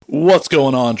What's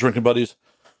going on, drinking buddies?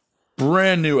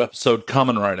 Brand new episode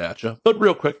coming right at you. But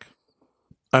real quick,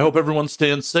 I hope everyone's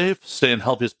staying safe, staying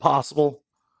healthy as possible.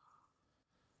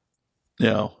 You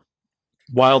know,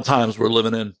 wild times we're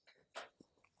living in.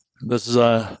 This is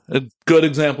a good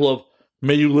example of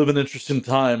may you live in interesting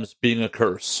times being a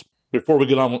curse. Before we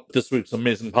get on with this week's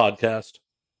amazing podcast,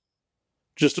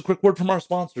 just a quick word from our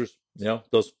sponsors. You know,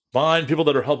 those fine people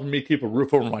that are helping me keep a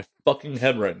roof over my fucking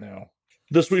head right now.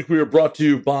 This week we are brought to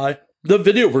you by the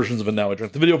video versions of A Now I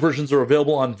Drink. The video versions are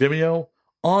available on Vimeo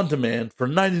on demand for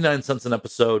 99 cents an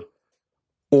episode,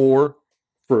 or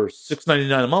for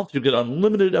 $6.99 a month, you get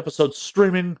unlimited episodes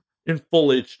streaming in full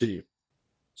HD.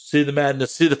 See the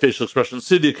madness, see the facial expressions,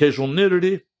 see the occasional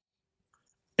nudity,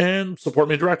 and support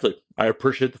me directly. I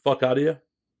appreciate the fuck out of you.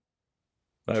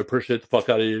 I appreciate the fuck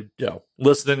out of you,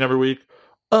 listening every week.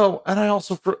 Oh, and I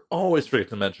also always forget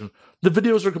to mention, the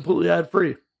videos are completely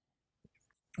ad-free.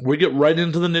 We get right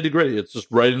into the nitty-gritty. It's just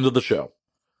right into the show.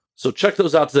 So check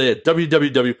those out today at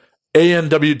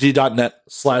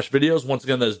www.anwd.net/videos. Once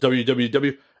again, that is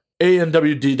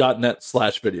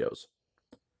www.anwd.net/videos.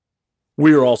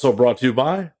 We are also brought to you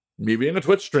by me being a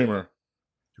Twitch streamer.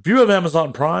 If you have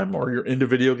Amazon Prime or you're into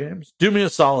video games, do me a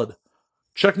solid.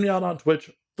 Check me out on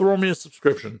Twitch. Throw me a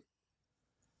subscription.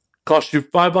 Costs you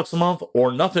 $5 a month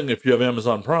or nothing if you have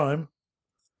Amazon Prime.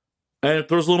 And it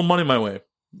throws a little money my way.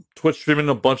 Twitch streaming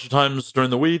a bunch of times during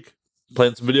the week,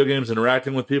 playing some video games,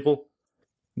 interacting with people,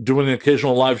 doing an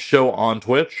occasional live show on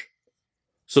Twitch.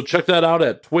 So check that out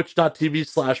at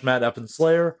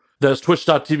twitch.tv/MattFandSlayer. That's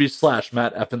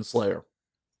twitch.tv/MattFandSlayer.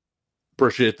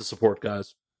 Appreciate the support,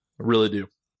 guys. I really do.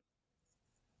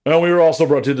 And we were also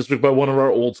brought to you this week by one of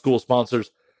our old school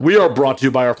sponsors. We are brought to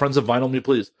you by our friends at Vinyl Me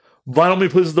Please. Vinyl Me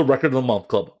Please is the Record of the Month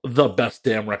Club. The best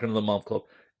damn Record of the Month Club.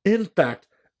 In fact,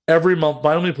 every month,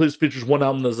 Vinyl Me Please features one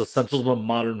album that is essential to a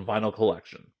modern vinyl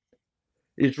collection.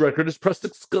 Each record is pressed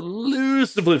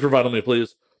exclusively for Vinyl Me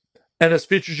Please, and has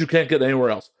features you can't get anywhere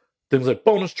else. Things like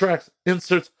bonus tracks,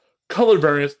 inserts, color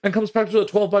variants, and comes packaged with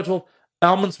a 12x12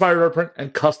 album-inspired art print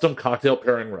and custom cocktail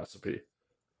pairing recipe.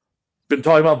 Been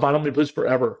talking about Vinyl Me Please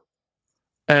forever.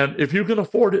 And if you can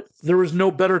afford it, there is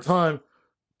no better time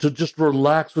to just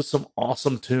relax with some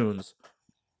awesome tunes.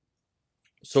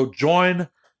 So join.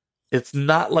 It's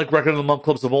not like Record of the Month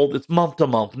clubs of old. It's month to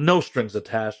month, no strings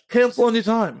attached. Cancel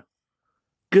anytime.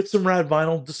 Get some rad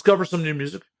vinyl, discover some new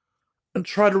music, and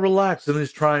try to relax in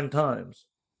these trying times.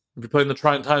 If you're playing the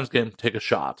trying times game, take a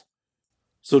shot.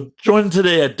 So join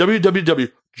today at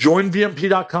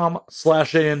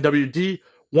www.joinvmp.com/ANWD.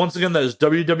 Once again, that is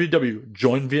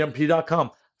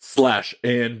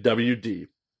www.joinvmp.com/ANWD.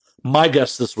 My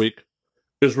guest this week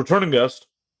is returning guest,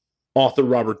 author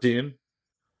Robert Dean,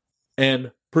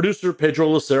 and producer Pedro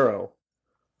Lucero.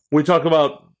 We talk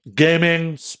about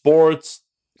gaming, sports,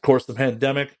 of course, the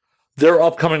pandemic, their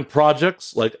upcoming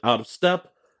projects like Out of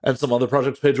Step, and some other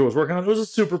projects Pedro was working on. It was a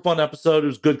super fun episode. It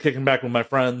was good kicking back with my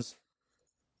friends,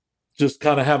 just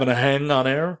kind of having a hang on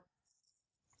air.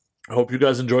 I hope you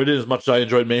guys enjoyed it as much as I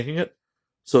enjoyed making it.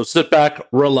 So sit back,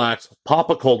 relax, pop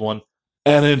a cold one,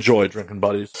 and enjoy, drinking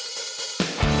buddies.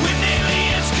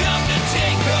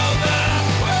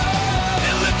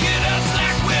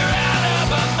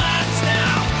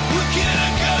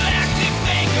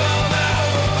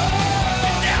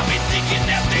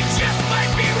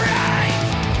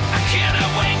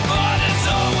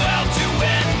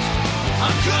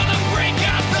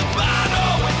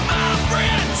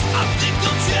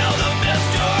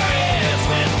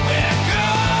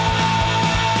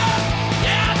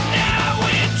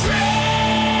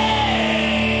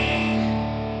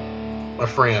 My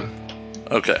friend.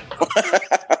 Okay.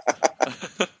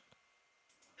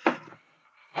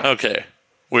 Okay.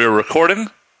 We are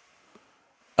recording.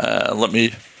 Let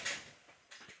me...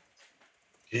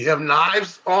 Do you have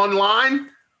knives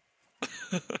online?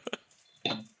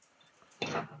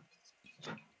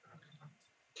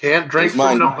 Can't drink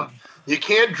from the... You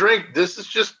can't drink. This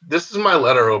is my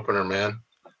letter opener, man.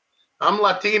 I'm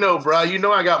Latino, bro. You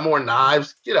know I got more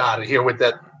knives. Get out of here with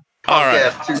that podcast. All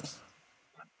right.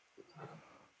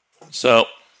 So,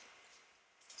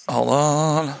 hold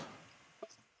on.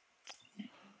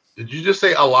 Did you just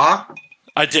say Allah?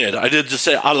 I did. I did just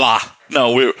say Allah.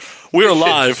 No, we're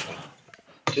live.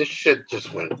 This shit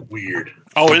just went weird.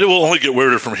 Oh, it will only get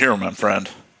weirder from here, my friend.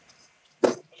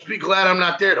 Just be glad I'm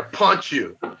not there to punch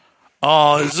you.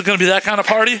 Oh, is it going to be that kind of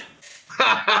party?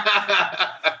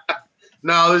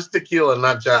 No, this is tequila,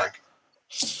 not Jack.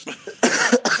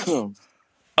 All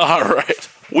right.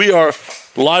 We are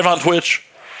live on Twitch.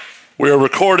 We are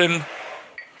recording.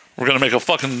 We're going to make a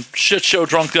fucking shit show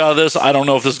drunk out of this. I don't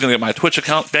know if this is going to get my Twitch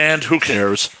account banned. Who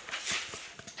cares?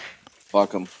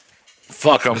 Fuck them.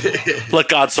 Fuck them. Let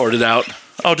God sort it out.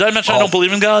 Oh, did I mention I don't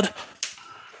believe in God?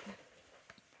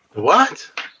 What?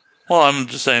 Well, I'm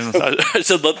just saying. I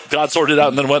said let God sort it out,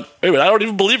 and then went, wait, I don't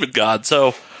even believe in God.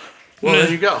 So, well, there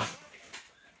you go.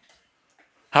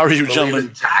 How are you, gentlemen?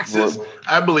 In taxes.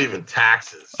 I believe in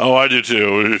taxes. Oh, I do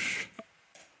too.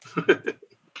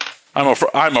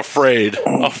 I'm afraid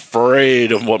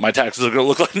of what my taxes are going to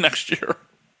look like next year.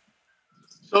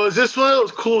 So is this one of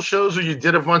those cool shows where you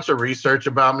did a bunch of research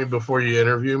about me before you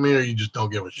interview me, or you just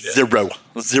don't give a shit? Zero.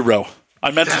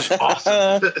 That's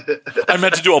awesome. I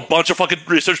meant to do a bunch of fucking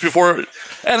research before,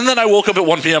 and then I woke up at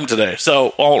 1 p.m. today, so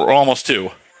almost 2.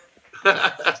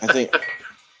 I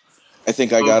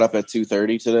think I got up at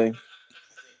 2:30 today.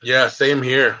 Yeah, same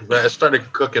here. But I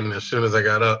started cooking as soon as I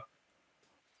got up.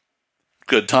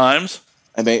 Good times.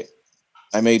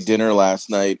 I made dinner last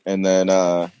night, and then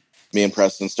me and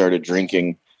Preston started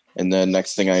drinking, and then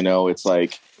next thing I know, it's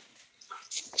like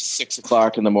 6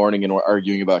 o'clock in the morning, and we're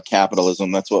arguing about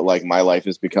capitalism. That's what like my life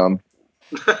has become.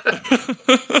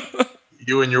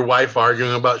 You and your wife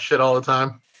arguing about shit all the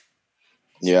time?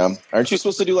 Yeah. Aren't you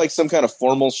supposed to do like some kind of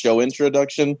formal show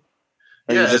introduction?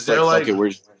 Or yeah, you just like, fuck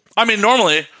it, I mean,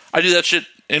 normally I do that shit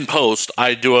in post.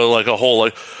 I do a whole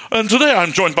and today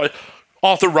I'm joined by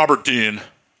author Robert Dean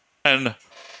and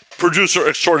producer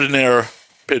extraordinaire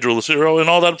Pedro Lucero and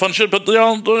all that fun shit. But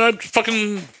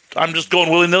I'm just going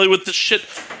willy nilly with this shit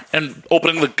and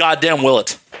opening the goddamn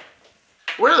Willet.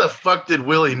 Where the fuck did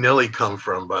willy nilly come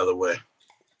from, by the way?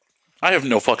 I have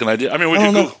no fucking idea. I mean, we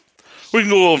can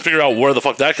go and figure out where the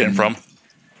fuck that came from.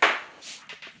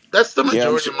 That's the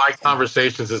majority of my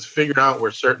conversations is figuring out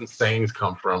where certain sayings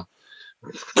come from.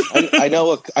 I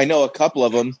know a couple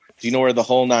of them. Do you know where the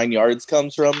whole 9 yards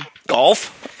comes from?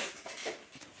 Golf?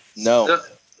 No.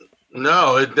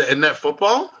 No, isn't that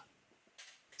football?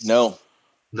 No.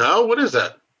 No, what is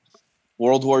that?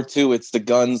 World War II. It's the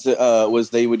guns.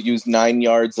 They would use 9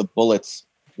 yards of bullets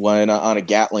when on a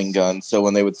Gatling gun. So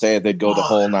when they would say it, they'd go the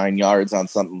whole 9 yards on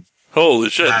something. Holy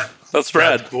shit! That's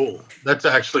rad. That's cool. That's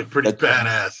actually pretty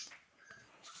badass.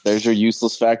 There's your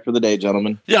useless fact for the day,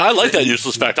 gentlemen. Yeah, I like that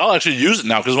useless fact. I'll actually use it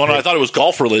now because when I thought it was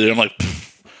golf related, I'm like,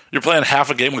 you're playing half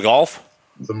a game of golf?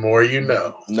 The more you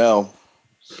know. No,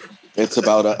 it's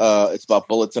about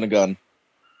bullets in a gun.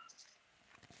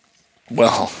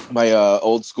 Well, my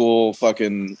old school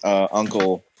fucking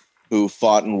uncle who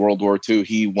fought in World War II,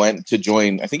 he went to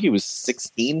join. I think he was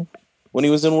 16 when he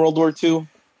was in World War II.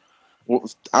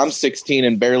 I'm 16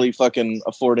 and barely fucking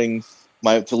affording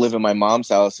to live in my mom's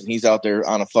house, and he's out there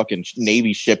on a fucking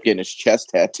Navy ship getting his chest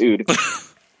tattooed.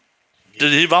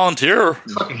 Did he volunteer?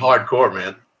 Fucking hardcore,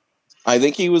 man. I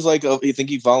think he was like, I think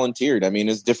he volunteered. I mean,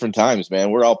 it's different times,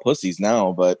 man. We're all pussies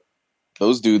now, but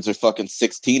those dudes are fucking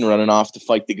 16 running off to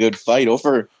fight the good fight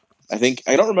over. I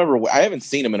don't remember. I haven't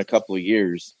seen him in a couple of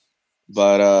years,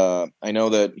 but I know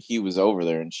that he was over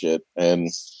there and shit. And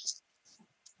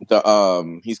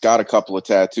he's got a couple of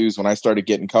tattoos. When I started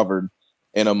getting covered,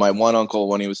 and my one uncle,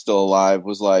 when he was still alive,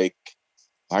 was like,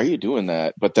 "Why are you doing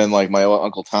that?" But then, like my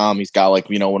Uncle Tom, he's got like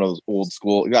one of those old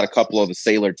school. He got a couple of the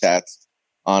sailor tats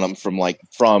on him from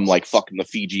fucking the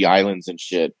Fiji Islands and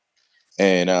shit.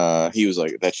 And he was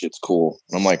like, "That shit's cool."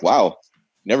 And I'm like, "Wow,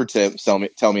 never tell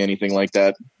me anything like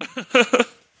that."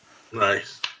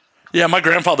 Nice. Yeah, my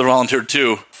grandfather volunteered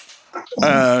too,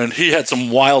 and he had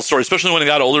some wild stories, especially when he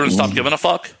got older and stopped giving a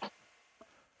fuck.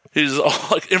 He's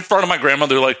like in front of my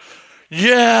grandmother, like,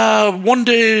 "Yeah, one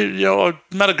day, I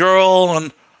met a girl,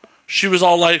 and she was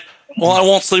all like, well, I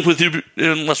won't sleep with you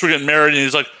unless we're getting married." And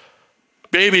he's like,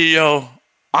 "Baby, I'm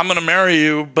gonna marry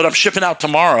you, but I'm shipping out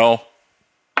tomorrow."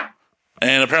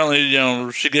 And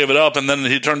apparently, she gave it up, and then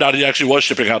he turned out he actually was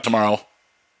shipping out tomorrow.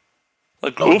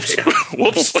 Like, oops,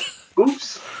 whoops,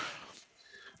 oops.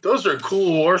 Those are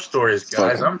cool war stories,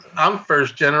 guys. I'm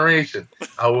first generation.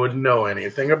 I wouldn't know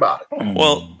anything about it.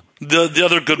 Well, the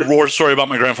other good war story about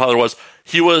my grandfather was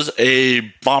he was a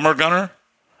bomber gunner,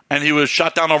 and he was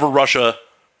shot down over Russia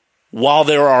while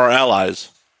they were our allies,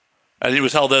 and he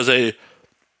was held as a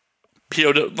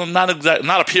POW, not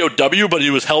a POW, but he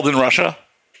was held in Russia.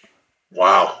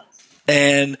 Wow.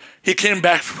 And he came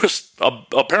back with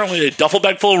apparently a duffel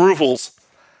bag full of rubles,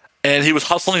 and he was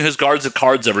hustling his guards at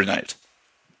cards every night.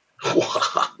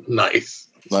 Nice.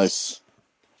 My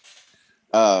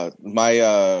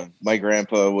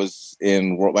grandpa was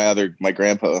in my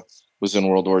grandpa was in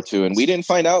World War II, and we didn't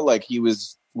find out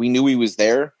we knew he was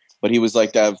there, but he was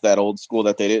like that old school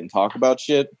that they didn't talk about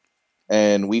shit.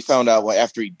 And we found out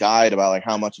after he died about like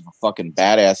how much of a fucking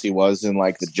badass he was in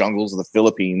like the jungles of the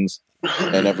Philippines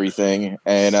and everything.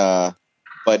 And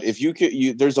but if you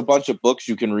could, there's a bunch of books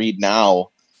you can read now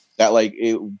that like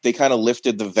they kind of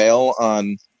lifted the veil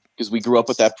on, because we grew up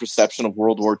with that perception of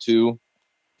World War II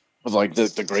of like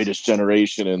the greatest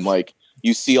generation, and like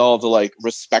you see all the like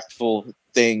respectful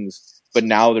things, but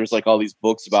now there's like all these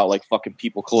books about like fucking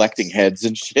people collecting heads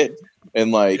and shit,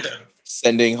 and like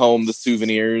sending home the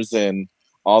souvenirs and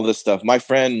all this stuff. My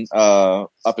friend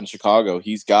up in Chicago,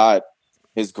 he's got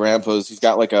his grandpa's, he's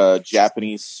got like a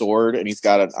Japanese sword, and he's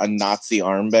got a Nazi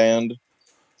armband,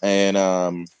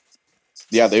 and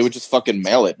yeah, they would just fucking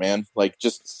mail it, man. Like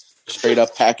just straight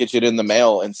up package it in the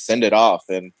mail and send it off,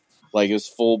 and like it was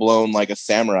full blown like a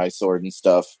samurai sword and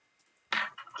stuff.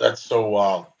 That's so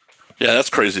wild. Yeah, that's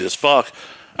crazy as fuck.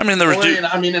 I mean,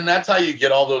 and that's how you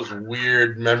get all those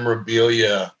weird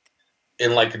memorabilia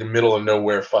in like in the middle of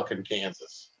nowhere, fucking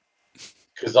Kansas.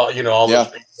 Because those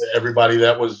people, everybody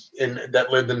that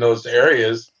lived in those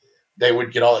areas, they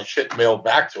would get all that shit mailed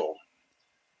back to them,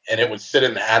 and it would sit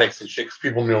in the attics and shit.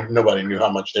 Because nobody knew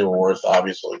how much they were worth,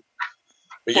 obviously.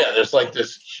 But yeah, there's like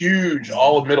this huge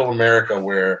all of Middle America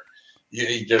where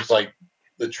there's like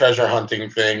the treasure hunting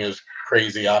thing is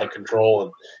crazy, out of control,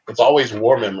 and it's always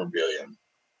war memorabilia.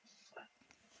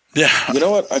 Yeah, you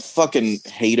know what I fucking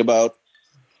hate about?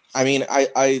 I mean,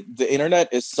 the internet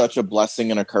is such a blessing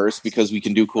and a curse because we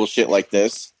can do cool shit like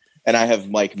this. And I have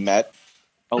like met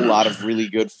a lot of really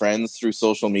good friends through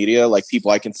social media, like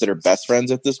people I consider best friends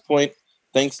at this point,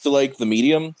 thanks to like the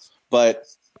medium. But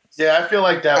yeah, I feel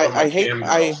like that. I hate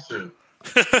too.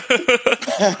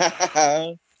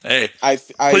 Hey,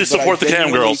 please support the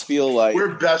cam girls. Feel like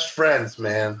we're best friends,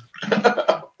 man.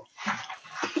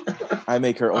 I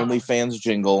make her OnlyFans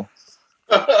jingle.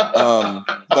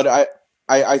 But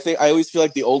I think I always feel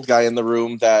like the old guy in the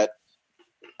room that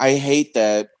I hate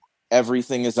that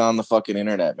everything is on the fucking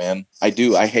internet, man. I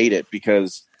do. I hate it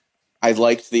because I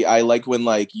like when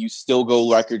like you still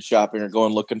go record shopping or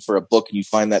going looking for a book and you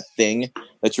find that thing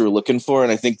that you were looking for.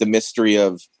 And I think the mystery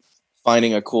of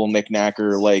finding a cool knickknack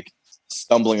or like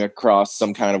stumbling across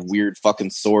some kind of weird fucking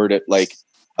sword at like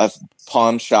a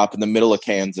pawn shop in the middle of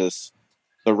Kansas,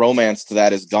 the romance to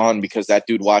that is gone because that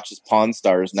dude watches Pawn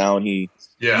Stars now, and you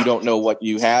don't know what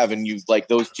you have, and you like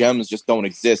those gems just don't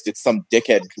exist. It's some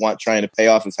dickhead trying to pay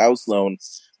off his house loan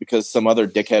because some other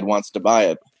dickhead wants to buy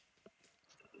it.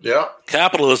 Yeah,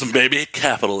 capitalism, baby,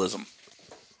 capitalism.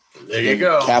 There you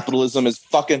go. Capitalism is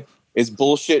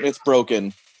bullshit and it's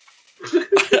broken.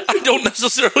 I don't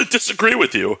necessarily disagree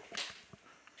with you.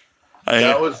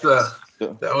 Is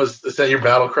that your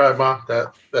battle cry, Mom?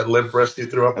 That limp wrist you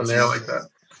threw up in there like that?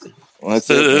 Well, that's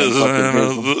it.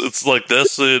 It's like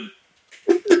this.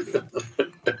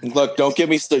 Look, don't get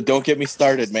me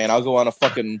started, man. I'll go on a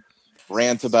fucking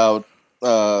rant about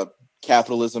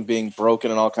capitalism being broken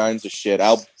and all kinds of shit.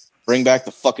 I'll bring back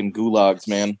the fucking gulags,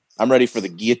 man. I'm ready for the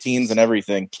guillotines and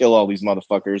everything. Kill all these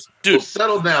motherfuckers. Dude, well,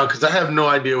 settle down, because I have no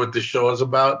idea what this show is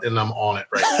about, and I'm on it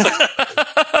right now.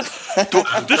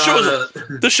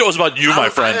 This show is about you, my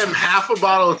friend. I am half a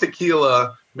bottle of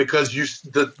tequila because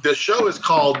the show is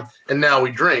called And Now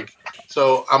We Drink.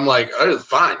 So I'm like, oh,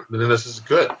 fine. Then this is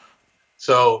good.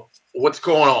 So what's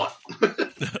going on?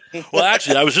 Well,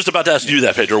 actually, I was just about to ask you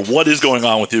that, Pedro. What is going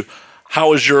on with you?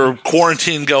 How is your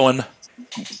quarantine going?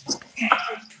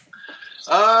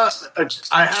 I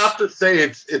have to say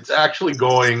it's actually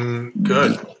going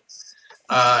good.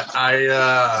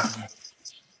 I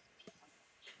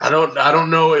don't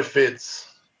know if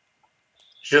it's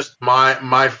just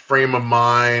my frame of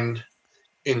mind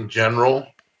in general,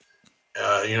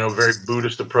 very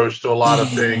Buddhist approach to a lot of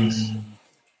things,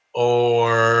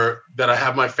 or that I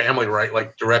have my family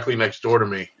like directly next door to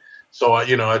me. So,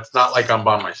 it's not like I'm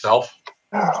by myself,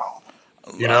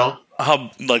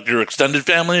 How, like your extended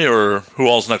family or who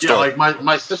all's next door? Yeah, like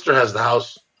my sister has the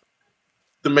house,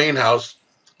 the main house.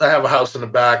 I have a house in the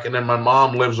back, and then my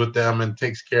mom lives with them and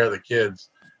takes care of the kids.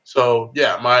 So,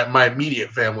 yeah, my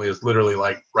immediate family is literally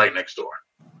like right next door.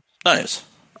 Nice.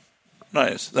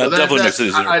 That definitely makes it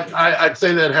easier. I'd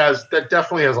say that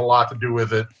definitely has a lot to do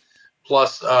with it.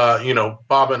 Plus,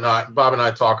 Bob and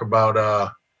I talk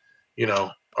about,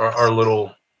 our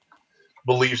little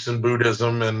beliefs in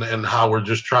Buddhism and how we're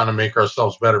just trying to make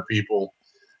ourselves better people,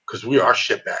 because we are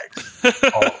shitbags.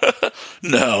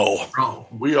 No. Bro,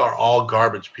 we are all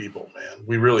garbage people, man.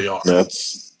 We really are.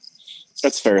 That's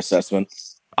fair assessment.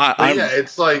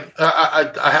 It's like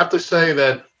I have to say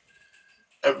that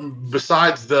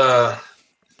besides the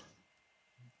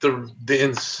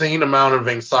insane amount of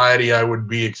anxiety I would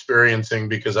be experiencing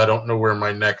because I don't know where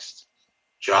my next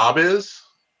job is,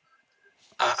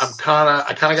 I kind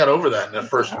of got over that in the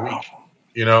first week.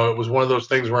 It was one of those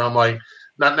things where I'm like,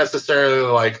 not necessarily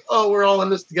like, oh, we're all in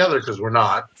this together, because we're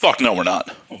not. Fuck no, we're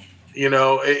not. You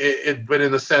know, but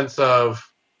in the sense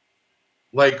of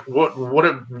like what's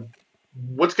going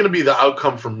to be the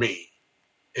outcome for me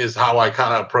is how I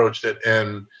kind of approached it,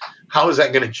 and how is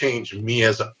that going to change me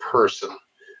as a person?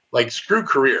 Like, screw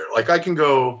career. Like, I'll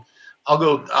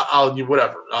do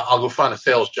whatever. I'll go find a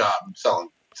sales job selling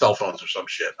cell phones or some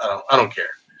shit. I don't care,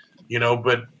 you know.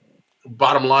 But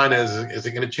bottom line is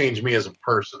it going to change me as a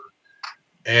person?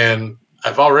 And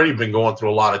I've already been going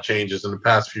through a lot of changes in the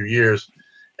past few years,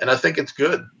 and I think it's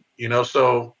good, you know.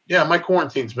 So yeah, my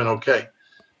quarantine's been okay,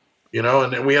 you know,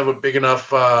 and we have a big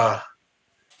enough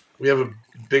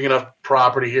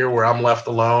property here where I'm left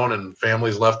alone and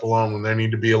families left alone when they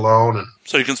need to be alone, and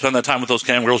so you can spend that time with those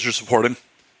cam girls you're supporting.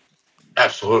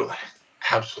 Absolutely.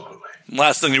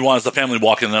 Last thing you want is the family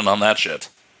walking in on that shit.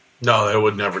 No, they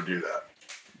would never do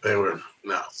that.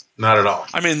 No, not at all.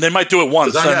 I mean, they might do it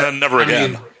once and then never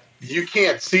again. You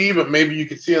can't see, but maybe you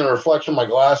can see in the reflection of my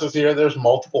glasses here. There's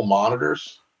multiple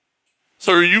monitors.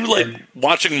 So are you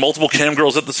watching multiple cam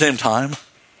girls at the same time?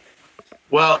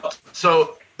 Well,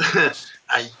 so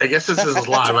I guess this is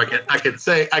live. I could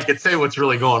say what's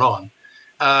really going on.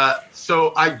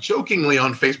 So I jokingly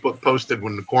on Facebook posted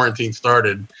when the quarantine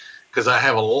started, because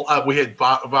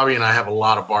Bobby and I have a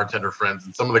lot of bartender friends,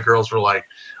 and some of the girls were like,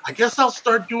 I guess I'll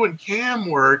start doing cam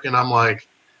work. And I'm like,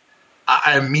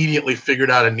 I immediately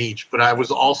figured out a niche, but I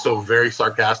was also very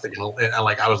sarcastic and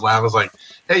like, I was laughing. I was like,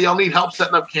 hey, y'all need help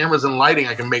setting up cameras and lighting?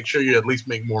 I can make sure you at least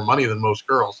make more money than most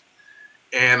girls.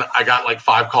 And I got like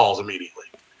 5 calls immediately.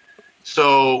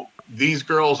 So these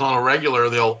girls on a regular,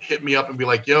 they'll hit me up and be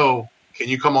like, yo, can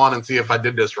you come on and see if I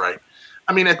did this right?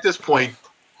 I mean, at this point,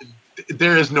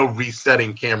 there is no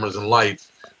resetting cameras and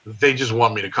lights. They just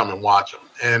want me to come and watch them.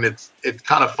 And it's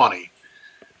kind of funny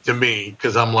to me,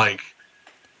 because I'm like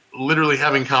literally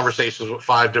having conversations with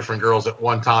 5 different girls at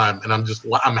one time, and I'm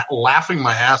laughing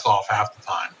my ass off half the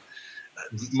time.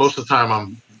 Most of the time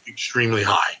I'm extremely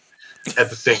high at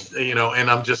the same, you know, and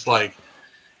I'm just like,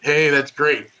 hey, that's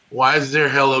great. Why is there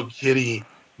Hello Kitty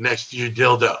next to your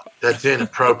dildo? That's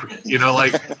inappropriate. You know,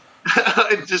 like,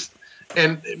 it just,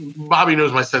 and Bobby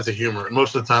knows my sense of humor. And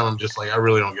most of the time I'm just like, I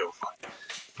really don't give a fuck.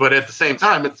 But at the same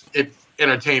time, it's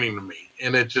entertaining to me.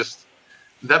 And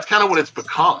that's kind of what it's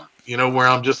become, you know, where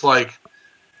I'm just like,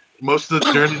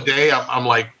 during the day, I'm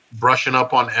like brushing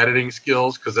up on editing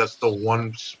skills, because that's the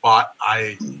one spot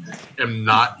I am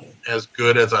not as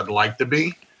good as I'd like to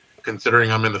be,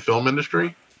 considering I'm in the film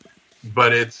industry.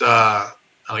 But it's like,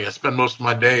 I spend most of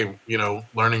my day, you know,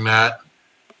 learning that,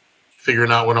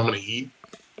 figuring out what I'm going to eat,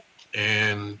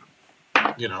 and,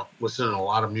 you know, listening to a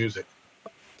lot of music.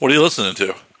 What are you listening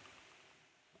to?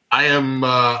 I am,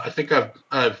 I think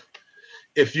I've,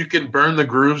 if you can burn the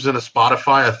grooves in a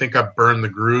Spotify, I think I've burned the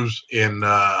grooves in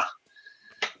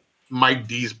Mike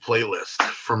D's playlist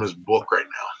from his book right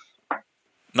now.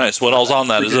 Nice. What else on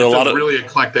that? Is it really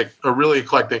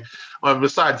eclectic?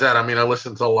 Besides that, I mean, I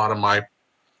listen to a lot of my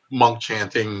monk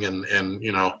chanting and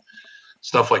you know,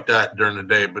 stuff like that during the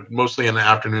day, but mostly in the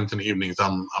afternoons and evenings,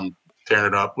 I'm tearing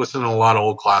it up. Listening to a lot of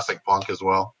old classic punk as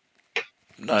well.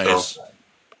 Nice.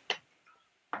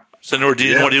 So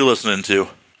Nordine, yeah. What are you listening to?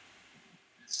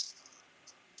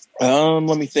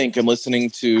 Let me think. I'm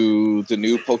listening to the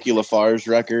new Pokey Lafarge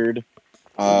record.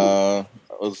 I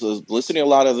was listening to a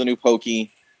lot of the new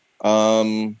Pokey.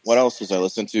 What else was I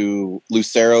listening to?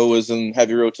 Lucero was in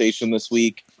heavy rotation this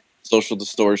week. Social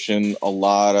Distortion. A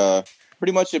lot of,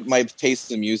 pretty much my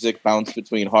taste in music bounced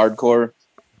between hardcore,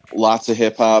 lots of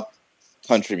hip hop,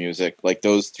 country music. Like,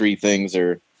 those 3 things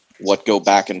are what go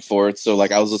back and forth. So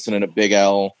like, I was listening to Big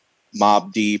L,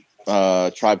 Mobb Deep,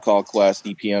 Tribe Called Quest,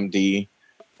 EPMD,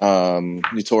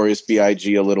 Notorious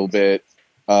B.I.G. a little bit,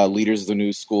 Leaders of the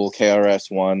New School,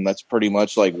 KRS-One. That's pretty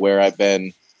much like where I've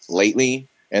been lately.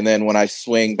 And then when I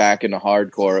swing back into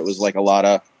hardcore, it was like a lot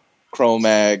of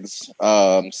Cro-Mags,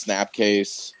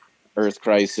 Snapcase, Earth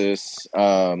Crisis,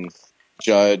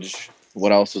 Judge.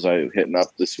 What else was I hitting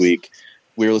up this week?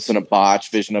 We were listening to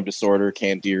Botch, Vision of Disorder,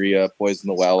 Candiria, Poison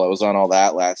the Well. I was on all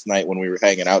that last night when we were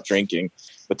hanging out drinking.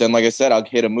 But then, like I said, I'll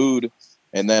hit a mood,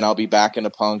 and then I'll be back into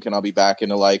punk, and I'll be back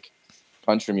into like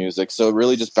country music. So it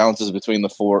really just bounces between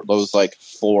those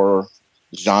 4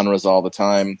 genres all the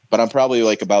time. But I'm probably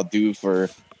like about due for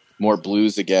more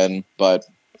blues again. But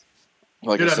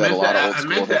like I said, a lot of old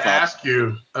school hip hop. I meant to ask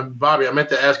you, Bobby. I meant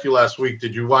to ask you last week.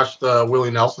 Did you watch the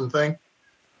Willie Nelson thing?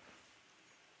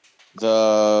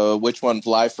 The which one?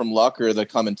 Live from Luck or the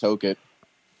Come and Toke It?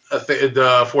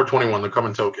 The 421, the Come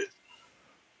and Toke It.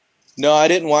 No, I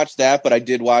didn't watch that, but I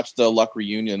did watch the Luck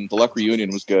reunion. The Luck reunion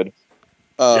was good.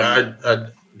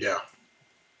 Yeah.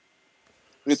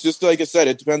 It's just like I said,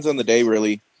 it depends on the day,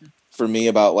 really. for me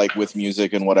about like with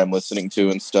music and what I'm listening to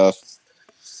and stuff.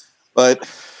 But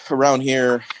around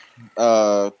here,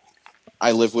 I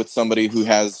live with somebody who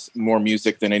has more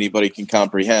music than anybody can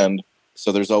comprehend.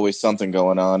 So there's always something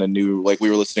going on. And like we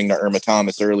were listening to Irma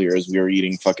Thomas earlier as we were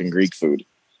eating fucking Greek food.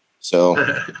 So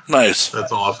nice.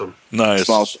 That's awesome. Nice.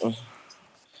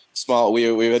 Small. We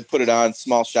had put it on.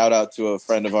 Small shout out to a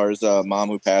friend of ours, mom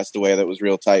who passed away. That was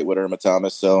real tight with Irma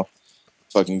Thomas. So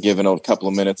fucking giving a couple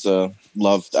of minutes of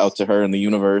love out to her in the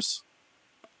universe.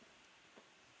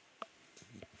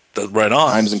 Right on.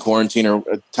 Times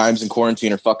in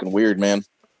quarantine are fucking weird, man.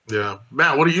 Yeah,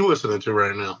 Matt. What are you listening to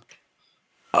right now?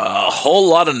 A whole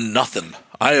lot of nothing.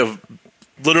 I have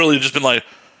literally just been like,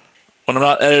 when I'm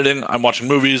not editing, I'm watching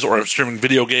movies or I'm streaming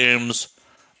video games.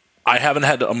 I haven't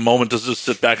had a moment to just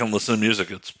sit back and listen to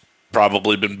music. It's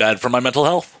probably been bad for my mental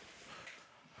health.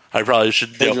 I probably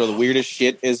should. Pedro, the weirdest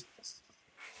shit is.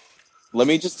 Let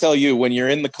me just tell you, when you're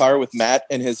in the car with Matt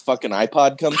and his fucking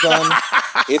iPod comes on,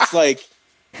 it's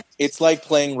like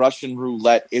playing Russian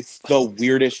roulette. It's the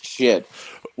weirdest shit.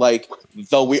 Like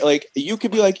you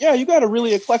could be like, yeah, you got a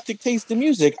really eclectic taste in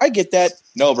music. I get that.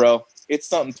 No, bro, it's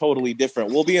something totally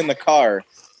different. We'll be in the car,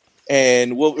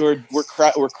 and we're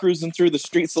cruising through the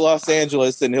streets of Los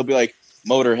Angeles, and he'll be like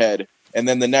Motorhead, and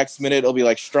then the next minute it'll be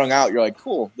like Strung Out. You're like,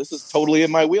 cool, this is totally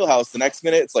in my wheelhouse. The next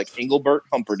minute it's like Engelbert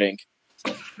Humperdinck.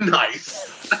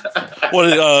 Nice. What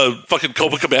did fucking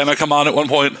Copacabana come on at one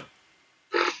point?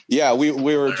 Yeah, we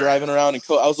were driving around and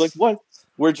I was like, what?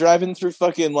 We're driving through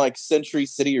fucking like Century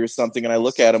City or something, and I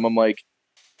look at him, I'm like,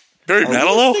 Barry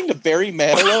Manilow? Listening to Barry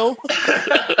Manilow?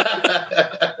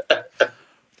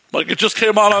 Like it just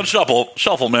came on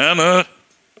Shuffle, man.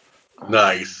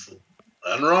 Nice.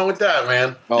 Nothing wrong with that,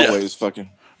 man. Always fucking.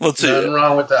 Let's see. Nothing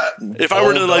wrong with that. If I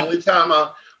were to like,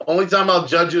 only time I'll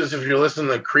judge you is if you're listening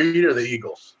to Creed or the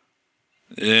Eagles.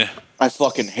 Yeah, I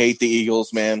fucking hate the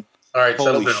Eagles, man. All right, holy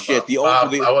settle down. Shit!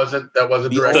 Bob. That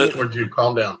wasn't directed towards you.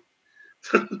 Calm down.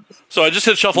 So I just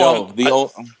hit shuffle.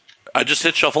 I just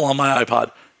hit shuffle on my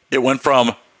iPod. It went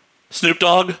from Snoop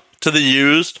Dogg to The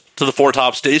Used to the Four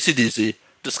Tops to AC/DC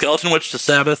to Skeleton Witch to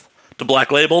Sabbath to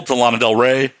Black Label to Lana Del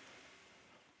Rey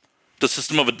to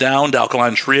System of a Down to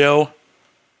Alkaline Trio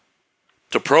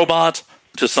to Probot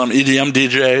to some EDM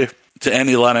DJ to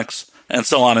Annie Lennox and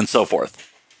so on and so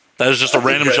forth. That is just a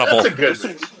random shuffle. That's a good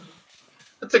mix.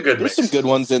 That's a good mix. There's some good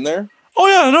ones in there. Oh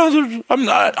yeah, no,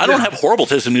 I don't have horrible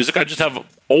taste in music. I just have a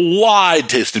wide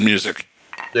taste in music.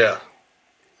 Yeah.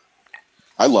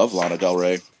 I love Lana Del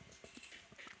Rey.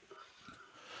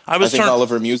 I think all of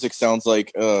her music sounds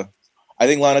like. I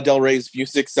think Lana Del Rey's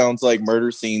music sounds like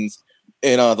murder scenes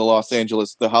in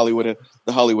the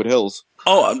Hollywood Hills.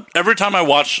 Oh, every time I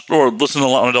watch or listen to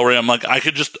Lana Del Rey, I'm like, I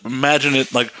could just imagine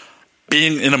it like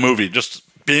being in a movie, just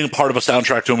being part of a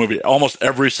soundtrack to a movie. Almost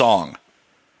every song.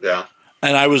 Yeah.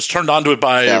 And I was turned on to it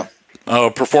by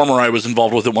a performer I was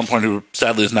involved with at one point who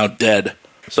sadly is now dead.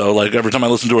 So, like, every time I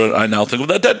listen to it, I now think of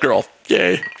that dead girl.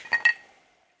 Yay.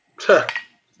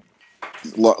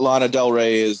 Lana Del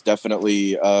Rey is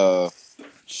definitely,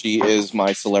 she is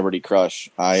my celebrity crush.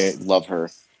 I love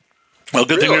her. Well,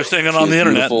 good thing you're singing on the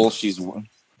internet. She's well,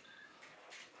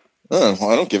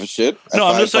 I don't give a shit. No,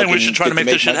 I'm just saying we should try to make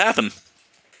this shit happen.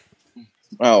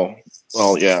 Oh,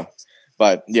 well, yeah.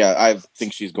 But, yeah, I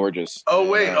think she's gorgeous. Oh,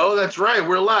 wait. Oh, that's right.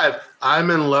 We're live. I'm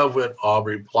in love with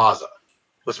Aubrey Plaza.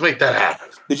 Let's make that happen.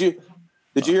 Did you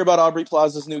hear about Aubrey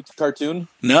Plaza's new cartoon?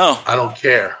 No. I don't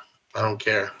care.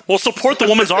 Well, support the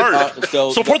woman's art.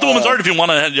 Support the woman's art if you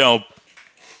want to,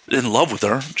 in love with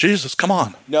her. Jesus, come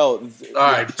on. No.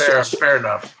 All right, fair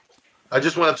enough. I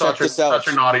just want to touch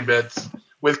her naughty bits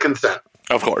with consent.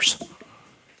 Of course.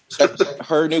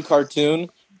 Her new cartoon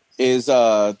is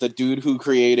the dude who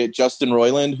created Justin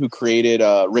Roiland, who created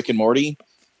Rick and Morty.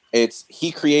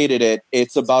 He created it.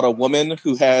 It's about a woman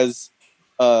who has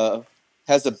a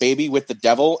baby with the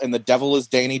devil, and the devil is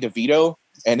Danny DeVito,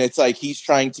 and it's like he's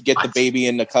trying to get the baby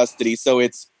into custody. So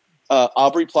it's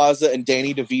Aubrey Plaza and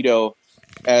Danny DeVito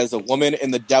as a woman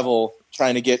and the devil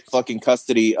trying to get fucking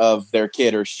custody of their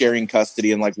kid or sharing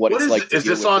custody and like what it's like. Is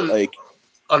this on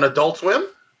on Adult Swim?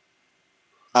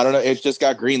 I don't know. It just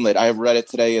got greenlit. I read it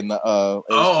today in the it was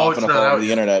popping up all over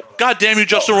the internet. God damn you,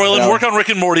 Justin Roiland! Work on Rick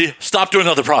and Morty. Stop doing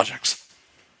other projects.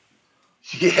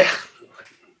 Yeah.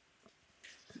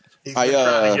 He's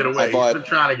been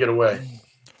trying to get away.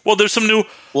 Well, there's some new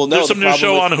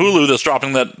show on Hulu that's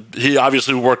dropping that he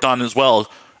obviously worked on as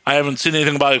well. I haven't seen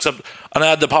anything about it except an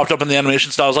ad that popped up in the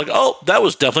animation style. I was like, oh, that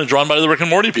was definitely drawn by the Rick and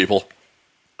Morty people.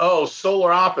 Oh,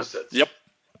 Solar Opposites. Yep.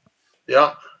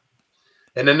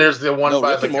 And then there's the one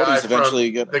by Rick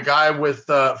the guy with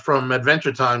from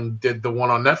Adventure Time did the one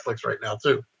on Netflix right now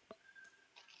too.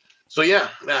 So yeah,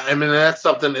 I mean that's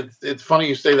something. It's funny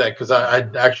you say that because I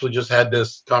actually just had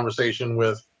this conversation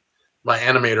with my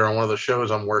animator on one of the shows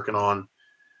I'm working on.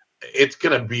 It's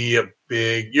gonna be a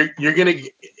big. You're gonna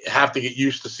have to get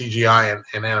used to CGI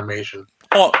and animation.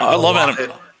 Oh, I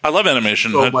love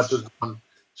animation.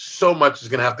 So much is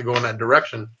gonna have to go in that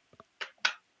direction.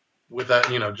 With that,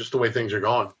 just the way things are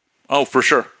going. Oh, for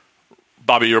sure.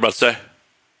 Bobby, you were about to say.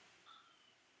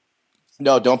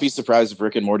 No, don't be surprised if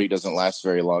Rick and Morty doesn't last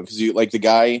very long because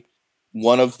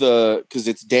because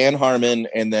it's Dan Harmon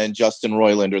and then Justin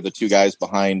Roiland are the two guys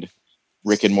behind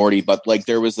Rick and Morty, but like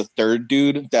there was a third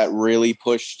dude that really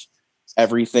pushed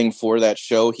everything for that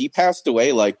show. He passed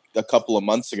away like a couple of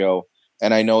months ago,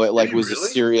 and I know it like was really? A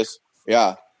serious,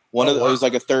 yeah. It was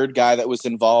like a third guy that was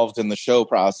involved in the show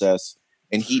process,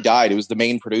 and he died. It was the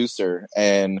main producer,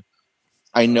 and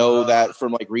I know that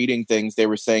from like reading things, they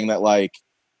were saying that like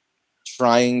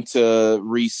trying to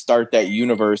restart that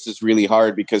universe is really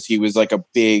hard because he was like a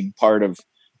big part of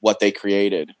what they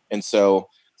created. And so,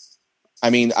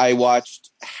 I mean, I watched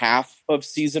half of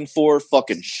season 4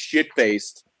 fucking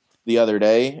shit-faced the other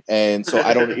day. And so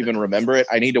I don't even remember it.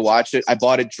 I need to watch it. I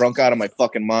bought it drunk out of my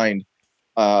fucking mind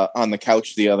on the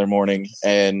couch the other morning.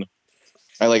 And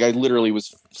I literally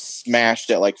was smashed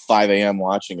at like 5 a.m.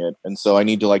 watching it. And so I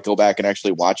need to like go back and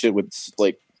actually watch it with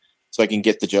like, so I can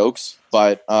get the jokes.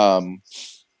 But I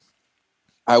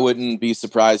wouldn't be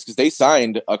surprised because they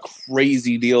signed a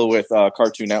crazy deal with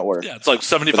Cartoon Network. Yeah, it's like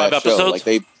 75 episodes.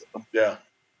 Like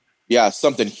yeah,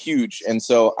 something huge. And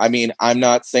so, I mean, I'm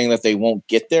not saying that they won't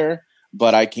get there,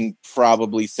 but I can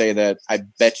probably say that I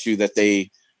bet you that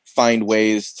they find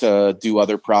ways to do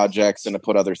other projects and to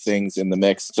put other things in the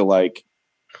mix to like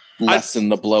lessen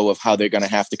the blow of how they're going to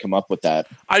have to come up with that.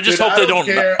 I just hope they don't.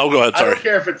 Oh, go ahead. Sorry.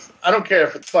 I don't care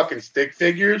if it's fucking stick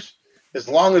figures. As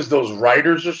long as those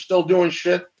writers are still doing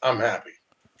shit, I'm happy.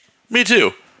 Me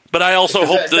too. But I also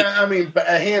hope that. I mean,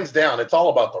 hands down, it's all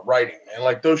about the writing, man.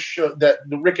 Like those the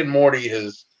Rick and Morty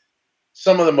is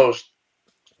some of the most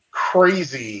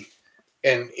crazy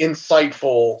and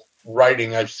insightful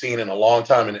writing I've seen in a long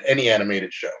time in any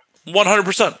animated show.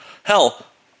 100%. Hell,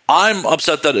 I'm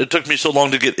upset that it took me so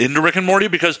long to get into Rick and Morty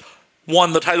because,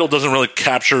 one, the title doesn't really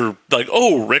capture, like,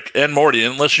 oh, Rick and Morty,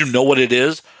 unless you know what it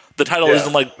is. The title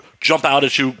isn't like, jump out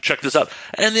at you, check this out.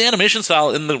 And the animation style,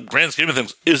 in the grand scheme of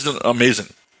things, isn't amazing.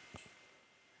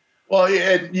 Well,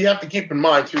 you have to keep in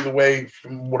mind, too, the way,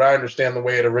 from what I understand, the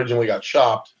way it originally got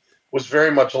chopped was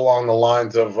very much along the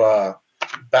lines of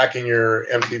back in your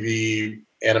MTV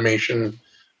animation,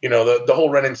 the whole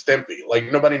Ren and Stimpy.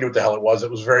 Like, nobody knew what the hell it was. It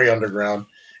was very underground.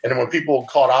 And then when people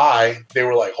caught eye, they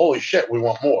were like, holy shit, we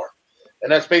want more.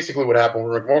 And that's basically what happened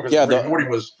with Rick and Morty, because Rick and Morty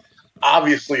was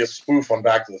obviously a spoof on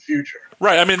Back to the Future.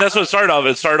 Right. I mean, that's what it started off.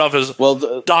 It started off as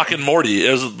Doc and Morty,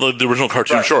 as the original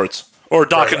cartoon shorts. Or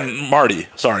Doc and Marty,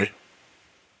 sorry.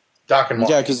 Doc and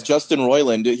Marty. Yeah, because Justin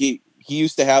Roiland, he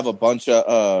used to have a bunch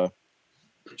of...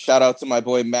 shout out to my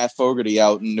boy Matt Fogarty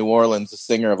out in New Orleans, the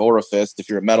singer of Orifist. If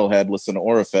you're a metalhead, listen to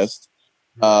Orifist.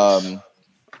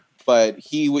 But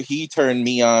he turned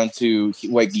me on to,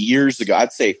 like, years ago,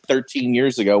 I'd say 13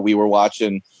 years ago, we were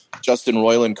watching Justin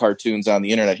Roiland cartoons on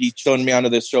the internet. He turned me on to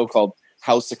this show called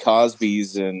House of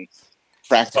Cosby's and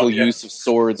Practical Use of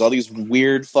Swords, all these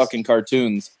weird fucking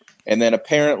cartoons. And then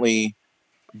apparently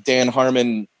Dan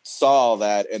Harmon saw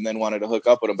that and then wanted to hook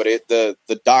up with him. But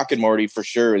the Doc and Morty for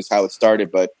sure is how it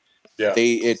started. But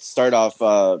it started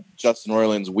off Justin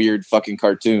Roiland's weird fucking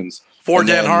cartoons. For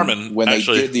Dan Harmon, when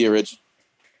actually, they did the original.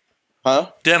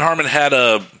 Huh? Dan Harmon had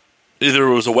either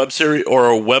it was a web series or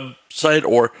a website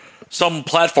or some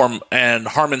platform, and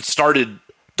Harmon started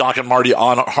Doc and Marty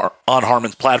on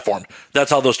Harmon's platform.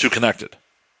 That's how those two connected.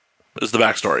 Is the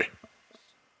backstory.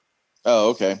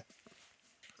 Oh, okay.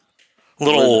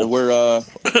 We're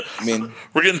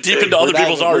we're getting deep into other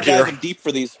people's art here. We're diving deep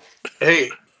for these. Hey,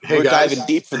 we're guys, diving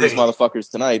deep for these motherfuckers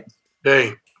tonight.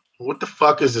 Hey, what the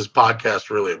fuck is this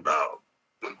podcast really about?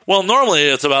 Well, normally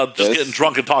it's about just getting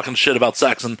drunk and talking shit about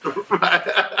sex,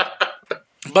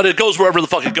 but it goes wherever the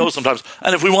fuck it goes sometimes.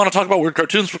 And if we want to talk about weird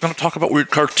cartoons, we're going to talk about weird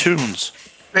cartoons.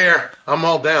 Fair. I'm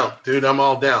all down, dude. I'm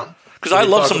all down. Because I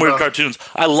love some weird cartoons.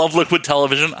 I love Liquid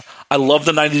Television. I love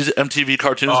the 90s MTV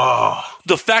cartoons. Oh.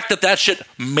 The fact that shit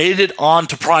made it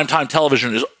onto primetime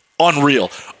television is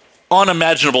unreal.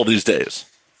 Unimaginable these days.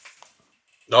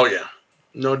 Oh, yeah.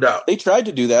 No doubt. They tried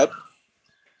to do that.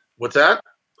 What's that?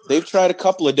 They've tried a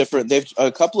couple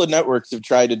of networks have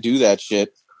tried to do that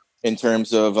shit in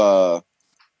terms of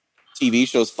TV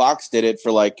shows. Fox did it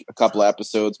for like a couple of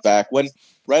episodes back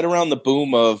right around the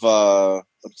boom of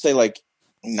let's say like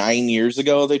 9 years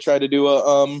ago. They tried to do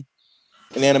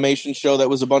an animation show that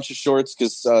was a bunch of shorts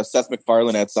because Seth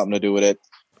MacFarlane had something to do with it.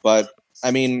 But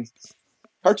I mean,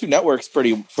 Cartoon Network's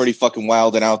pretty fucking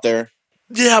wild and out there.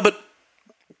 Yeah, but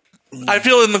I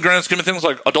feel in the grand scheme of things,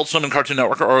 like Adult Swim and Cartoon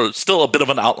Network are still a bit of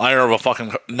an outlier of a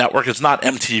fucking network. It's not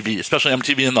MTV, especially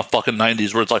MTV in the fucking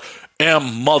 90s, where it's like,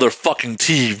 motherfucking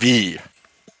TV.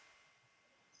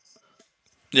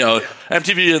 You know,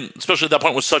 MTV, and especially at that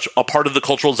point, was such a part of the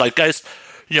cultural zeitgeist.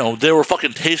 You know, they were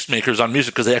fucking tastemakers on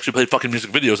music because they actually played fucking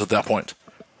music videos at that point.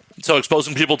 So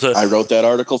exposing people to... I wrote that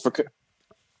article for...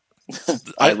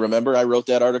 I remember I wrote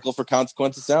that article for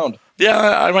Consequence of Sound. Yeah,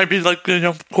 I might be like,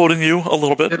 quoting you a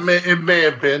little bit. It may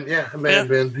have been, It may have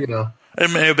been,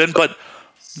 It may have been, but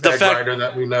the fact writer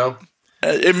that we know.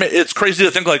 It's crazy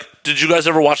to think, like, did you guys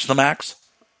ever watch The Max?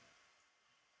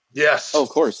 Yes. Oh, of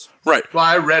course. Right. Well,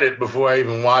 I read it before I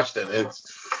even watched it. It's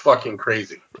fucking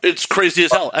crazy. It's crazy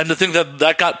as hell. And to think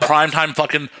that got primetime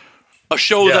fucking... A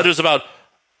show that is about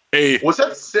a... Was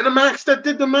that Cinemax that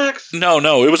did The Max? No,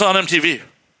 it was on MTV.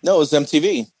 No, it was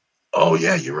MTV. Oh,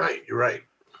 yeah, you're right.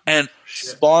 And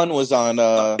Spawn was on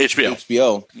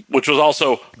HBO. Which was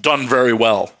also done very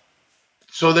well.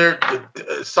 So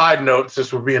side note,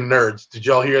 since we're being nerds, did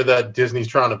y'all hear that Disney's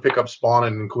trying to pick up Spawn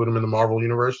and include him in the Marvel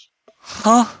Universe?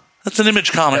 Huh? That's an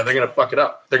Image comic. Yeah, they're going to fuck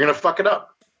it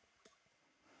up.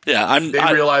 Yeah,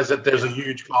 They realize that there's a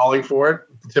huge calling for it.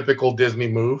 Typical Disney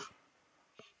move.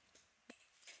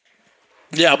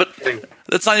 Yeah, but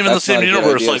it's not even the same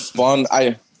universe. Like Spawn,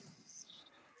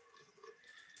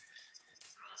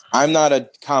 I'm not a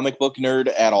comic book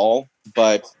nerd at all,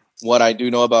 but what I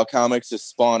do know about comics is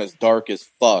Spawn is dark as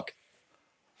fuck.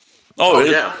 Oh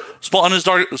yeah, Spawn is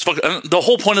dark as fuck. And the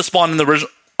whole point of Spawn in the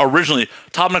originally,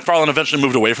 Todd McFarlane eventually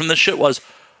moved away from this shit, was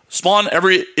Spawn,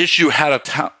 every issue had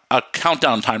a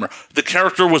countdown timer. The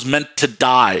character was meant to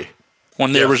die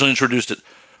when they originally introduced it.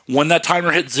 When that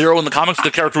timer hit 0 in the comics,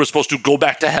 the character was supposed to go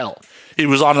back to hell. He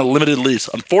was on a limited lease.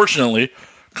 Unfortunately,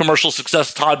 commercial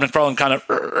success, Todd McFarlane kind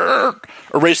of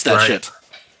erased that shit.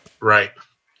 Right.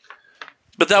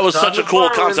 But that was such a cool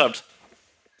concept.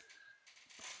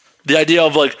 The idea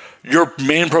of, like, your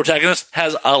main protagonist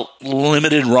has a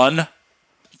limited run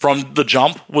from the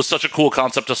jump was such a cool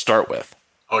concept to start with.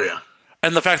 Oh, yeah.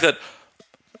 And the fact that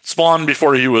Spawn,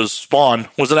 before he was Spawn,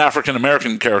 was an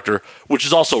African-American character, which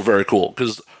is also very cool,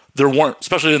 because there weren't,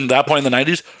 especially in that point in the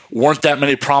 90s, weren't that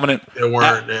many prominent... There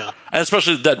weren't, yeah. And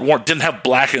especially that didn't have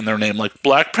black in their name, like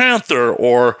Black Panther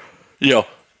or,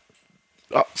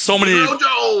 so many... Bill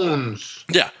Jones!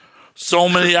 Yeah. So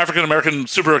many African-American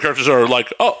superhero characters are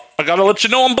like, oh, I gotta let you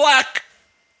know I'm black!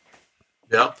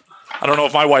 Yeah. I don't know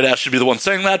if my white ass should be the one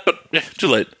saying that, but too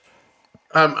late.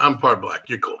 I'm part black.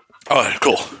 You're cool. All right,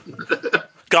 cool.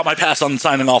 Got my pass on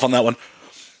signing off on that one.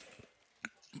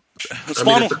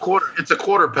 Spawn, it's a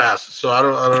quarter pass, so I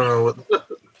don't know what.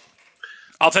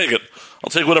 I'll take it. I'll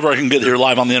take whatever I can get here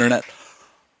live on the internet.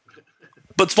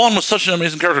 But Spawn was such an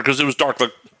amazing character because it was dark.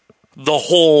 Like, the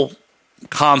whole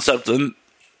concept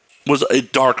was a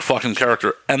dark fucking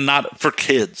character, and not for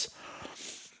kids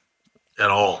at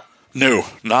all. No,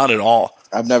 not at all.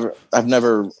 I've never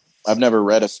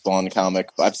read a Spawn comic.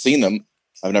 I've seen them.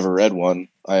 I've never read one,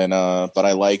 but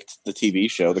I liked the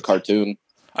TV show, the cartoon.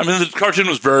 I mean, the cartoon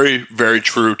was very, very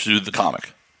true to the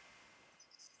comic.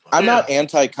 I'm not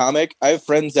anti-comic. I have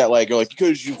friends that are like,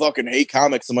 because you fucking hate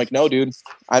comics. I'm like, no, dude,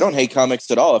 I don't hate comics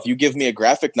at all. If you give me a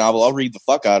graphic novel, I'll read the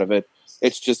fuck out of it.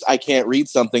 It's just I can't read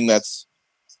something that's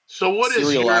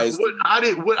serialized. How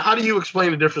do you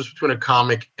explain the difference between a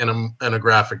comic and a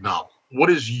graphic novel? What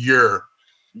is your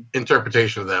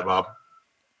interpretation of that, Bob?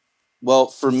 Well,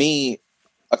 for me,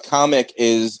 a comic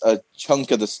is a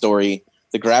chunk of the story.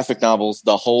 The graphic novel's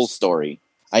the whole story.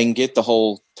 I can get the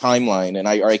whole timeline, and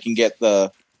I can get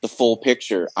the full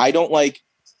picture. I don't like.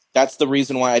 That's the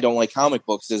reason why I don't like comic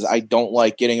books. Is I don't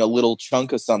like getting a little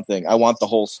chunk of something. I want the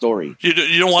whole story. You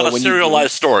don't want a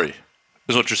serialized story,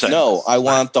 is what you're saying? No, I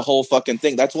want the whole fucking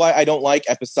thing. That's why I don't like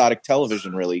episodic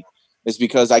television. Really, is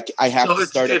because I have to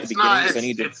start at the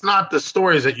beginning. It's not the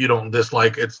stories that you don't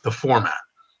dislike. It's the format.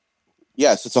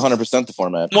 Yes, it's 100% the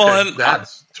format. Well, and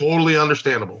that's totally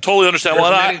understandable. Totally understandable.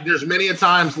 There's many a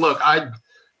times. Look, I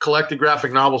collected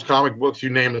graphic novels, comic books, you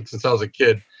name it, since I was a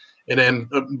kid. And then,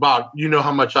 Bob, you know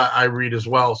how much I read as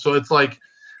well. So it's like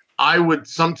I would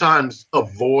sometimes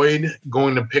avoid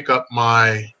going to pick up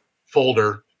my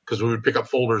folder, because we would pick up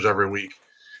folders every week,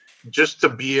 just to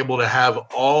be able to have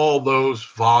all those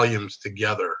volumes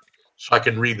together so I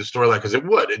can read the storyline, because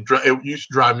it used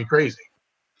to drive me crazy.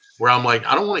 Where I'm like,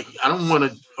 I don't want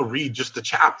to read just a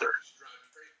chapter.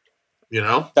 You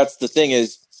know? That's the thing,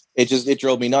 is it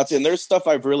drove me nuts. And there's stuff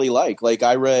I've really liked. Like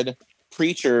I read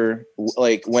Preacher,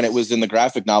 like when it was in the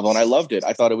graphic novel, and I loved it.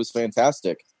 I thought it was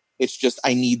fantastic. It's just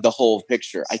I need the whole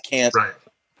picture. I can't. Right.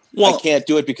 Well, I can't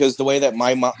do it because the way that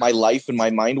my life and my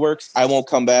mind works, I won't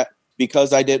come back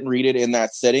because I didn't read it in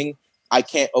that setting. I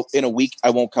can't in a week. I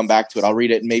won't come back to it. I'll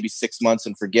read it in maybe 6 months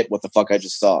and forget what the fuck I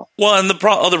just saw. Well, and the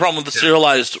other problem with the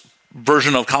serialized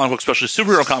version of comic books, especially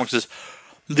superhero comics, is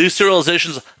these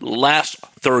serializations last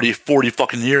 30, 40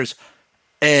 fucking years,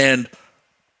 and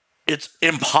it's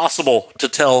impossible to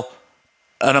tell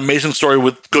an amazing story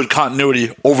with good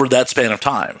continuity over that span of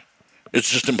time. It's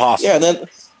just impossible. Yeah,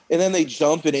 and then they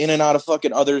jump in and out of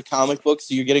fucking other comic books,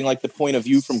 so you're getting like the point of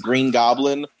view from Green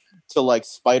Goblin to like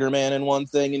Spider-Man in one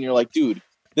thing, and you're like, dude,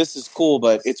 this is cool,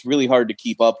 but it's really hard to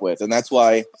keep up with. And that's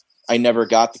why I never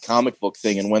got the comic book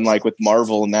thing. And when like with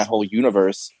Marvel and that whole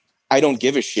universe, I don't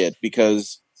give a shit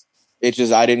because it's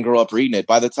just I didn't grow up reading it.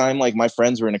 By the time like my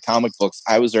friends were into comic books,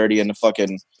 I was already into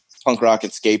fucking punk rock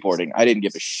and skateboarding. I didn't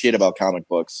give a shit about comic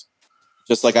books.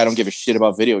 Just like I don't give a shit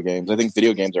about video games. I think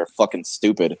video games are fucking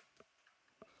stupid.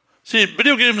 See,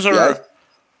 video games are...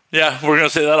 Yeah, we're going to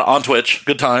say that on Twitch.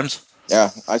 Good times. Yeah,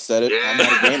 I said it. Yeah. I'm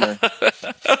not a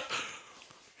gamer.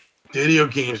 Video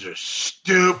games are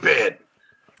stupid.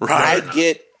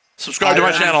 Right. Subscribe to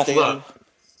my channel.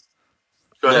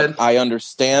 Go ahead. I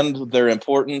understand their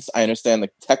importance. I understand the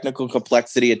technical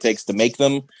complexity it takes to make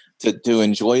them, to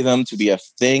enjoy them, to be a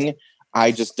thing.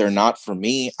 They're not for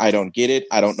me. I don't get it.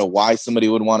 I don't know why somebody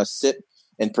would want to sit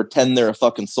and pretend they're a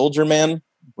fucking soldier man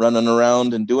running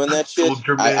around and doing that shit.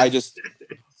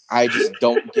 I just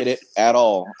don't get it at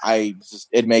all.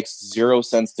 It makes zero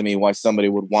sense to me why somebody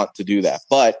would want to do that.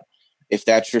 But if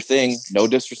that's your thing, no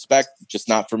disrespect, just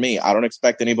not for me. I don't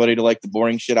expect anybody to like the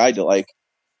boring shit I do like.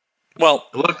 Well,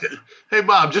 look, hey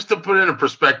Bob, just to put it in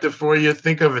perspective for you,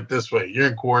 think of it this way. You're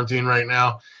in quarantine right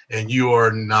now and you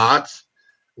are not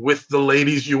with the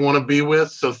ladies you want to be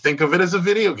with. So think of it as a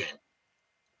video game.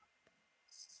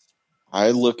 I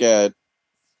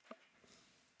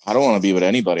don't want to be with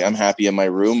anybody. I'm happy in my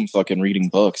room fucking reading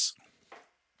books.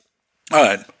 All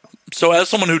right. So as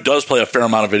someone who does play a fair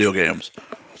amount of video games,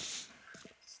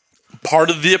 part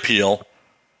of the appeal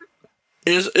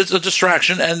is it's a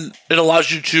distraction, and it allows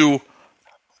you to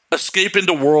escape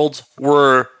into worlds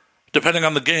where, depending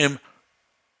on the game,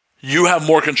 you have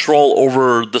more control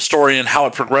over the story and how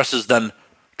it progresses than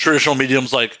traditional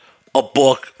mediums like a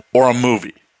book or a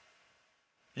movie.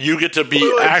 You get to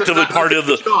be actively part of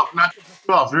the... Not to push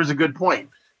off. Here's a good point.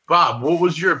 Bob, what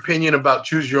was your opinion about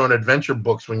choose your own adventure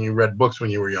books when you read books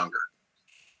when you were younger?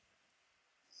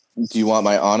 Do you want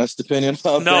my honest opinion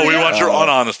about No, we want your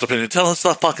unhonest opinion. Tell us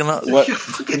the fucking... What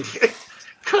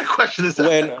kind of question is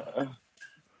that?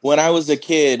 When I was a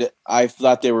kid, I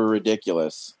thought they were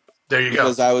ridiculous. There you go.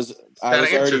 Because I was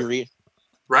already reading.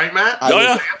 Right, Matt?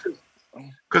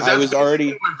 Because that's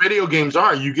already what video games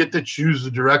are. You get to choose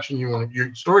the direction you want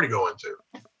your story to go into.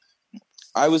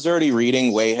 I was already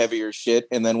reading way heavier shit,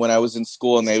 and then when I was in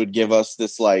school and they would give us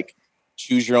this like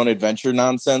choose your own adventure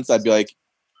nonsense, I'd be like,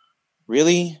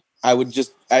 really? I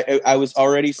was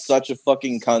already such a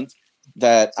fucking cunt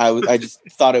that I just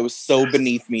thought it was so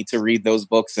beneath me to read those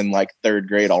books in like third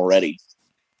grade already.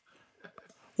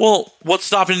 Well, what's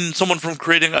stopping someone from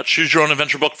creating a choose your own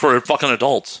adventure book for fucking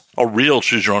adults? A real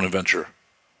choose your own adventure.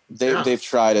 They've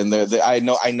tried, and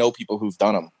I know people who've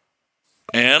done them,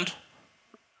 and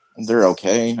they're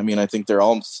okay. I mean, I think they're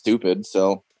all stupid.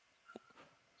 So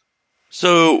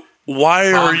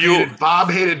why are you? Bob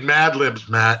hated Mad Libs,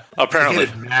 Matt. Apparently,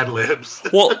 Mad Libs.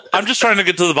 Well, I'm just trying to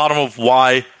get to the bottom of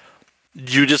why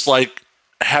you dislike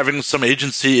having some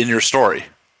agency in your story.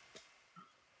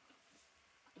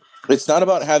 It's not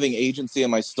about having agency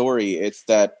in my story. It's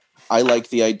that I like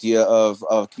the idea of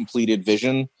a completed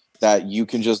vision that you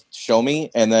can just show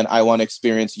me, and then I want to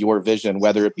experience your vision,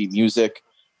 whether it be music,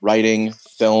 writing,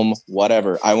 film,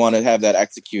 whatever. I want to have that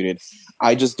executed.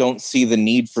 I just don't see the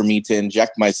need for me to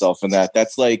inject myself in that.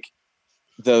 That's like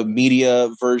the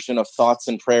media version of thoughts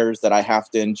and prayers that I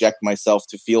have to inject myself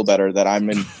to feel better, that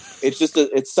I'm in. It's just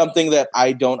it's something that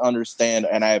I don't understand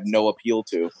and I have no appeal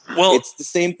to. Well, it's the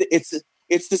same.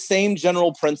 It's the same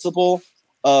general principle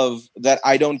of that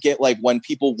I don't get, like when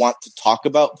people want to talk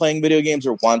about playing video games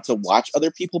or want to watch other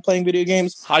people playing video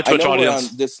games. Hi, Twitch audience.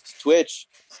 On this Twitch,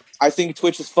 I think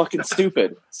Twitch is fucking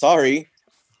stupid. Sorry.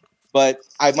 But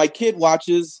my kid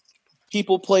watches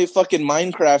people play fucking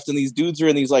Minecraft, and these dudes are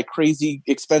in these like crazy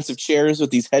expensive chairs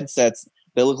with these headsets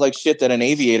that look like shit that an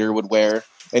aviator would wear.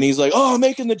 And he's like, oh, I'm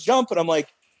making the jump. And I'm like,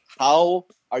 do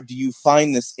you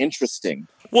find this interesting?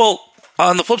 Well,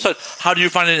 on the flip side, how do you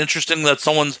find it interesting that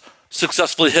someone's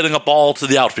successfully hitting a ball to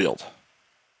the outfield?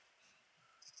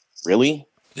 Really?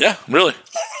 Yeah, really.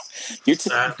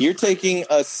 You're taking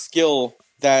a skill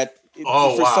that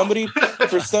somebody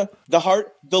the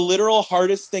literal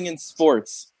hardest thing in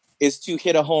sports is to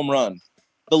hit a home run.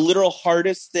 The literal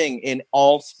hardest thing in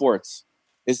all sports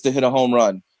is to hit a home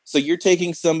run. So you're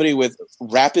taking somebody with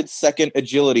rapid second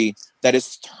agility that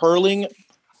is hurling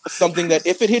something that,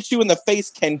 if it hits you in the face,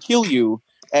 can kill you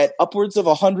at upwards of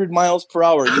 100 miles per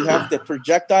hour. You have to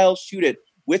projectile shoot it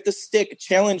with the stick,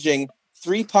 challenging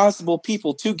 3 possible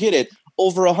people to get it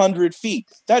over 100 feet.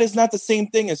 That is not the same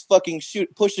thing as fucking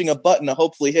pushing a button to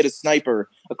hopefully hit a sniper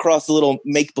across a little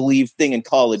make-believe thing in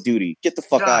Call of Duty. Get the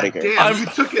fuck out of here. Damn,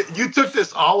 you took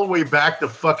this all the way back to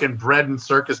fucking bread and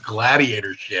circus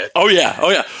gladiator shit. Oh yeah.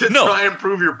 To try and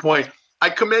prove your point. I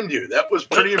commend you. That was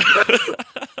pretty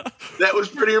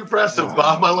impressive.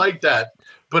 Bob. I like that.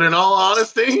 But in all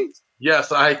honesty,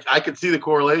 yes, I could see the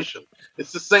correlation.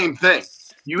 It's the same thing.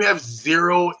 You have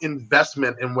zero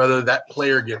investment in whether that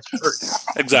player gets hurt.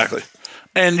 Exactly.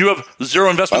 And you have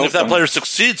zero investment if that player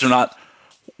succeeds or not.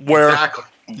 Where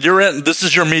you're in, this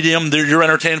is your medium, you're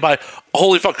entertained by,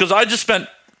 holy fuck, because I'll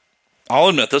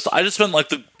admit this, I just spent like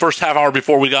the first half hour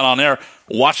before we got on air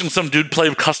watching some dude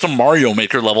play custom Mario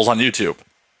Maker levels on YouTube.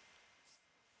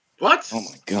 What? Oh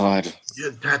my god. Yeah,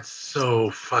 that's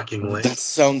so fucking lame. That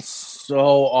sounds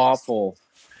so awful.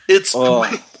 It's...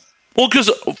 Well, because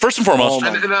first and foremost,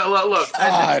 look,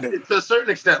 to a certain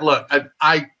extent, look,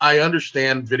 I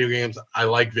understand video games. I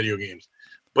like video games,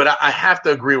 but I have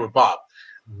to agree with Bob.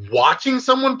 Watching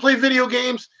someone play video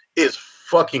games is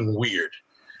fucking weird.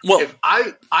 Well, if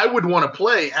I would want to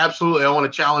play, absolutely, I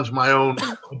want to challenge my own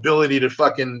ability to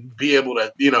fucking be able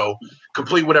to,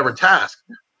 complete whatever task.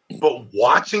 But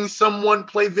watching someone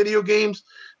play video games,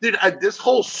 dude, this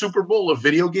whole Super Bowl of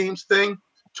video games thing,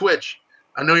 Twitch,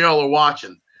 I know y'all are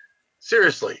watching.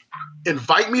 Seriously,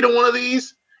 invite me to one of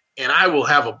these and I will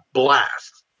have a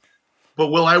blast. But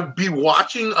will I be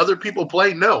watching other people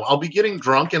play? No, I'll be getting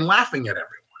drunk and laughing at everyone.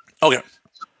 Okay.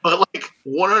 But like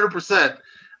 100%,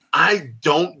 I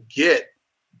don't get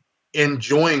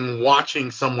enjoying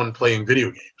watching someone playing video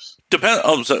games.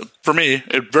 So for me,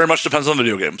 it very much depends on the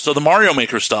video game. So the Mario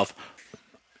Maker stuff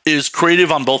is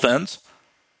creative on both ends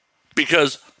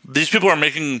because these people are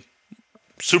making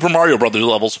Super Mario Brothers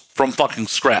levels from fucking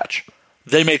scratch.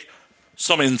 They make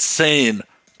some insane,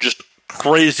 just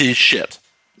crazy shit.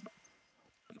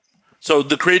 So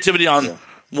the creativity on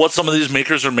what some of these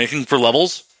makers are making for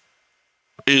levels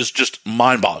is just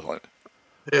mind-boggling.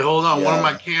 Hey, hold on. One of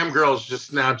my cam girls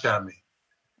just Snapchatted me.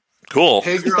 Cool.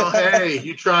 Hey, girl, hey,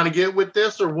 you trying to get with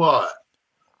this or what?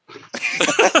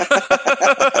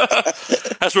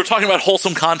 As we're talking about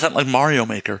wholesome content like Mario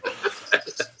Maker.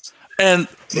 And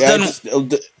then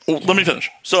let me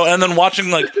finish. So, and then watching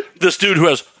like this dude who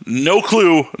has no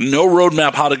clue, no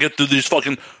roadmap how to get through these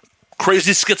fucking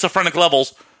crazy schizophrenic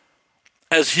levels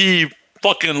as he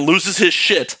fucking loses his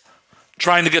shit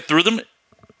trying to get through them, it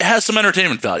has some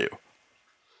entertainment value.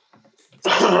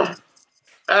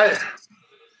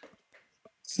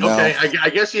 Okay,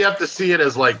 I guess you have to see it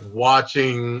as like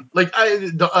watching. Like I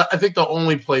think the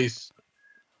only place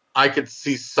I could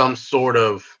see some sort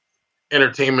of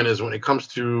entertainment is when it comes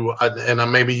to, and I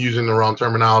may be using the wrong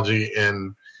terminology,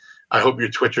 and I hope your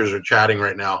Twitchers are chatting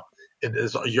right now. It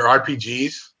is your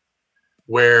RPGs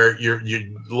where you're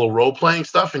little role playing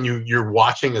stuff, and you're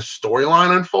watching a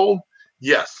storyline unfold.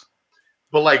 Yes,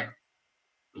 but like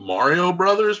Mario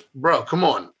Brothers, bro, come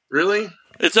on, really?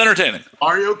 It's entertaining.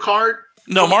 Mario Kart.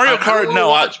 No, Mario Kart.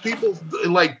 No, I watch people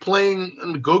like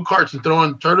playing go karts and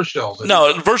throwing turtle shells.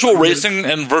 No, virtual racing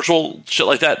and virtual shit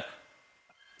like that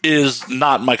is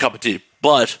not my cup of tea.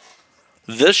 But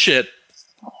this shit,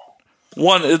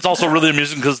 one, it's also really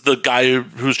amusing because the guy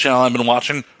whose channel I've been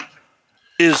watching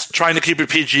is trying to keep it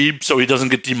PG so he doesn't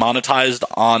get demonetized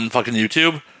on fucking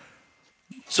YouTube.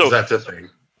 So that's a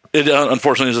thing. It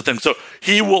unfortunately is a thing. So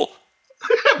he will.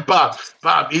 Bob,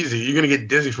 easy. You're gonna get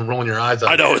dizzy from rolling your eyes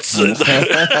out. I know it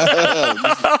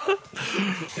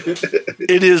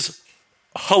is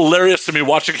hilarious to me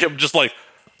watching him just like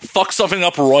fuck something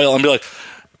up royal and be like,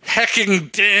 hecking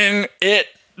dang it.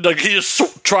 Like he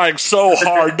is trying so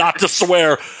hard not to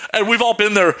swear. And we've all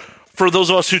been there, for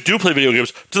those of us who do play video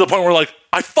games, to the point where like,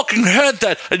 I fucking had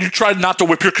that. And you tried not to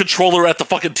whip your controller at the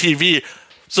fucking TV.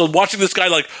 So watching this guy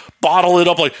like bottle it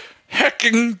up like,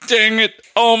 hecking dang it.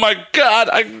 Oh my God.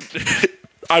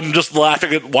 I'm just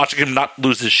laughing at watching him not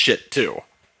lose his shit too.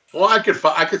 Well, I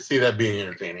could see that being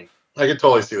entertaining. I could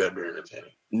totally see that being entertaining.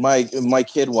 My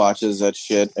kid watches that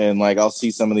shit, and like I'll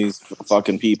see some of these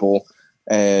fucking people,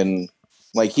 and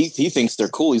like he thinks they're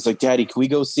cool. He's like, "Daddy, can we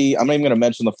go see?" I'm not even gonna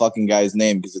mention the fucking guy's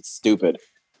name because it's stupid.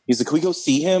 He's like, "Can we go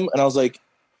see him?" And I was like,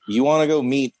 You want to go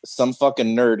meet some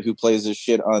fucking nerd who plays this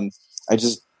shit on. I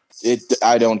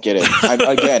don't get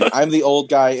it. I'm the old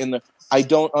guy in the. I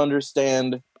don't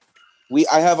understand.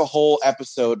 I have a whole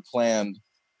episode planned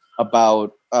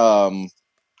about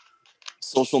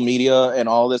social media and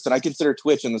all this, and I consider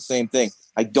Twitch in the same thing.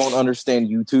 I don't understand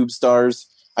YouTube stars.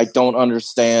 I don't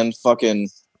understand fucking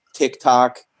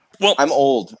TikTok. Well, I'm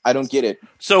old. I don't get it.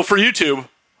 So for YouTube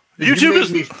makes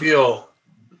me feel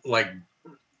like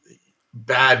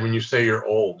bad when you say you're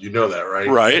old. You know that, right?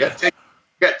 Right. You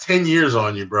got 10 years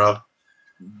on you, bro.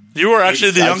 You are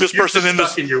actually the youngest person in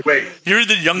this. You're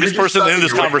the youngest person in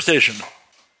this conversation.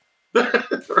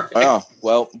 Right. Oh,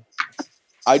 well,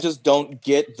 I just don't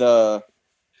get the.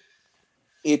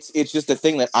 It's just a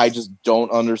thing that I just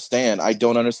don't understand. I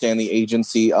don't understand the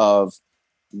agency of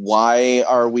why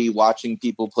are we watching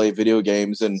people play video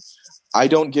games, and I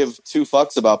don't give two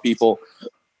fucks about people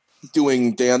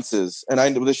doing dances.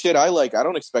 And the shit I like, I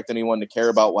don't expect anyone to care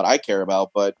about what I care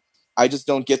about, but I just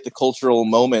don't get the cultural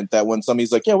moment that when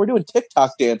somebody's like, yeah, we're doing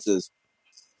TikTok dances.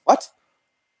 What?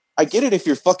 I get it if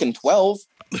you're fucking 12.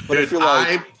 But if you're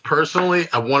like, I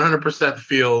 100%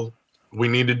 feel we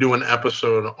need to do an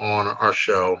episode on our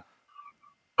show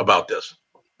about this.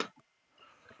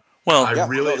 Well,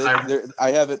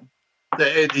 I haven't.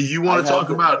 You want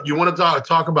to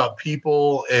talk about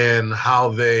people and how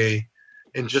they,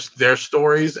 and just their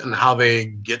stories and how they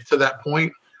get to that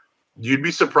point. You'd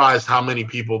be surprised how many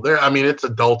people there. I mean, it's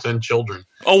adults and children.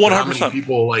 Oh, 100%. How many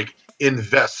people like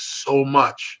invest so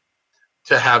much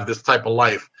to have this type of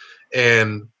life,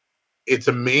 and it's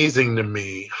amazing to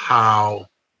me how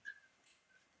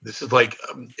this is like.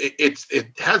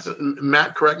 It has,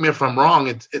 Matt, correct me if I'm wrong.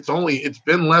 It's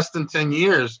been less than 10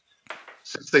 years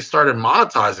since they started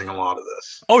monetizing a lot of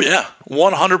this. Oh yeah,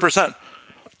 100%.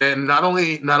 And not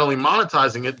only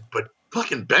monetizing it, but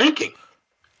fucking banking.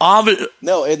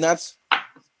 No, and that's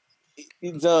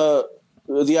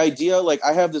the idea. Like,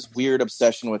 I have this weird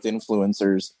obsession with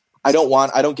influencers. I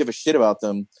don't give a shit about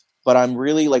them, but I'm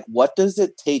really like, what does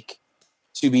it take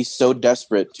to be so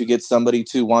desperate to get somebody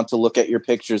to want to look at your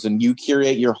pictures, and you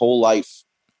curate your whole life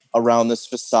around this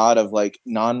facade of like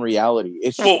non-reality?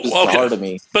 It's just bizarre to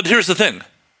me. But here's the thing.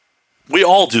 We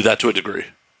all do that to a degree.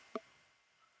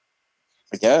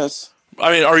 I guess.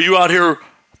 I mean, are you out here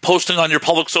posting on your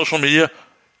public social media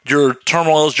your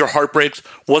turmoils, your heartbreaks,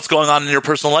 what's going on in your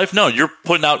personal life? No, you're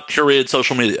putting out curated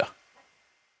social media.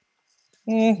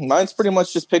 Mine's pretty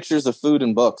much just pictures of food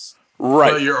and books.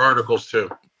 Right. Your articles, too.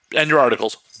 And your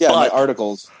articles. Yeah, my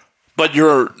articles. But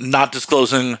you're not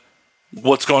disclosing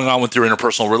what's going on with your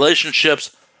interpersonal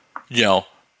relationships. You know,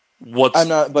 I'm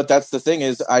not, but that's the thing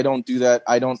is I don't do that.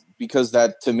 Because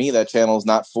that, to me, that channel is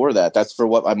not for that. That's for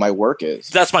what my work is.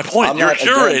 That's my point. You're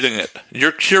curating it.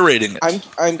 You're curating it.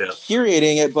 I'm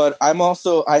curating it, but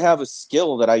I have a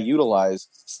skill that I utilize.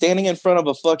 Standing in front of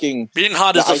a fucking... Being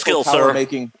hot is a skill, sir.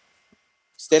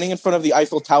 Standing in front of the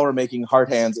Eiffel Tower making heart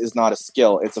hands is not a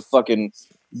skill. It's a fucking...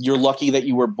 You're lucky that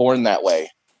you were born that way.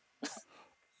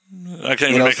 I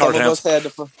can't even make heart hands.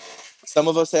 Some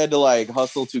of us had to like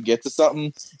hustle to get to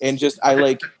something, and just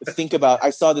I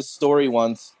saw this story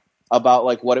once about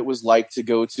like what it was like to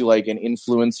go to like an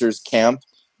influencers camp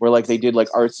where like they did like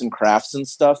arts and crafts and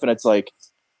stuff, and it's like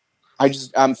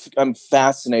I'm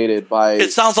fascinated by.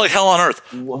 It sounds like hell on earth.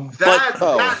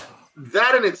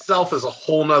 That in itself is a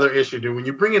whole nother issue, dude. When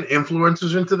you bring in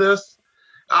influencers into this,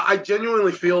 I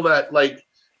genuinely feel that like,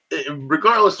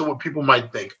 regardless of what people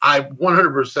might think, I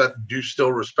 100% do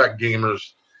still respect gamers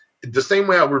the same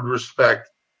way I would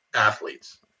respect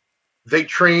athletes. They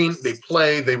train, they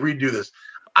play, they redo this.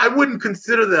 I wouldn't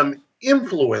consider them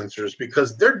influencers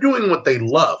because they're doing what they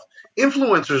love.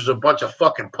 Influencers are a bunch of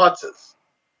fucking putzes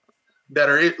that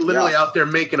are literally out there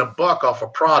making a buck off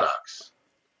of products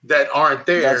that aren't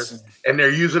theirs, and they're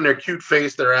using their cute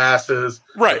face, their asses,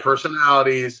 their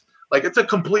personalities. Like, it's a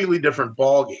completely different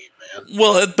ballgame, man.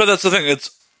 Well, but that's the thing.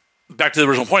 It's back to the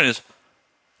original point is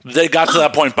they got to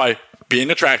that point by being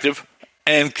attractive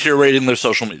and curating their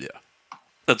social media.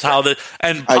 That's how they,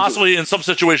 and possibly in some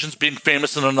situations being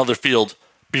famous in another field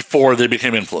before they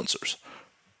became influencers.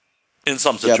 In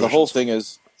some situations. Yeah, the whole thing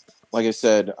is, like I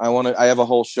said, I have a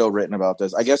whole show written about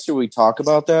this. I guess should we talk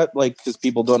about that? Like, because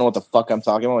people don't know what the fuck I'm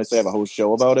talking about. I say I have a whole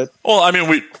show about it. Well, I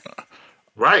mean,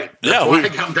 right.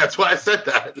 That's why I said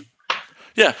that.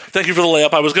 Yeah, thank you for the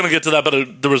layup. I was going to get to that,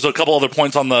 but there was a couple other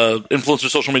points on the influencer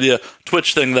social media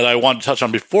Twitch thing that I wanted to touch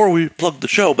on before we plug the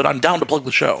show, but I'm down to plug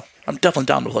the show. I'm definitely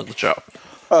down to plug the show.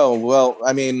 Oh, well,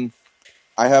 I mean,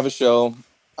 I have a show.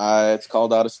 It's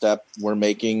called Out of Step. We're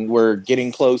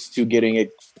getting close to getting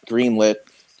it greenlit.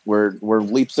 We're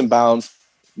leaps and bounds.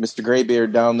 Mr.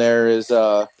 Graybeard down there is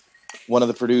one of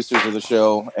the producers of the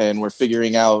show, and we're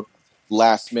figuring out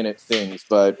last minute things,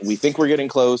 but we think we're getting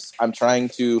close.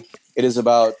 It is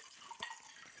about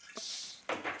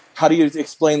how do you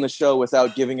explain the show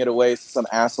without giving it away so some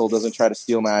asshole doesn't try to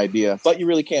steal my idea, but you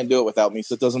really can't do it without me,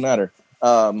 so it doesn't matter.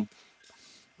 Let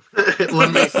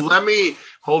me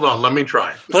hold on. Let me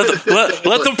try. Let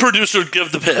the producer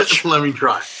give the pitch. Let me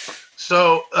try.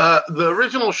 So the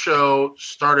original show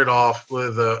started off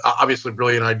with obviously a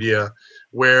brilliant idea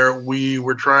where we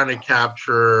were trying to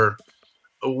capture,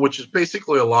 which is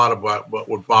basically a lot about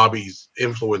what Bobby's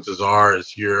influences are.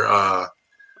 Is your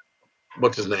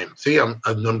what's his name? See, I'm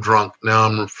drunk now.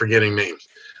 I'm forgetting names.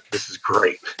 This is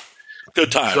great.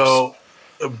 Good times. So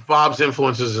Bob's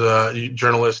influences,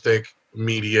 journalistic,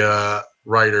 media,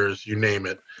 writers, you name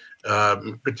it.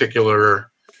 In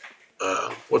particular,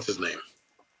 what's his name?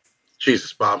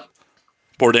 Jesus, Bob.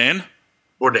 Bourdain,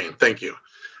 thank you.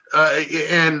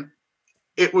 And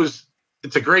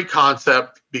it's a great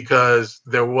concept because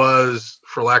there was,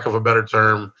 for lack of a better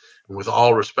term, and with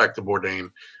all respect to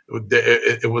Bourdain,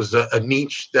 it was a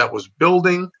niche that was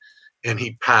building, and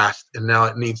he passed, and now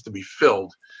it needs to be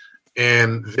filled.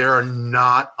 And there are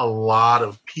not a lot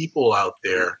of people out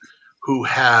there who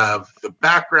have the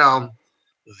background,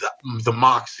 the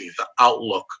moxie, the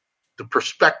outlook, the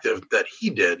perspective that he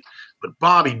did, but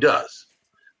Bobby does.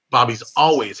 Bobby's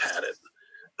always had it.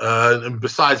 And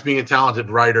besides being a talented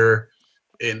writer,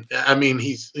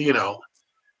 he's,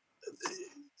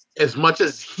 as much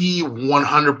as he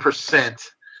 100%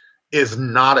 is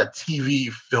not a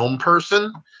TV film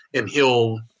person, and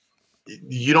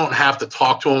you don't have to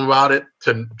talk to him about it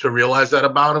to realize that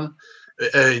about him.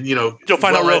 You'll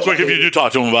find out real quick if you do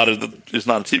talk to him about it that he's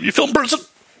not a TV film person.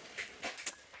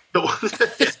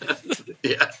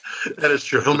 Yeah, that is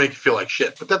true. He'll make you feel like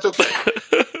shit, but that's okay.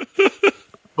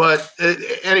 But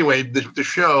anyway, the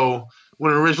show,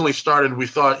 when it originally started, we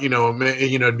thought,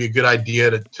 it'd be a good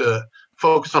idea to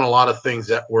focus on a lot of things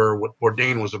that were what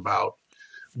Bourdain was about.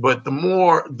 But the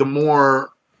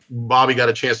more Bobby got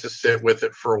a chance to sit with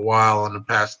it for a while in the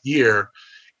past year,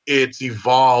 it's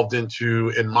evolved into,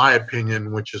 in my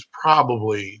opinion, which is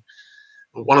probably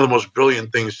one of the most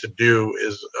brilliant things to do,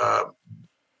 is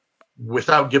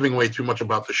without giving away too much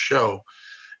about the show,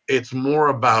 it's more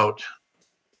about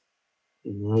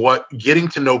getting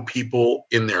to know people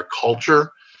in their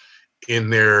culture, in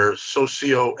their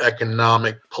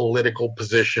socioeconomic, political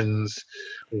positions,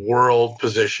 world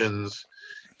positions,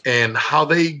 and how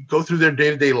they go through their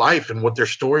day-to-day life and what their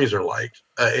stories are like.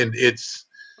 And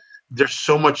there's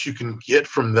so much you can get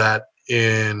from that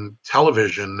in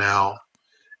television now,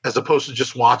 as opposed to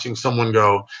just watching someone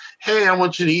go, hey, I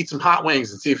want you to eat some hot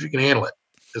wings and see if you can handle it.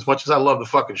 As much as I love the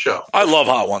fucking show. I love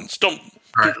hot ones. Don't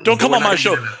come on my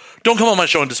show. Don't come on my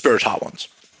show and disparage hot ones.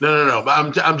 No.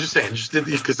 But I'm just saying, just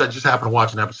because I just happened to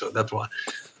watch an episode. That's why.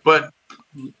 But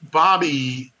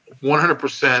Bobby,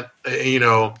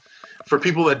 100%. For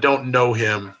people that don't know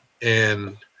him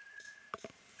and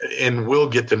will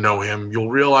get to know him, you'll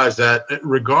realize that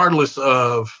regardless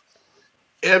of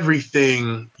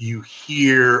everything you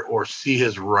hear or see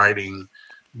his writing,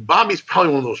 Bobby's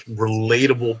probably one of those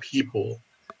relatable people.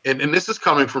 And this is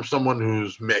coming from someone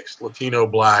who's mixed, Latino,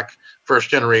 Black,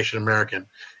 first-generation American.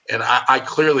 And I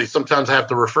clearly sometimes have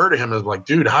to refer to him as like,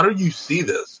 dude, how do you see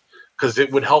this? Because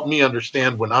it would help me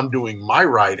understand when I'm doing my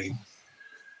writing.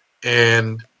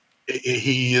 And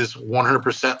he is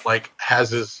 100% like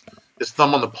has his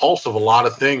thumb on the pulse of a lot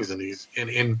of things. And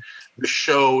the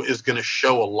show is going to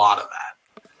show a lot of that.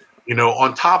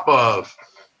 On top of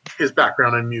his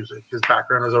background in music, his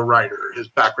background as a writer, his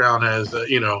background as,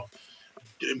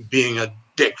 being a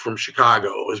dick from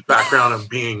Chicago, his background of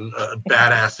being a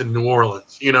badass in New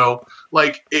Orleans,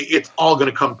 it's all going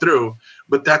to come through.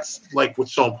 But that's like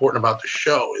what's so important about the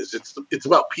show is it's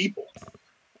about people.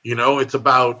 It's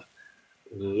about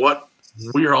what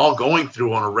we're all going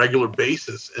through on a regular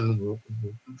basis, and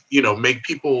make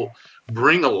people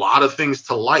bring a lot of things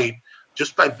to light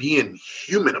just by being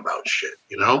human about shit.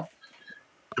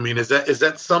 Is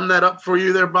that sum that up for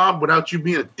you there, Bob? Without you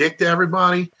being a dick to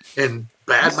everybody and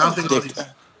bad mouthing all these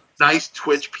nice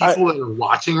Twitch people that are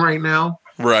watching right now.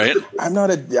 Right. I'm not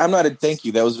a thank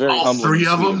you. That was very humbling. 3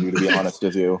 of them, to be honest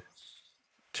with you.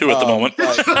 2 at the moment.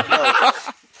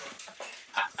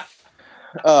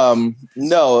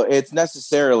 No, it's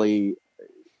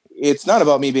not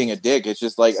about me being a dick. It's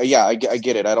just like, yeah, I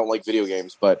get it. I don't like video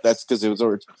games, but that's because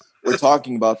we're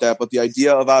talking about that. But the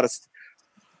idea of out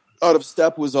of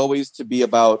step was always to be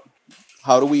about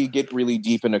how do we get really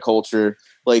deep into culture.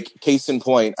 Like, case in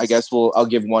point, I guess I'll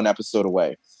give one episode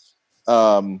away.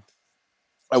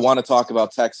 I want to talk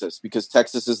about Texas because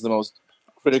Texas is the most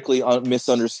critically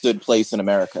misunderstood place in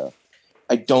America.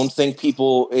 I don't think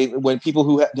when people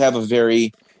who have a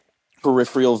very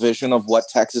peripheral vision of what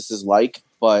Texas is like,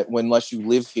 but unless you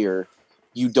live here,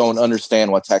 you don't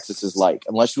understand what Texas is like.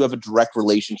 Unless you have a direct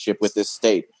relationship with this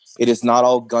state. It is not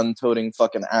all gun-toting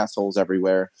fucking assholes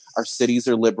everywhere. Our cities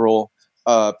are liberal.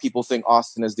 People think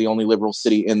Austin is the only liberal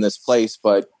city in this place,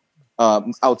 but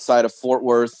outside of Fort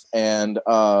Worth and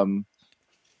some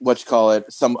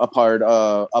apart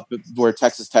up where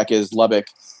Texas Tech is, Lubbock,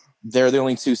 they're the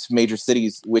only two major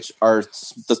cities, which are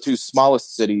the two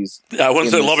smallest cities. Yeah, I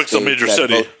wouldn't say Lubbock's a major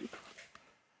city.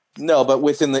 No, but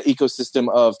within the ecosystem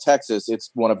of Texas,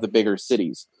 it's one of the bigger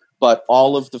cities. But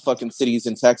all of the fucking cities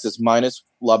in Texas, minus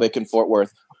Lubbock and Fort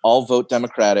Worth, all vote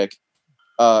Democratic.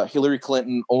 Hillary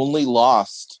Clinton only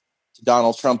lost to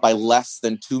Donald Trump by less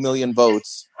than 2 million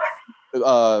votes.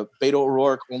 Beto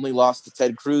O'Rourke only lost to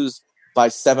Ted Cruz by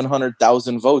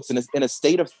 700,000 votes. And in a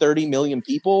state of 30 million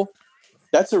people,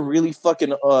 that's a really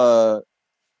fucking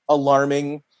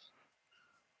alarming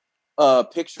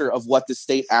picture of what the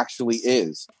state actually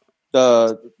is.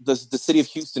 The city of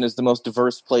Houston is the most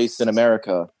diverse place in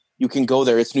America. You can go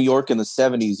there. It's New York in the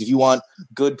 70s. If you want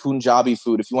good Punjabi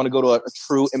food, if you want to go to a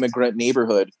true immigrant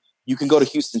neighborhood, you can go to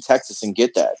Houston, Texas and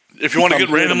get that. If you want to get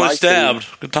randomly stabbed,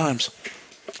 good times.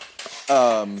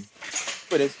 But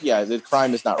the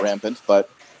crime is not rampant, but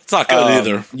it's not good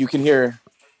either. You can hear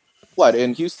what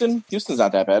in Houston? Houston's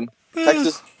not that bad.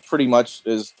 Texas pretty much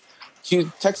is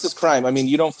Texas crime. I mean,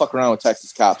 you don't fuck around with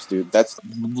Texas cops, dude. That's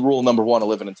rule number one of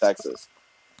living in Texas.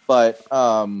 But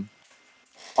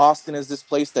Austin is this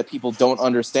place that people don't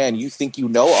understand. You think you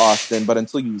know Austin, but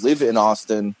until you live in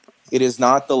Austin, it is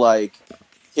not the like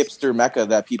hipster mecca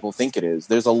that people think it is.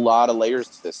 There's a lot of layers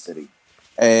to this city.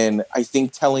 And I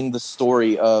think telling the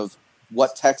story of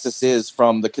what Texas is,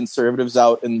 from the conservatives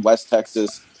out in West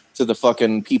Texas to the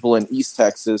fucking people in East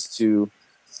Texas to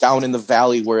down in the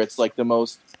valley where it's like the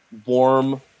most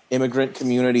warm immigrant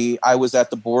community. I was at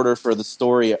the border for the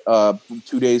story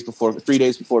 3 days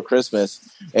before Christmas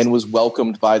and was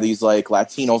welcomed by these like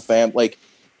Latino like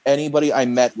anybody I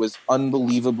met was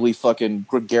unbelievably fucking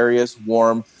gregarious,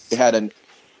 warm. They had an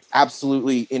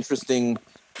absolutely interesting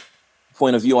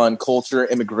point of view on culture,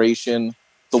 immigration,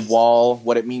 the wall,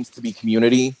 what it means to be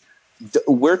community.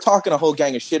 We're talking a whole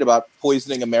gang of shit about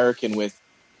poisoning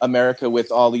America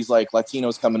with all these like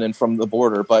Latinos coming in from the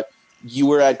border, but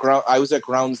I was at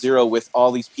ground zero with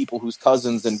all these people whose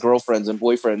cousins and girlfriends and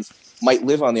boyfriends might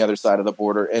live on the other side of the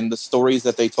border. And the stories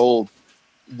that they told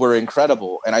were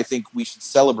incredible. And I think we should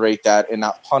celebrate that and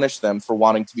not punish them for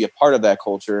wanting to be a part of that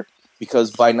culture,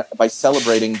 because by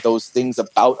celebrating those things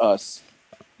about us,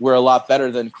 we're a lot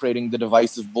better than creating the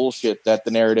divisive bullshit that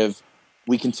the narrative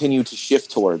we continue to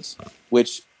shift towards,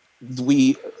 which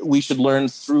we should learn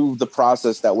through the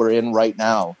process that we're in right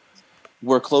now.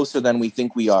 We're closer than we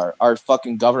think we are. Our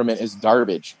fucking government is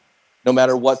garbage. No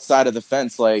matter what side of the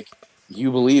fence, like,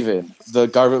 you believe in, the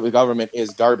government is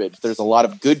garbage. There's a lot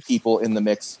of good people in the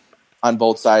mix on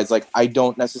both sides. Like, I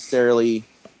don't necessarily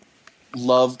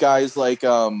love guys like,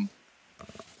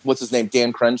 what's his name?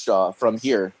 Dan Crenshaw from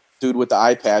here. Dude with the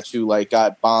eye patch who, like,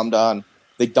 got bombed on.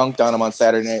 They dunked on him on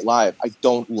Saturday Night Live. I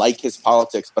don't like his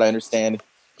politics, but I understand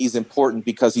he's important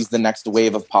because he's the next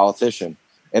wave of politician.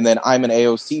 And then I'm an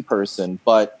AOC person,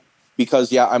 but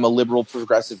because, I'm a liberal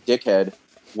progressive dickhead,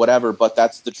 whatever, but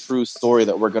that's the true story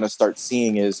that we're going to start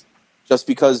seeing is just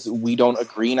because we don't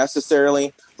agree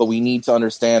necessarily, but we need to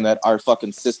understand that our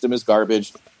fucking system is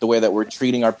garbage. The way that we're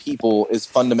treating our people is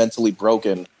fundamentally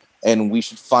broken. And we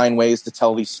should find ways to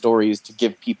tell these stories to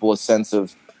give people a sense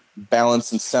of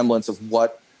balance and semblance of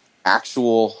what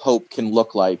actual hope can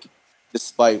look like,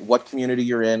 despite what community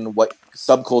you're in, what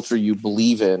subculture you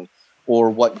believe in, or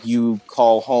what you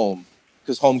call home.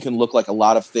 Because home can look like a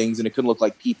lot of things, and it can look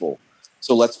like people.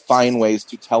 So let's find ways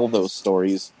to tell those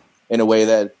stories in a way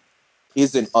that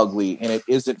isn't ugly and it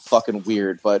isn't fucking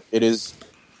weird, but it is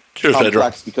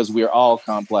complex because we are all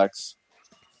complex.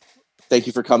 Thank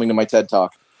you for coming to my TED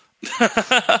Talk.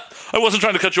 I wasn't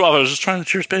trying to cut you off. I was just trying to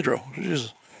cheers Pedro.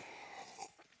 Jesus.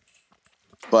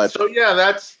 But so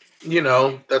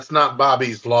that's not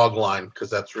Bobby's log line because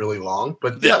that's really long.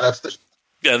 But that's the.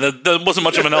 Yeah, that wasn't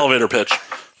much of an elevator pitch.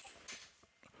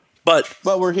 But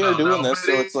we're here doing this,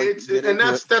 so it's like, and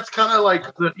that's kind of like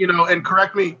and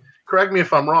correct me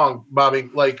if I'm wrong, Bobby.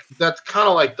 Like, that's kind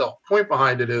of like the point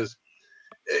behind it is,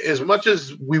 as much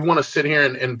as we want to sit here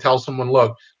and tell someone,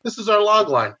 look, this is our log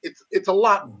line. It's a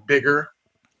lot bigger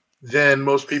than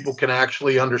most people can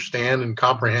actually understand and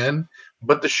comprehend.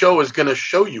 But the show is going to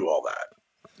show you all that.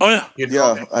 Oh yeah,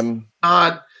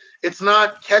 it's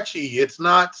not catchy. It's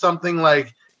not something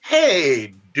like,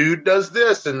 hey, dude does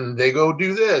this, and they go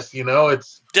do this.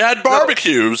 It's dad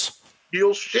barbecues.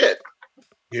 Real shit.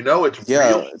 It's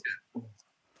real shit.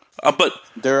 But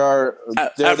there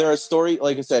are story.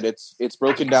 Like I said, it's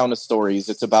broken down to stories.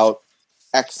 It's about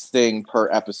X thing per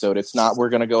episode. It's not we're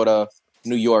going to go to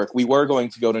New York. We were going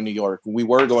to go to New York. We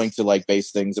were going to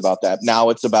base things about that. Now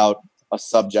it's about a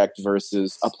subject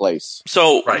versus a place.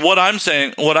 So what I'm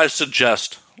saying, what I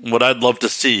suggest, what I'd love to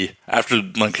see after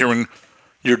hearing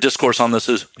your discourse on this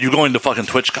is you going to fucking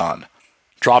TwitchCon,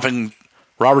 dropping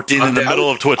Robert Dean in the middle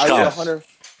of TwitchCon.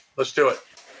 Let's do it.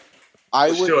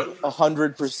 I would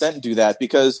 100% do that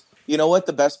because you know what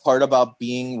the best part about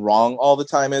being wrong all the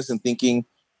time is and thinking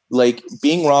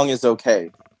being wrong is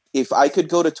okay. If I could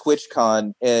go to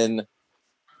TwitchCon and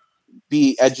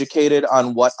be educated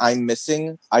on what I'm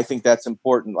missing, I think that's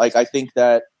important. I think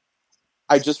that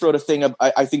I just wrote a thing.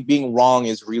 I think being wrong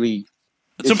is really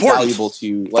important. Valuable to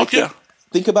you.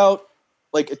 Think about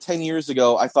 10 years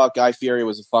ago, I thought Guy Fieri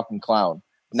was a fucking clown.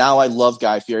 Now I love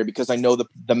Guy Fieri because I know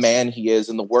the man he is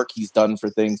and the work he's done for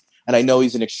things, and I know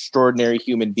he's an extraordinary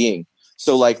human being.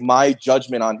 So my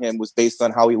judgment on him was based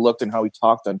on how he looked and how he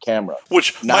talked on camera.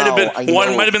 Which might have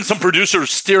been some producer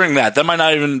steering that. That might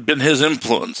not even been his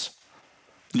influence.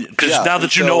 Because now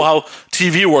that you know how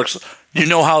TV works, you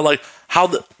know how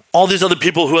all these other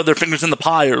people who have their fingers in the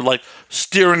pie are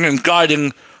steering and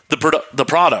guiding the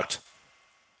product.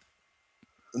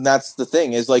 And that's the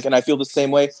thing is and I feel the same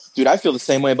way, dude. I feel the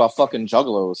same way about fucking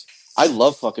juggalos. I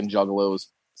love fucking juggalos.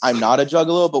 I'm not a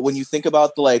juggalo, but when you think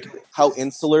about how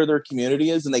insular their community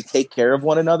is and they take care of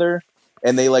one another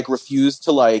and they refuse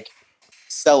to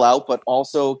sell out, but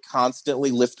also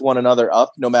constantly lift one another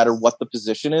up no matter what the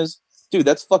position is. Dude,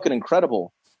 that's fucking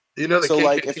incredible. The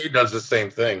KKK does the same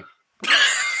thing.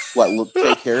 What,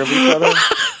 take care of each other?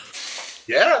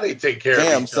 Yeah, they take care of each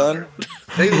other. Damn, son.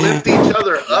 They lift each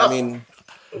other up.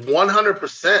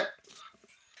 100%.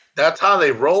 That's how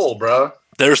they roll, bro.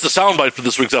 There's the soundbite for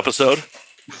this week's episode.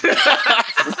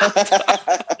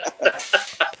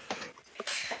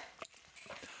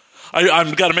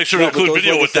 I'm got to make sure to include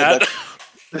video with that.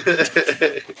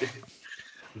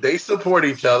 They support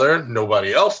each other.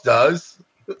 Nobody else does.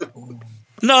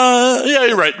 No, yeah,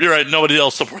 you're right. Nobody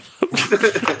else supports.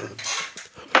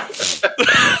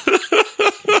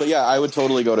 So yeah, I would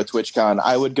totally go to TwitchCon.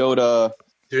 I would go to.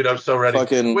 Dude, I'm so ready.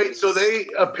 Wait, so they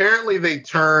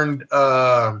turned,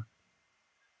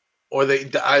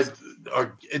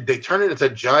 they turned it into a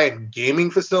giant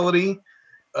gaming facility.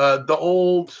 The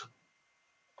old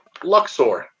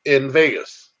Luxor in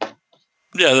Vegas.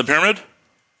 Yeah, the pyramid.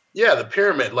 Yeah, the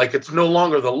pyramid. It's no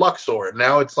longer the Luxor.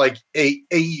 Now it's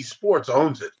AE Sports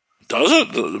owns it. Does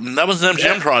it? That was an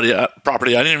MGM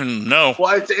property. I didn't even know.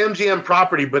 Well, it's an MGM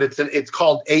property, but it's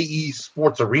called AE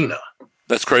Sports Arena.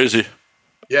 That's crazy.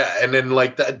 Yeah, and then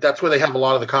that's where they have a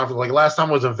lot of the conference. Last time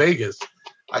I was in Vegas,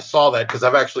 I saw that because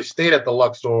I've actually stayed at the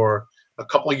Luxor a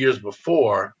couple of years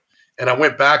before, and I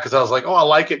went back because I was like, oh, I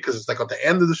like it because it's at the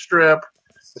end of the strip.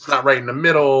 It's not right in the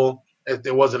middle.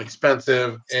 It wasn't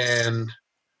expensive, and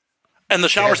the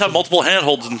showers have multiple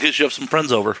handholds in case you have some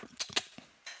friends over.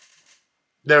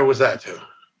 There was that too.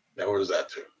 There's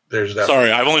that.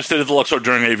 Sorry, I've only stayed at the Luxor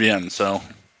during AVN, so.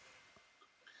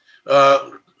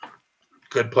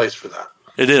 Good place for that.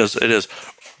 It is.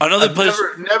 Another place.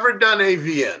 Never done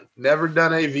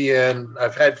AVN.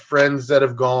 I've had friends that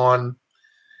have gone.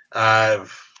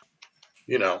 I've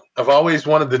always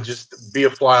wanted to just be a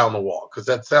fly on the wall because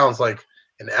that sounds like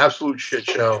an absolute shit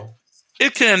show.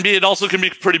 It can be. It also can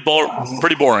be pretty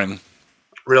boring.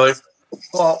 Really?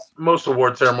 Well, most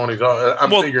award ceremonies are. I'm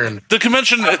figuring the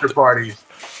convention after parties.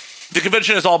 The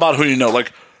convention is all about who you know.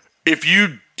 If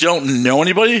you don't know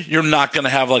anybody, you're not going to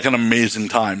have an amazing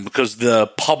time because the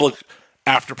public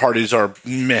after parties are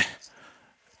meh.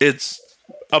 It's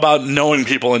about knowing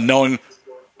people and knowing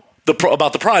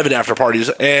about the private after parties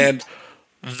and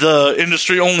the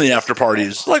industry only after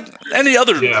parties, like any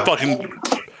other fucking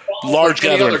large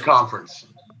gathering. Any other conference.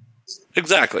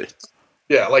 Exactly.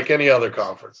 Yeah, like any other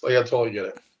conference. I totally get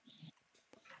it.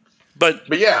 But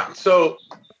yeah, so.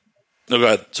 No, go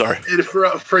ahead. Sorry.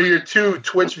 For your two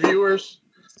Twitch viewers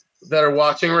that are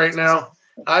watching right now,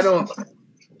 I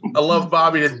love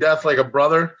Bobby to death like a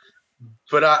brother,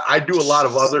 but I do a lot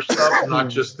of other stuff, not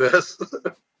just this.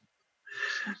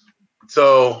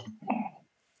 So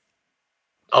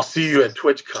I'll see you at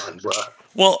TwitchCon, bro.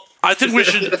 Well, I think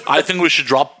we should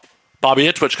drop Bobby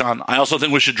at TwitchCon. I also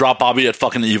think we should drop Bobby at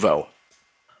fucking Evo.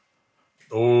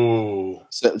 Oh.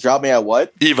 So drop me at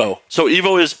what? Evo. So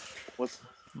Evo is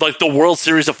like the World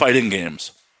Series of fighting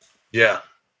games. Yeah.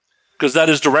 Because that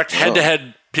is direct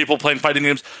head-to-head people playing fighting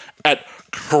games at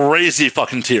crazy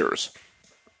fucking tiers.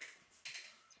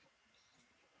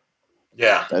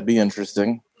 Yeah, that'd be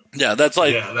interesting. Yeah, that's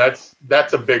like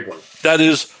that's a big one. That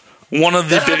is one of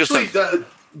the biggest things.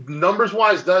 Numbers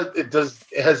wise,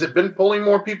 has it been pulling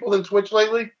more people than Twitch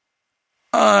lately?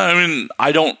 I mean,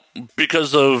 I don't,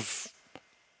 because of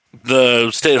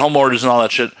the stay-at-home orders and all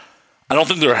that shit. I don't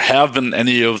think there have been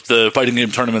any of the fighting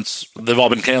game tournaments. They've all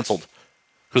been canceled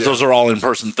because those are all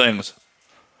in-person things.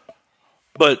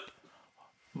 But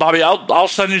Bobby, I'll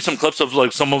send you some clips of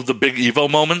like some of the big Evo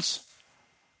moments.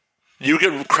 You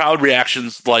get crowd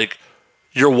reactions like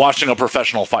you're watching a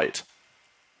professional fight.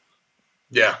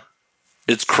 Yeah,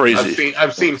 it's crazy.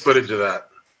 I've seen footage of that.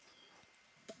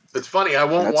 It's funny. I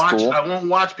won't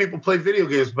watch people play video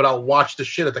games, but I'll watch the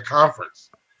shit at the conference,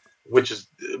 which is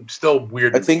still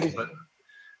weird.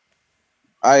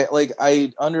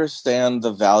 I understand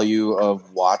the value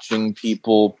of watching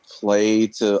people play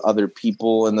to other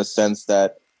people in the sense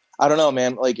that, I don't know,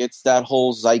 man, like it's that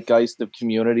whole zeitgeist of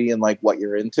community and like what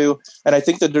you're into. And I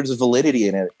think that there's a validity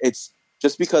in it. It's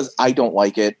just because I don't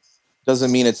like it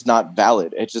doesn't mean it's not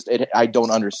valid. It's just, I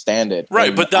don't understand it.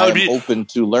 Right. But that would be open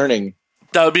to learning.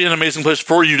 That would be an amazing place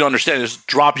for you to understand. Just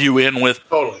drop you in with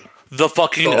the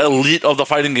fucking elite of the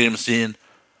fighting game scene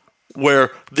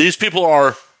where these people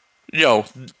are,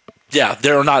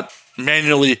 they're not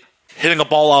manually hitting a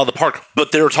ball out of the park,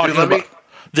 but they're talking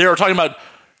about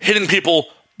hitting people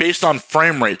based on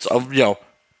frame rates of,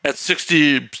 at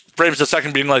 60 frames a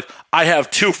second being like, I have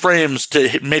 2 frames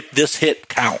to make this hit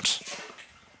count.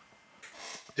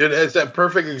 Dude, it's that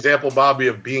perfect example, Bobby,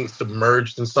 of being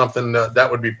submerged in something that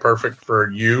would be perfect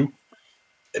for you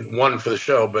and one for the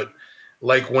show. But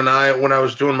like when I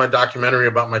was doing my documentary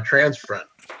about my trans friend,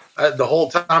 the whole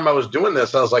time I was doing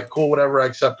this, I was like, cool, whatever, I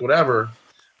accept whatever.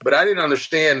 But I didn't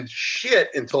understand shit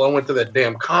until I went to that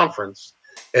damn conference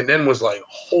and then was like,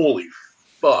 holy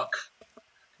fuck.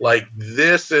 Like,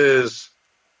 this is,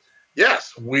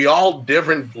 yes, we all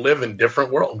live in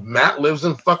different worlds. Matt lives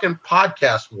in fucking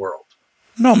podcast world.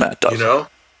 No, Matt does.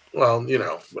 Well,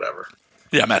 whatever.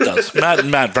 Yeah, Matt does.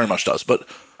 Matt very much does. But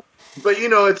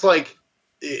it's like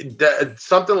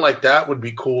something like that would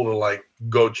be cool to like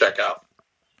go check out.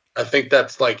 I think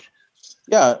that's like,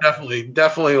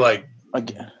 definitely like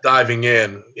diving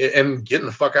in and getting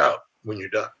the fuck out when you're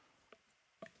done.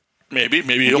 Maybe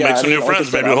he'll make some new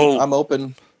friends. Maybe I'm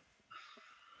open.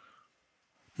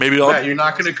 Maybe Matt, you're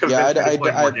not going to convince me to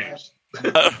play more games.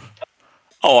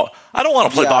 I don't want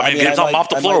to play Bobby games. I'm off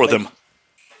the floor with him.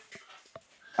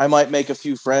 I might make a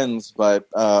few friends, but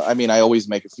I always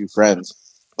make a few friends.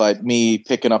 But me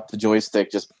picking up the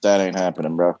joystick, that ain't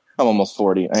happening, bro. I'm almost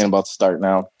 40. I ain't about to start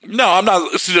now. No, I'm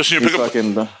not suggesting you pick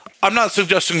up. I'm not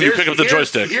suggesting you pick up the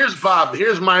joystick. Here's Bob.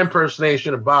 Here's my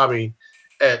impersonation of Bobby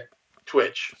at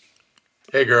Twitch.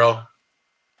 Hey, girl.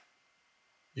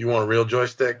 You want a real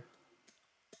joystick?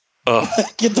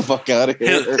 Get the fuck out of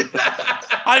here.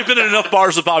 I've been in enough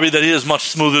bars with Bobby that he is much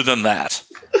smoother than that.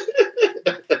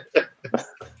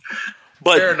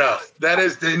 But, fair enough. That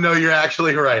is, no, you're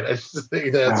actually right. I just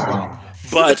think that's funny.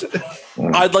 But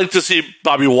I'd like to see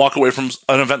Bobby walk away from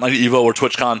an event like Evo or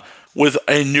TwitchCon with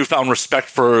a newfound respect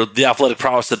for the athletic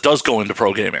prowess that does go into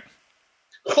pro gaming.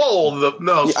 Slow the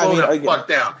fuck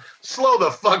down. Slow the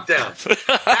fuck down.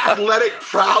 Athletic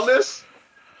prowess?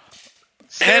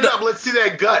 Stand up, let's see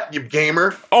that gut, you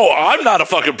gamer. Oh, I'm not a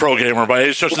fucking pro gamer by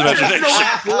any stretch of the imagination. There's no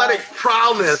athletic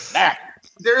prowess.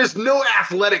 There is no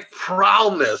athletic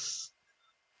prowess.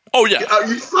 Oh, yeah. Are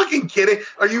you fucking kidding?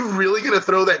 Are you really going to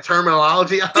throw that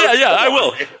terminology out? Yeah, I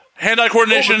will. Hand-eye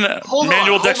coordination,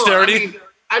 manual dexterity.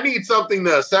 I need something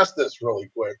to assess this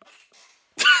really quick.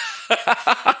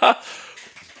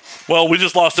 Well, we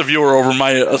just lost a viewer over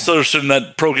my assertion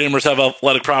that pro gamers have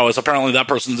athletic prowess. Apparently that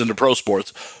person's into pro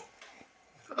sports.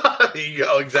 There you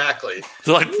go, exactly.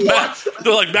 They're like,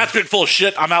 Matt's being full of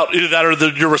shit. I'm out. Either that or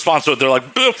your response to it. They're like,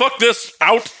 fuck this,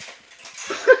 out.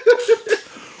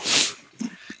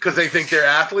 Because they think they're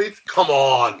athletes? Come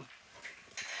on.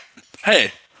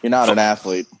 Hey. You're not an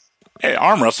athlete. Hey,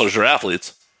 arm wrestlers are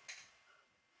athletes.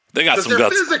 They got some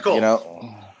guts.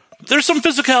 Physical. There's some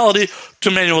physicality to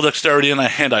manual dexterity and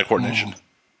hand-eye coordination.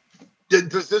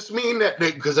 Does this mean that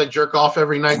because I jerk off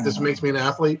every night, this makes me an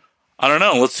athlete? I don't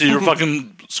know. Let's see your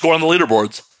fucking score on the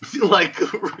leaderboards. Like,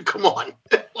 come on.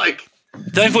 Like,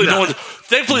 thankfully,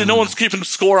 no one's keeping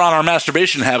score on our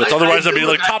masturbation habits. Otherwise, I'd be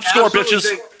like, top score, bitches.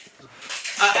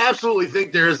 I absolutely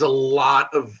think there is a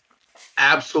lot of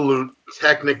absolute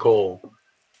technical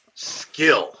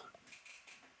skill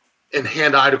in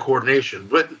hand-eye coordination,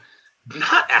 but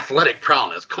not athletic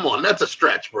prowess. Come on, that's a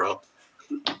stretch, bro.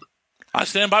 I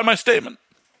stand by my statement.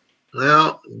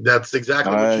 Well, that's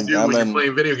exactly what you do when you're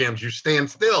playing video games. You stand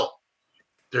still.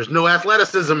 There's no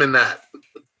athleticism in that.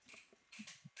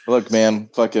 Look, man,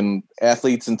 fucking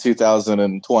athletes in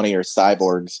 2020 are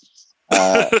cyborgs.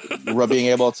 Being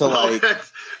able to like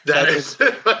that is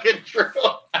fucking true.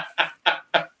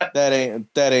 that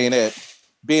ain't it.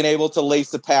 Being able to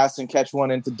lace a pass and catch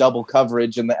one into double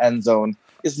coverage in the end zone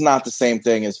is not the same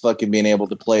thing as fucking being able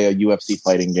to play a UFC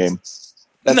fighting game.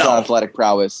 That's not athletic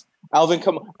prowess. Alvin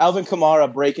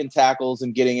Kamara breaking tackles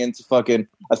and getting into fucking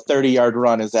a 30-yard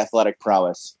run is athletic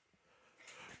prowess.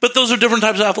 But those are different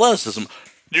types of athleticism.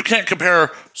 You can't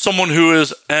compare someone who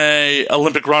is a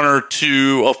Olympic runner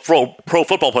to a pro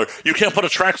football player. You can't put a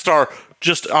track star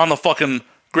just on the fucking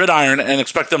gridiron and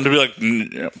expect them to be like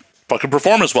fucking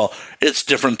perform as well. It's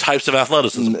different types of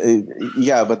athleticism.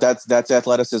 Yeah, but that's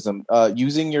athleticism.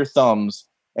 Using your thumbs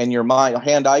and your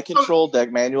hand-eye control,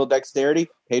 manual dexterity.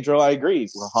 Pedro, I agree,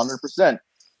 100%.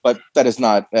 But that is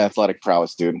not athletic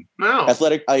prowess, dude. No,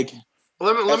 athletic like.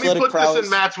 Let me put this in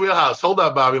Matt's wheelhouse. Hold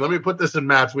up, Bobby. Let me put this in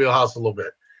Matt's wheelhouse a little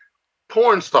bit.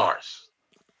 Porn stars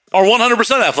are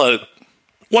 100% athletic.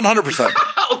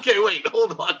 100%. Okay, wait,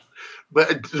 hold on.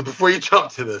 But before you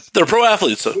jump to this, they're pro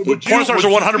athletes. Porn stars are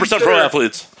 100% pro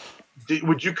athletes.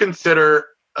 Would you consider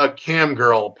a cam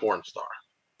girl a porn star?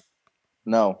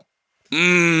 No.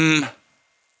 In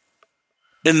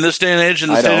this day and age, in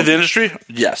the state of the industry,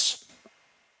 yes.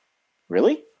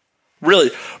 Really?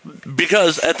 Really,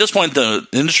 because at this point the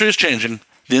industry is changing.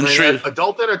 The industry,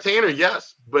 adult entertainer,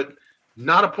 yes, but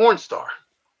not a porn star.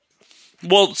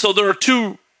 Well, so there are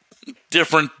two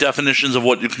different definitions of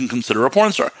what you can consider a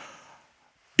porn star.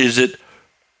 Is it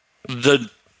the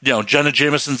Jenna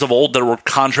Jamesons of old that were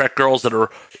contract girls that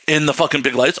are in the fucking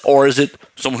big lights, or is it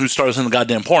someone who stars in the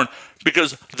goddamn porn?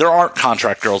 Because there aren't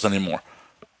contract girls anymore.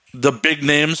 The big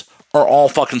names are all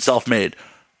fucking self-made.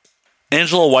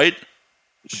 Angela White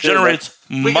generates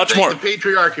much more. The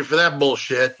patriarchy for that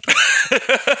bullshit.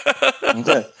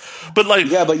 Okay. But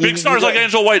big stars like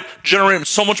Angela White generate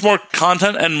so much more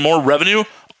content and more revenue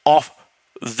off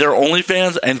their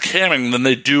OnlyFans and camming than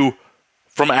they do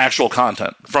from actual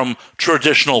content, from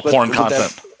traditional porn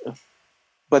content.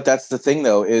 But that's the thing,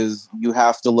 though, is you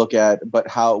have to look at,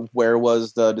 where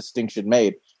was the distinction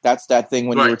made? That's that thing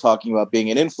when you were talking about being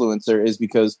an influencer, is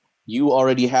because you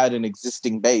already had an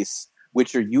existing base,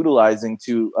 which you're utilizing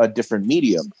to a different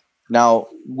medium. Now,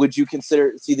 would you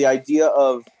see the idea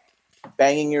of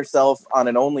banging yourself on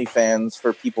an OnlyFans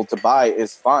for people to buy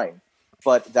is fine,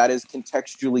 but that is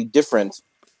contextually different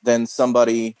than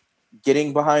somebody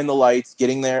getting behind the lights,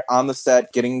 getting there on the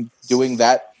set, doing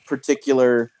that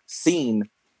particular scene.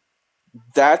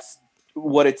 That's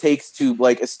what it takes to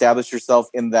establish yourself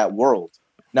in that world.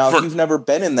 Now, if you've never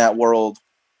been in that world,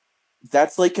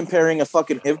 that's like comparing a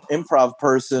fucking improv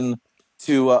person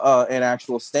to an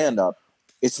actual stand-up.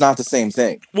 It's not the same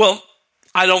thing. Well,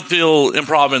 I don't feel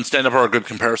improv and stand-up are a good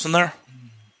comparison there,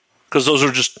 because those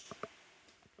are just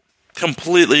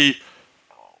completely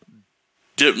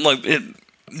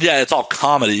it's all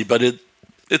comedy, but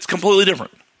it's completely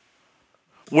different.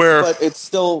 But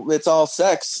it's all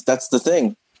sex. That's the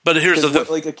thing. But here's the thing: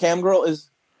 like a cam girl is.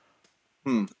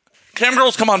 Cam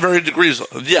girls come on varied degrees.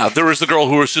 Yeah, there was the girl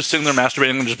who was just sitting there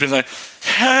masturbating and just being like,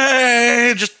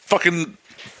 "Hey," just fucking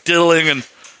diddling and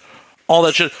all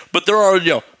that shit. But there are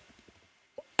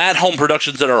at-home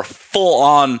productions that are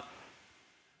full-on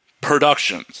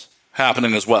productions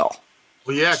happening as well.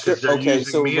 Well, yeah, because they're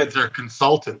using me as their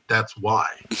consultant. That's why.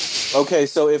 Okay,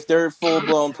 so if they're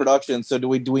full-blown productions, so do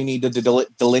we need to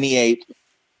delineate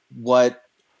what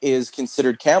is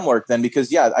considered cam work then?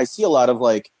 Because, I see a lot of,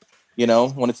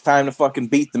 when it's time to fucking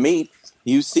beat the meat,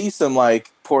 you see some,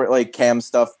 poor, cam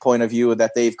stuff point of view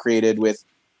that they've created with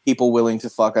people willing to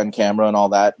fuck on camera and all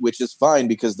that, which is fine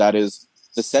because that is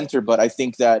the center. But I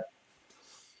think that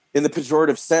in the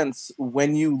pejorative sense,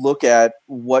 when you look at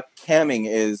what camming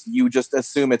is, you just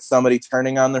assume it's somebody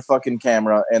turning on their fucking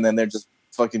camera and then they're just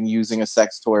fucking using a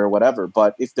sex toy or whatever.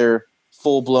 But if they're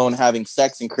full-blown having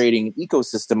sex and creating an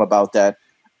ecosystem about that,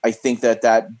 I think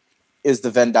that is the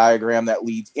Venn diagram that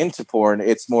leads into porn.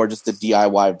 It's more just a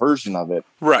DIY version of it.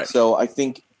 Right. So I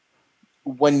think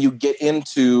when you get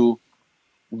into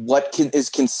what is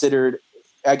considered,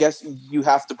 I guess you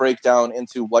have to break down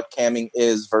into what camming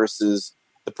is versus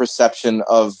the perception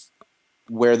of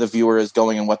where the viewer is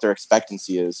going and what their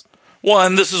expectancy is. Well,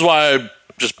 and this is why I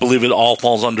just believe it all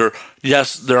falls under,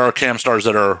 yes, there are cam stars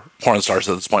that are porn stars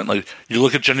at this point. Like, you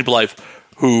look at Jenny Blythe,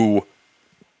 who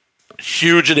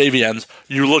huge at AVNs.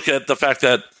 You look at the fact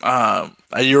that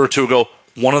a year or two ago,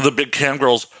 one of the big cam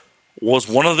girls was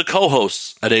one of the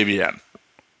co-hosts at AVN.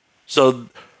 So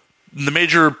the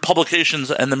major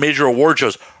publications and the major award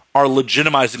shows are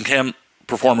legitimizing cam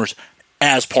performers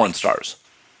as porn stars.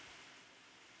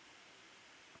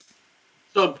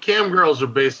 So cam girls are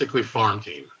basically farm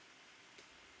team.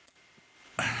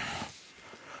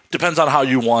 Depends on how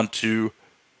you want to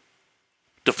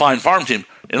define farm team.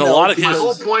 In a lot of cases, my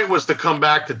whole point was to come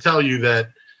back to tell you that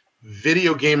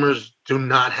video gamers do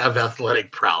not have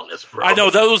athletic prowess, bro. I know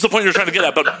that was the point you're trying to get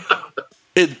at,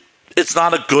 but it's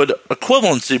not a good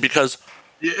equivalency because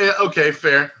okay,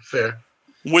 fair.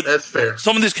 That's fair.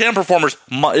 Some of these cam performers,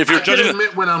 if you're judging, I can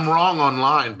admit when I'm wrong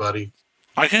online, buddy.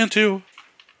 I can too.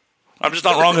 I'm just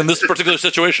not wrong in this particular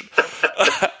situation.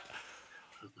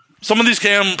 Some of these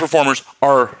cam performers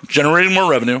are generating more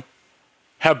revenue,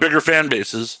 have bigger fan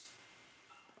bases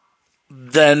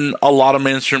than a lot of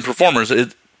mainstream performers.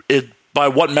 By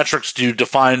what metrics do you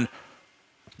define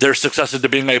their success into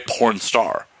being a porn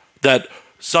star? That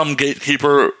some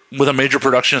gatekeeper with a major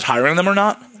production is hiring them or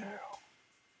not?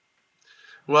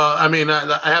 Well, I mean,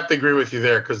 I have to agree with you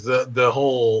there because the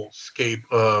whole scape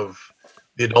of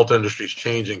the adult industry is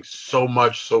changing so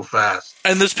much so fast.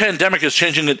 And this pandemic is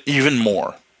changing it even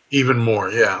more. Even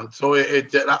more, yeah. So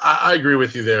I agree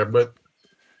with you there, but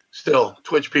still,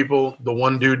 Twitch people, the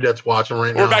one dude that's watching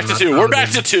right now. We're back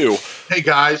to two. Hey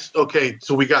guys, okay,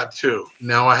 so we got two.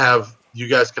 Now I have, you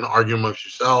guys can argue amongst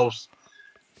yourselves.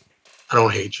 I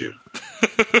don't hate you.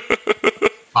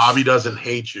 Bobby doesn't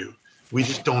hate you. We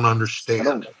just don't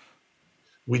understand.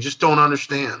 We just don't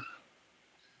understand.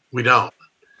 We don't.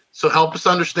 So help us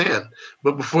understand.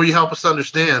 But before you help us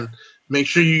understand, make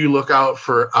sure you look out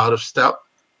for Out of Step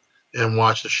and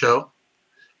watch the show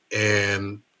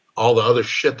and all the other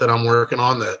shit that I'm working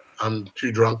on that I'm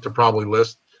too drunk to probably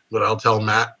list, but I'll tell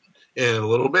Matt in a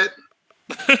little bit.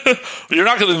 You're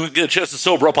not going to get a chance to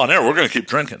sober up on air. We're going to keep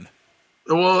drinking.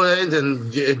 Well, and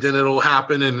then it'll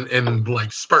happen in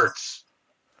like spurts.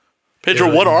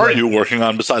 Pedro, what are you working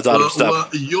on besides Out of Step? Well,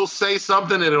 you'll say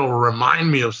something and it'll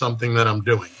remind me of something that I'm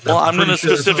doing. Well, I'm going to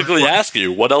specifically ask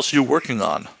you, what else are you working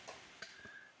on?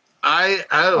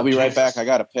 I'll be right back. I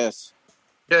got to piss.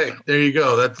 Okay, there you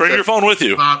go. Bring your phone with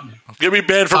you. Get me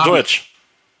banned from Twitch.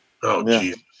 Oh, yeah.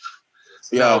 Jesus.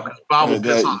 Yeah. No, Bob will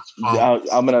piss on his phone.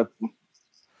 I'm going to...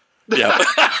 Yeah.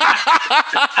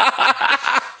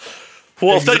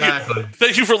 Well, exactly.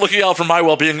 Thank you for looking out for my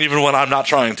well-being even when I'm not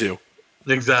trying to.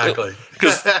 Exactly.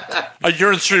 Because a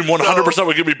urine stream 100%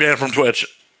 would get me banned from Twitch.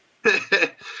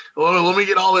 Well, let me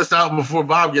get all this out before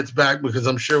Bob gets back, because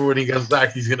I'm sure when he comes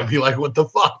back, he's going to be like, what the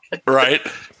fuck? Right.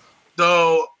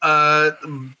 So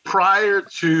prior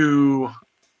to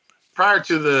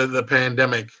the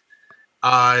pandemic,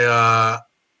 I'm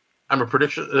a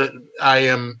producer. I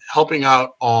am helping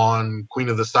out on Queen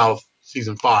of the South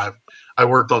season 5. I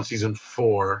worked on season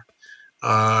 4.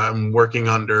 I'm working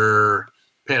under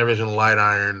Panavision Light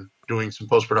Iron, doing some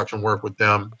post-production work with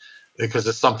them because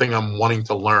it's something I'm wanting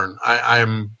to learn. I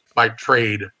am by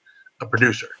trade a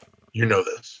producer. You know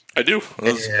this. I do.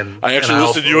 I actually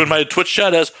listed you in my Twitch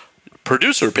chat as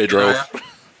producer, Pedro.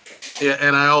 Yeah,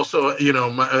 and I also,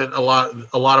 a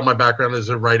lot of my background is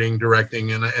in writing,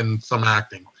 directing, and some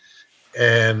acting.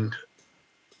 And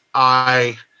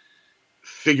I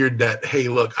figured that, hey,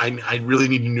 look, I really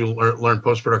need to learn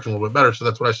post-production a little bit better. So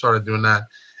that's what I started doing that.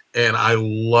 And I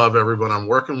love everyone I'm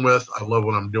working with. I love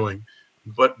what I'm doing.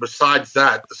 But besides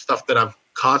that, the stuff that I've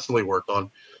constantly worked on.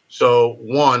 So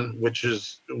one, which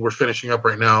is we're finishing up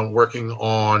right now, working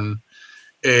on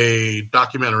a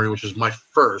documentary, which is my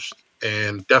first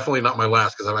and definitely not my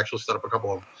last, because I've actually set up a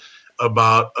couple of them,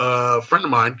 about a friend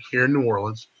of mine here in New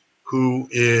Orleans who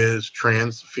is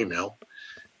trans female.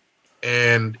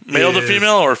 And male to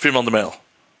female or female to male?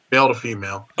 Male to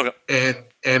female. Okay.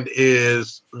 And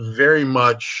is very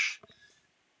much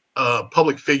a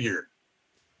public figure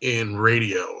in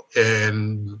radio,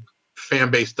 and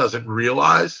fan base doesn't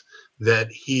realize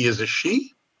that he is a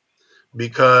she,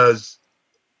 because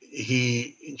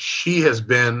she has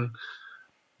been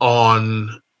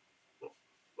on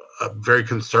a very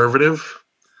conservative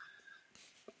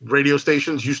radio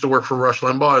stations, used to work for Rush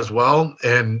Limbaugh as well,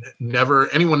 and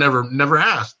anyone never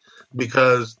asked,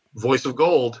 because voice of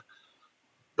gold,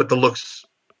 but the looks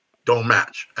don't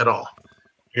match at all,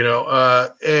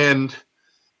 and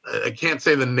I can't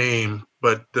say the name,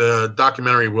 but the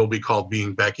documentary will be called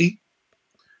Being Becky.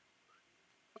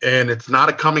 And it's not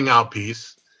a coming out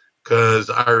piece, because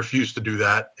I refuse to do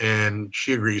that, and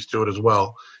she agrees to it as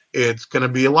well. It's going to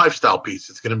be a lifestyle piece.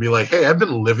 It's going to be like, hey, I've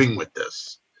been living with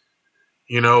this,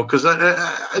 because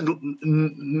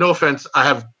no offense, I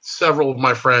have several of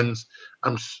my friends.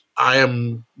 I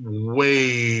am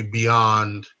way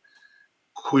beyond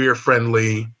queer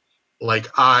friendly. Like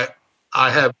I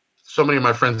have so many of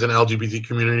my friends in the LGBT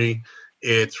community,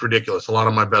 it's ridiculous. A lot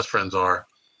of my best friends are,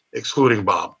 excluding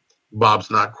Bob.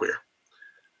 Bob's not queer,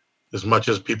 as much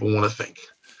as people want to think.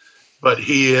 But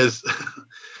he is,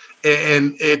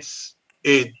 and it.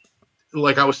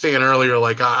 Like I was saying earlier,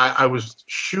 like I was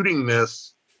shooting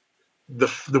this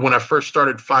when I first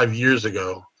started 5 years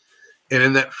ago, and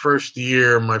in that first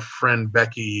year, my friend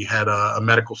Becky had a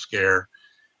medical scare,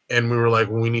 and we were like,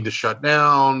 well, we need to shut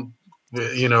down,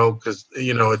 because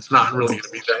it's not really going to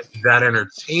be that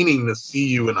entertaining to see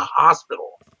you in a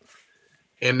hospital.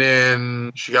 And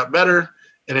then she got better,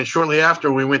 and then shortly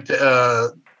after, we went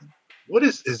to what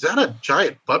is that a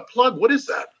giant butt plug? What is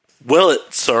that? Will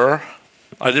it, sir?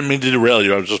 I didn't mean to derail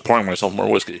you. I was just pouring myself more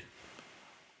whiskey.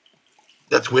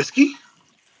 That's whiskey?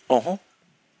 Uh-huh.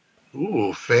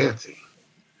 Ooh, fancy.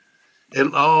 It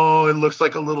looks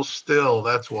like a little still.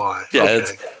 That's why. Yeah, okay.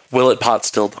 It's Willet pot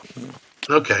stilled.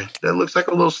 Okay, that looks like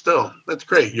a little still. That's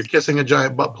great. You're kissing a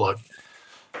giant butt plug.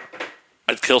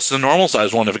 I'd kiss a normal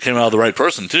size one if it came out of the right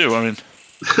person, too. I mean...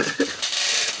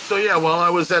 So, yeah, while I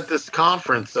was at this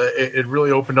conference, it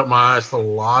really opened up my eyes to a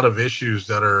lot of issues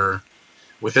that are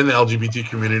within the LGBT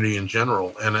community in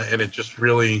general, and it just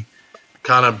really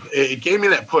kind of it gave me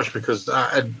that push, because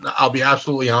I'll be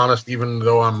absolutely honest, even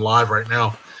though I'm live right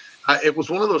now, it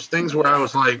was one of those things where I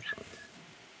was like,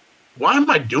 why am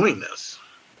I doing this?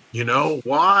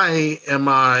 Why am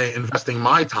I investing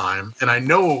my time? And I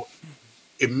know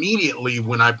immediately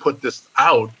when I put this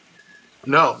out,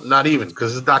 no, not even,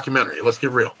 because it's a documentary. Let's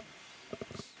get real.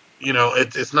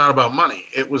 It's not about money.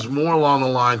 It was more along the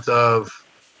lines of,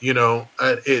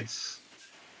 it's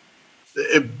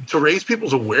to raise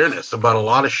people's awareness about a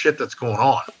lot of shit that's going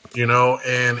on,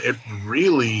 and it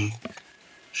really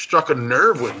struck a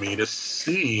nerve with me to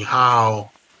see how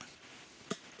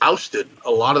ousted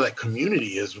a lot of that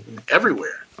community is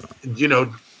everywhere,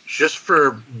 just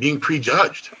for being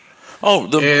prejudged. Oh,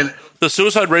 the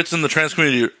suicide rates in the trans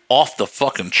community are off the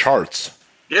fucking charts.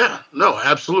 Yeah, no,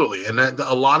 absolutely. And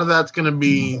a lot of that's going to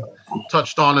be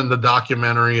touched on in the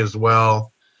documentary as well.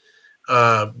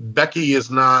 Becky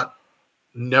has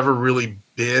never really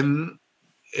been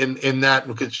in that,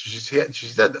 because she's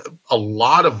had a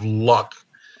lot of luck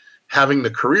having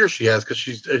the career she has, because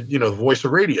she's the voice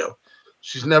of radio.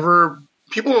 She's never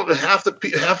half of the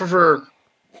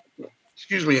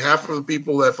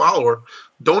people that follow her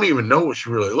don't even know what she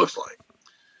really looks like.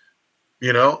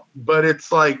 But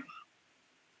it's like,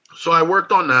 so I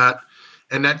worked on that,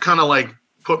 and that kind of like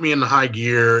put me in high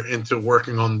gear into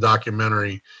working on the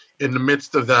documentary. In the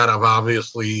midst of that, I've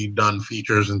obviously done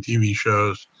features and TV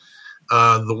shows.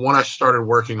 The one I started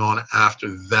working on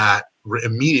after that,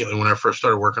 immediately when I first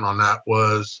started working on that,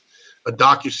 was a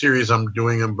docuseries I'm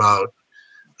doing about,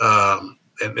 and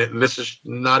this is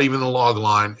not even the log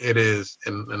line. It is,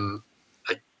 and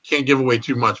I can't give away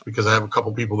too much because I have a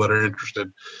couple people that are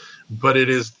interested, but it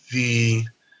is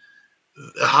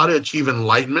how to achieve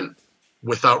enlightenment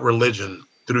without religion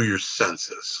through your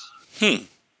senses. There's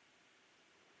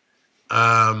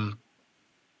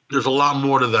a lot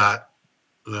more to that.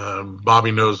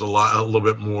 Bobby knows a little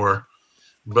bit more,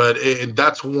 but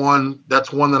that's one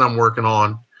that I'm working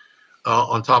on.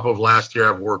 On top of last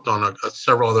year, I've worked on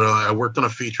several other. I worked on a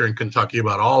feature in Kentucky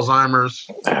about Alzheimer's.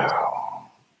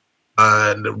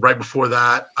 And right before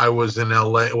that, I was in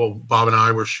LA. Well, Bob and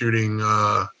I were shooting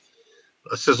a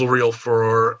sizzle reel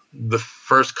for the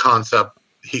first concept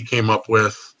he came up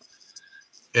with.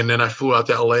 And then I flew out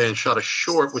to LA and shot a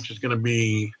short, which is going to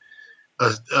be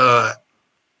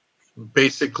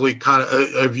basically kind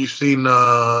of. Have you seen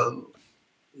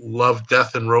Love,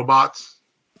 Death, and Robots?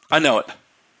 I know it.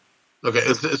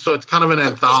 Okay, so it's kind of an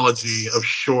anthology of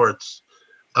shorts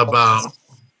about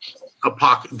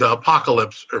the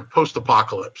apocalypse or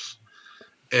post-apocalypse.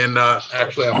 And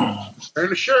actually, I'm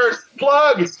wearing a shirt.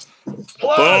 Plug.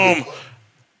 Boom.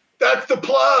 That's the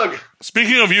plug.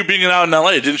 Speaking of you being out in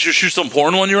LA, didn't you shoot some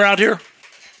porn when you were out here?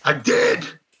 I did.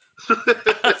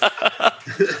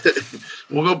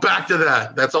 We'll go back to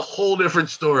that. That's a whole different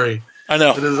story. I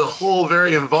know. It is a whole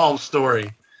very involved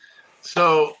story.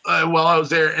 So while I was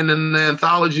there, and then the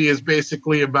anthology is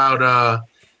basically about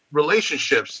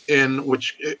relationships, in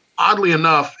which, oddly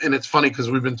enough, and it's funny because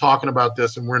we've been talking about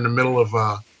this, and we're in the middle of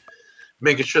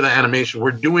making sure the animation,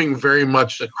 we're doing very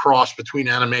much a cross between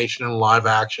animation and live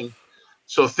action.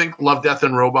 So think Love, Death,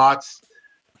 and Robots,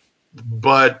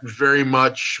 but very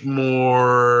much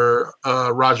more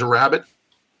Roger Rabbit.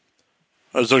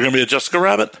 Is there going to be a Jessica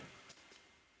Rabbit?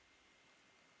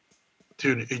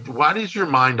 Dude, why does your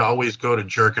mind always go to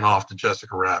jerking off to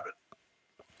Jessica Rabbit?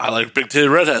 I like big titty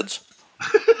redheads.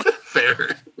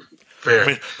 Fair. Fair. I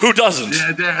mean, who doesn't?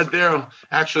 Yeah,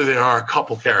 there are a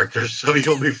couple characters, so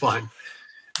you'll be fine.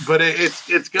 But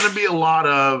it's going to be a lot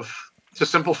of, to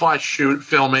simplify,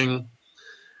 filming,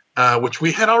 which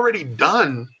we had already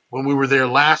done when we were there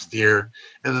last year.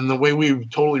 And then the way we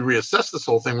totally reassessed this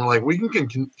whole thing, we're like, we can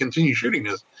continue shooting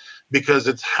this because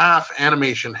it's half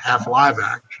animation, half live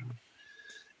action.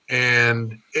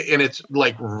 And it's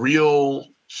like real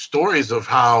stories of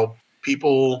how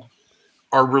people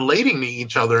are relating to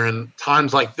each other in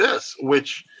times like this,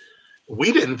 which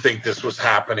we didn't think this was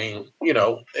happening. You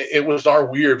know, it was our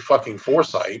weird fucking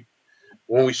foresight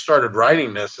when we started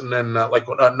writing this. And then like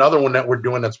another one that we're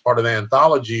doing that's part of the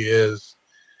anthology is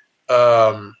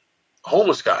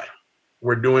homeless guy.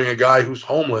 We're doing a guy who's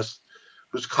homeless,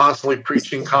 who's constantly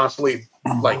preaching, constantly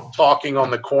like talking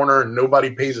on the corner, and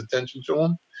nobody pays attention to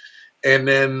him. And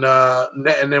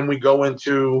then we go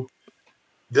into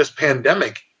this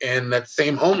pandemic, and that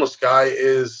same homeless guy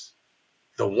is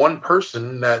the one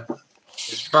person that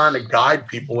is trying to guide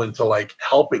people into like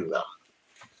helping them,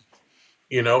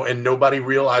 you know, and nobody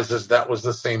realizes that was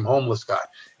the same homeless guy.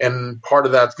 And part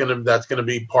of that's gonna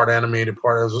be part animated,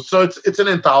 so it's an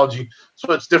anthology,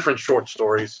 so it's different short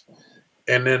stories.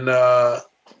 And then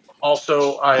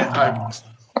also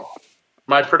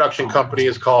my production company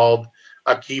is called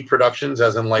Aki Productions,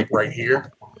 as in like right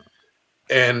here.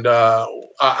 And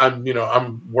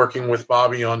I'm working with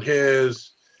Bobby on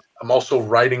his. I'm also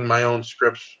writing my own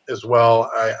scripts as well.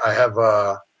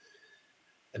 I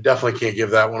definitely can't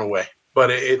give that one away, but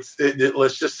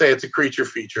let's just say it's a creature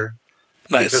feature.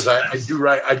 Nice. Because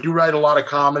I do write a lot of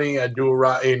comedy. I do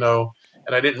write, you know,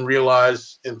 and I didn't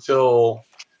realize until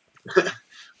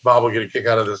Bob will get a kick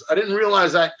out of this. I didn't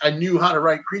realize I knew how to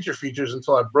write creature features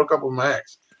until I broke up with my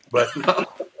ex. But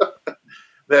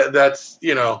that's,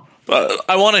 you know.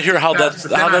 I want to hear how that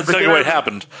segue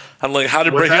happened. And like, how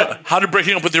did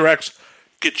breaking up with your ex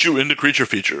get you into creature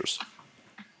features?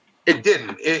 It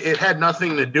didn't. It had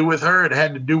nothing to do with her. It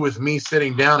had to do with me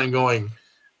sitting down and going,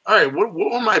 all right, what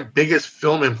were my biggest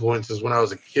film influences when I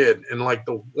was a kid? And like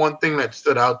the one thing that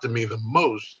stood out to me the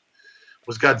most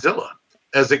was Godzilla.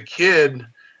 As a kid,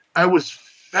 I was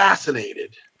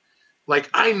fascinated. Like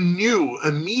I knew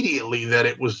immediately that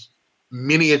it was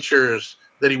miniatures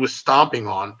that he was stomping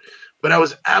on, but I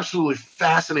was absolutely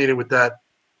fascinated with that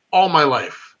all my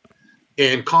life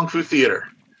in Kung Fu Theater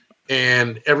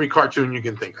and every cartoon you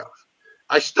can think of.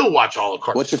 I still watch all the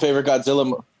cartoons. What's your favorite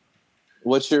Godzilla?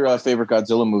 What's your favorite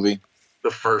Godzilla movie? The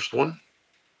first one.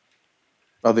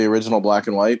 Oh, the original black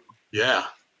and white. Yeah.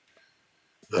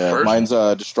 Mine's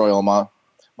Destroy All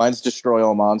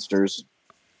Monsters.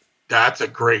 That's a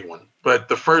great one. But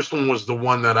the first one was the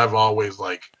one that I've always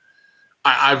like.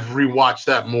 I've rewatched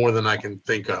that more than I can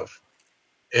think of.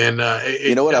 And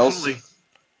you know what else?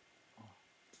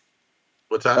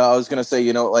 What's that? I was gonna say,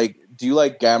 you know, like, do you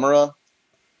like Gamera?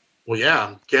 Well,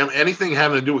 yeah, anything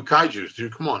having to do with kaijus,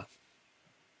 dude. Come on.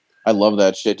 I love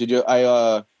that shit. Did you?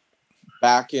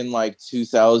 Back in like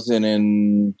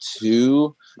 2002. Do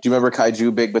you remember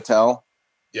Kaiju Big Batel?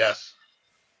 Yes.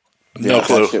 No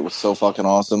clue. That shit was so fucking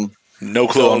awesome. No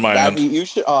clue on my end. You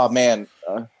should. Oh man.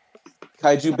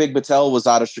 Kaiju Big Batel was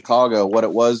out of Chicago. What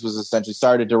it was essentially,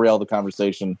 sorry to derail the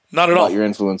conversation. Not at all. About your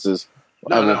influences.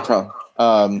 No.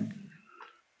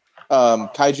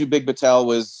 Kaiju Big Batel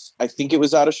was, I think it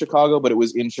was out of Chicago, but it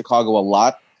was in Chicago a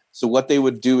lot. So what they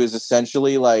would do is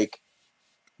essentially like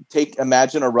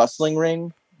imagine a wrestling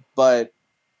ring, but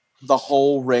the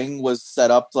whole ring was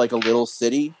set up like a little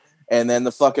city, and then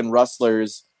the fucking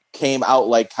wrestlers came out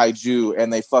like kaiju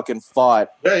and they fucking fought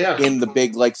in the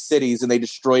big like cities, and they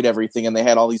destroyed everything, and they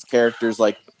had all these characters,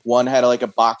 like one had like a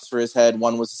box for his head,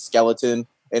 one was a skeleton,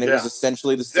 and it was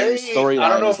essentially the same storyline. I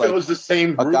don't know if like it was the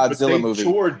same group, a Godzilla movie.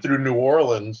 Toured through New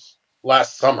Orleans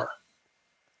last summer.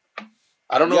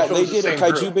 I don't know if it was the same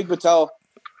Kaiju group. Big Batel,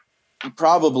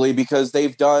 probably, because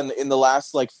they've done in the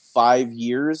last like 5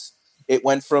 years, it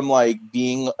went from like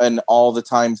being an all the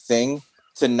time thing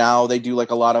to now they do like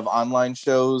a lot of online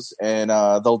shows, and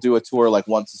they'll do a tour like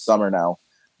once a summer now.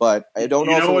 But I don't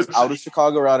know if it was out of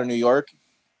Chicago or out of New York,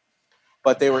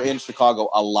 but they were in Chicago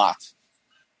a lot.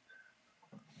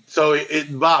 So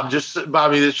Bobby,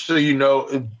 just so you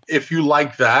know, if you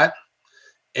like that,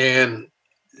 and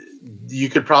you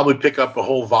could probably pick up a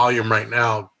whole volume right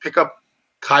now, pick up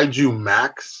Kaiju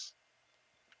Max,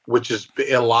 which is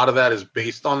a lot of that is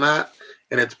based on that.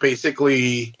 And it's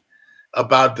basically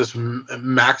about this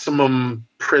maximum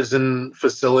prison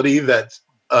facility that's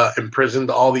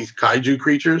imprisoned all these kaiju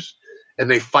creatures,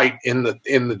 and they fight in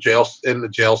the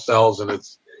jail cells, and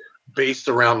it's based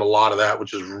around a lot of that,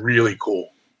 which is really cool.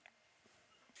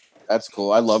 That's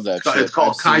cool. I love that shit. It's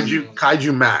called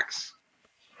Kaiju Max.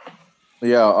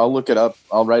 Yeah, I'll look it up.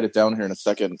 I'll write it down here in a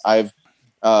second. I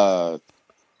love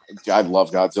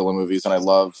Godzilla movies, and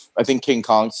I think King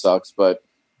Kong sucks, but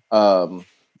the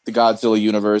Godzilla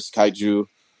universe, Kaiju,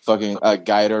 fucking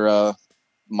Ghidorah,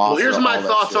 Mothra. Well, here's my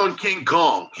thoughts on King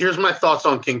Kong.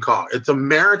 It's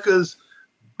America's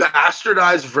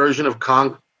bastardized version of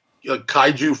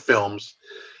Kaiju films,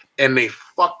 and they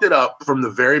fucked it up from the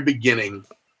very beginning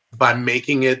by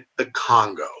making it the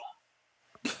Congo.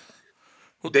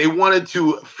 They wanted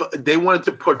to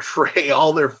portray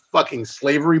all their fucking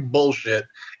slavery bullshit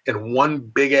in one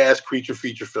big ass creature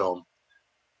feature film.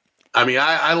 I mean,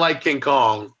 I like King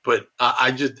Kong, but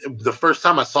I just the first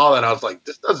time I saw that, I was like,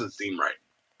 this doesn't seem right.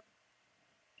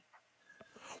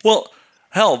 Well,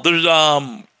 hell, there's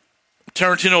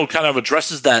Tarantino kind of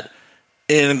addresses that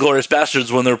in Inglourious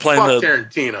Basterds when they're playing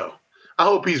Tarantino. I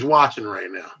hope he's watching right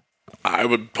now. I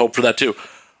would hope for that too.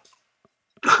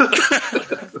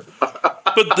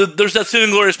 But there's that scene in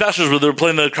Inglourious Basterds where they're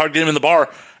playing the card game in the bar,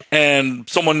 and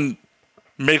someone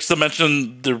makes them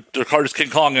mention their card is King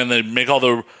Kong, and they make all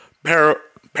the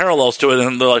parallels to it,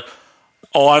 and they're like,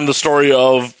 "Oh, I'm the story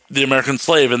of the American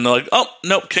slave," and they're like, "Oh,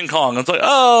 nope, King Kong." And it's like,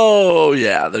 "Oh,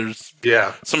 yeah, there's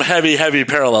some heavy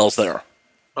parallels there."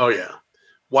 Oh yeah,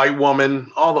 white woman,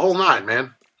 all the whole nine,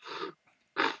 man.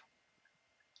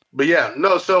 But yeah,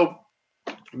 no. So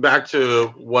back to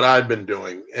what I've been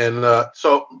doing, and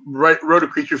wrote a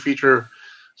creature feature.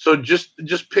 So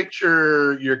just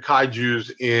picture your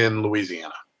kaijus in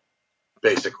Louisiana,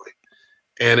 basically,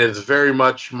 and it's very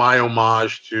much my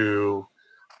homage to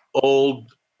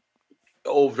old,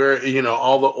 very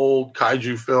all the old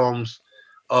kaiju films,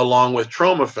 along with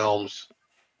trauma films,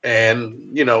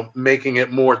 and making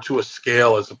it more to a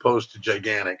scale as opposed to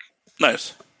gigantic.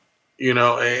 Nice. And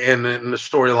the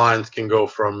storylines can go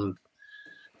from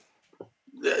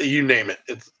you name it.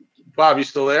 It's Bob. You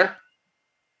still there?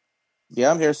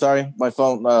 Yeah, I'm here. Sorry, my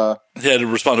phone. He had to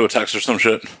respond to a text or some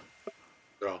shit.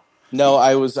 No,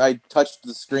 I touched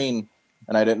the screen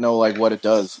and I didn't know what it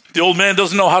does. The old man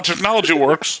doesn't know how technology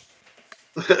works.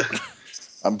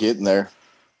 I'm getting there.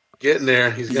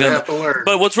 He's gonna have to learn.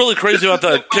 But what's really crazy about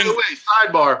that? By the way,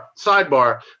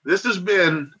 sidebar. This has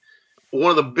been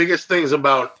one of the biggest things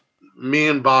about me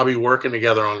and Bobby working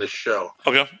together on this show.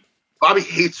 Okay. Bobby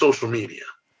hates social media.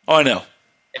 Oh, I know.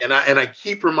 And I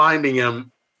keep reminding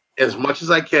him as much as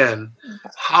I can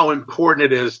how important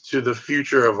it is to the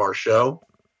future of our show.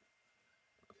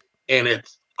 And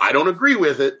I don't agree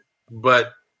with it,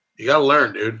 but you got to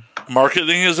learn, dude.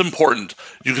 Marketing is important.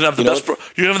 You can have the best. You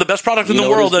can have the best product in the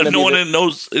world, and if no one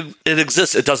knows it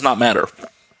exists, it does not matter.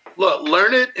 Look,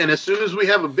 learn it, and as soon as we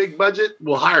have a big budget,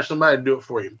 we'll hire somebody to do it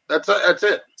for you. That's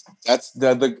it. That's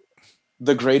the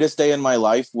greatest day in my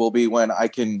life will be when I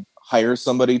can hire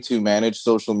somebody to manage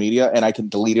social media and I can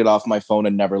delete it off my phone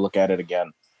and never look at it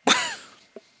again.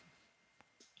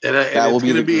 That will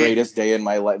be the greatest day in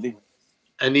my life. We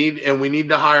need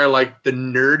to hire the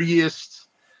nerdiest,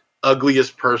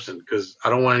 ugliest person because I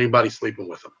don't want anybody sleeping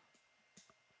with him.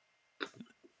 You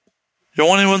don't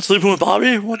want anyone sleeping with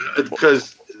Bobby?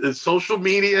 Because social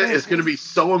media is going to be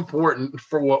so important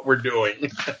for what we're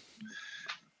doing.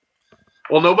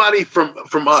 Well, nobody from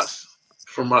us,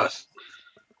 from our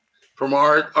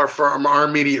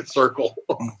immediate circle.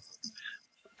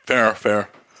 Fair.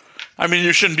 I mean,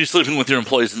 you shouldn't be sleeping with your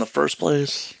employees in the first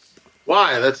place.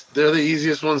 Why? They're the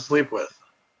easiest ones to sleep with.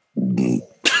 It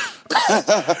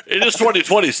is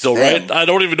 2020 still, right? I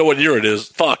don't even know what year it is.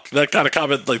 Fuck, that kind of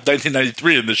comment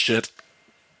 1993 in this shit.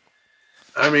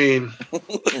 I mean,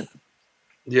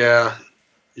 yeah,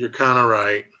 you're kind of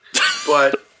right,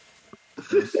 but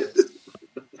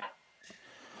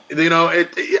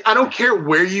I don't care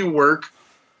where you work,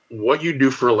 what you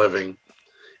do for a living.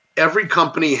 Every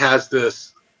company has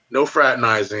this: no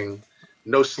fraternizing,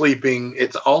 no sleeping.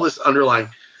 It's all this underlying.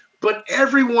 But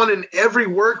everyone in every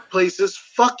workplace is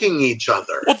fucking each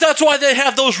other. Well, that's why they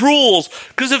have those rules.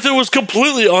 Because if it was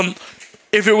completely where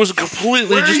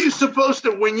are you supposed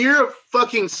to, when you're a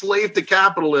fucking slave to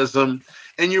capitalism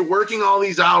and you're working all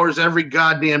these hours every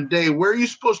goddamn day, where are you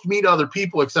supposed to meet other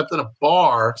people except in a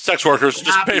bar? Sex workers.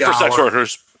 Just pay for sex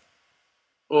workers.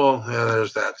 Well, yeah,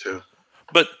 there's that too.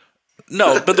 But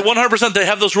no, but the 100% they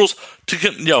have those rules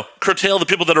to curtail the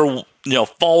people that are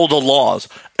follow the laws.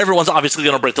 Everyone's obviously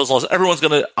going to break those laws. Everyone's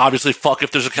going to obviously fuck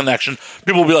if there's a connection.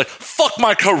 People will be like, "Fuck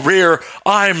my career.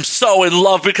 I'm so in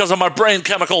love because of my brain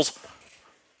chemicals."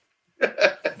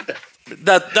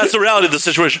 That's the reality of the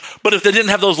situation. But if they didn't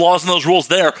have those laws and those rules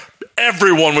there,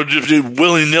 everyone would just be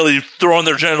willy-nilly throwing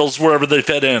their genitals wherever they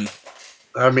fit in.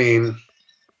 I mean,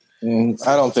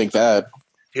 I don't think that.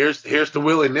 Here's the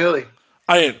willy-nilly.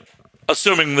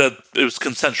 Assuming that it was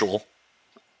consensual.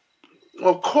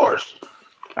 Well, of course.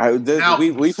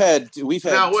 We've had two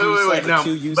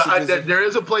usages. But there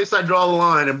is a place I draw the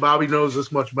line, and Bobby knows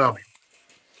this much about me.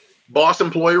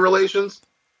 Boss-employee relations,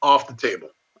 off the table.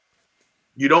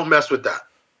 You don't mess with that.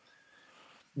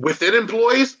 Within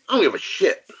employees, I don't give a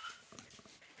shit.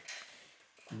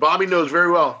 Bobby knows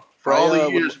very well. For all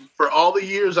the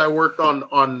years I worked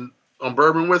on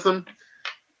bourbon with him,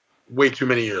 way too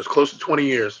many years, close to 20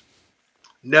 years.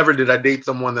 Never did I date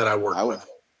someone that I worked with.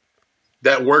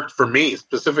 That worked for me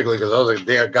specifically because I was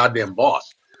a goddamn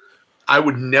boss. I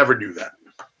would never do that.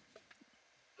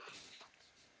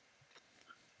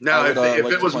 Now, if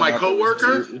it was my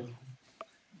coworker,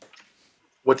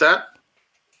 what's that?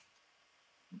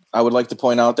 I would like to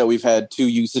point out that we've had 2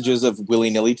 usages of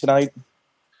willy-nilly tonight.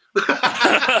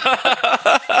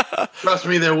 Trust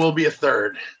me, there will be a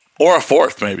third. Or a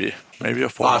fourth, maybe. Maybe a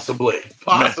fourth. Possibly.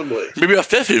 Maybe a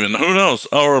fifth even. Who knows?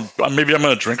 Or maybe I'm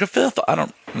going to drink a fifth. I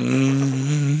don't...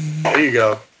 There you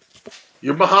go.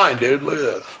 You're behind, dude. Look at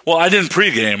this. Well, I didn't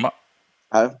pregame.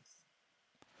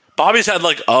 Bobby's had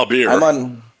like a beer.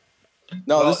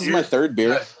 This is my 3rd beer.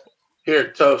 Yes.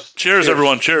 Here, toast. Cheers,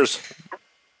 everyone. Cheers.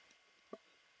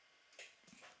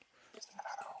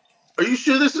 Are you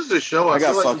sure this is a show? I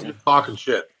feel like you're talking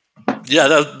shit.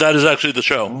 Yeah, that is actually the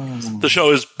show. The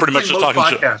show is pretty much just talking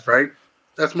shit. Podcasts, right?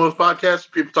 That's most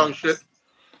podcasts, people talking shit.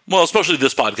 Well, especially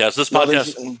this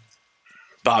podcast.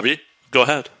 Bobby, go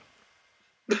ahead.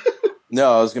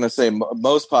 No, I was going to say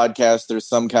most podcasts, there's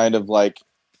some kind of like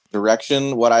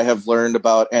direction. What I have learned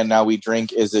about And Now We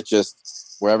Drink is it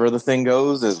just wherever the thing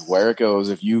goes is where it goes.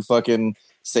 If you fucking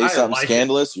say something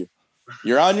scandalous,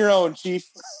 you're on your own, Chief.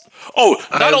 Oh,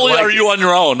 not only are you on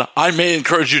your own, I may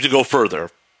encourage you to go further.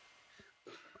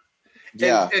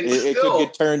 Yeah, it could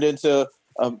get turned into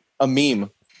a meme.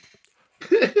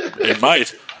 It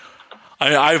might.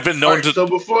 I've been known to. So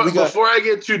before I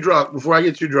get too drunk,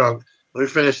 let me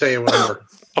finish saying whatever.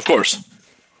 Of course.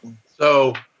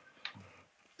 So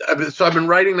I've been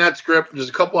writing that script. There's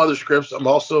a couple other scripts. I'm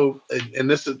also, and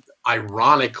this is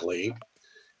ironically,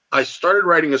 I started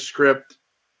writing a script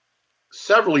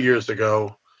several years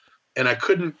ago, and I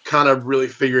couldn't kind of really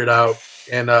figure it out.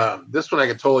 And this one I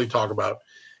could totally talk about.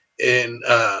 And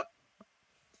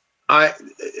are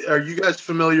you guys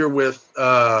familiar with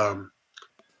The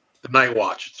Night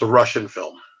Watch? It's a Russian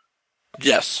film.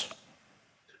 Yes.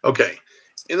 Okay.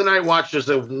 In The Night Watch, there's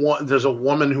a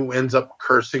woman who ends up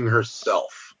cursing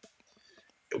herself,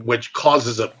 which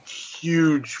causes a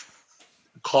huge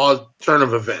turn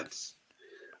of events.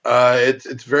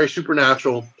 It's very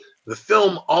supernatural. The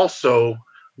film also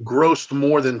grossed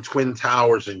more than Twin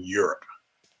Towers in Europe.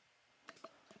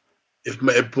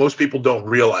 If most people don't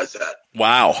realize that.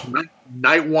 Wow.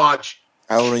 Night Watch.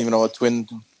 I don't even know what Twin.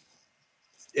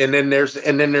 And then there's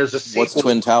a sequel. What's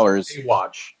Twin Towers? Night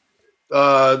Watch.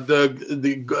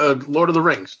 The Lord of the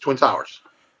Rings, Twin Towers.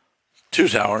 2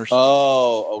 towers.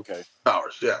 Oh, okay.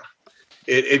 Towers, yeah.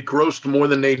 It grossed more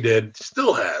than they did.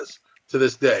 Still has to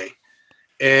this day.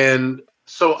 And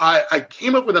so I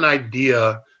came up with an idea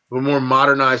of a more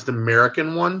modernized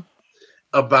American one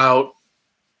about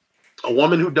a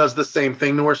woman who does the same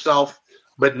thing to herself,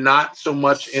 but not so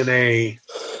much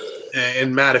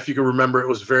and Matt, if you can remember, it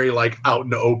was very like out in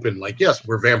the open. Like, yes,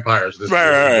 we're vampires.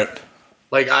 Right.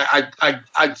 Like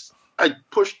I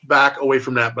pushed back away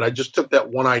from that, but I just took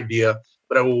that one idea,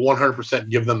 but I will 100%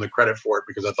 give them the credit for it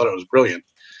because I thought it was brilliant.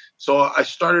 So I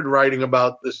started writing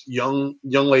about this young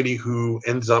lady who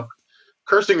ends up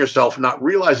cursing herself, not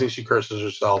realizing she curses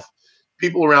herself.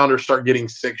 People around her start getting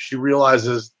sick. She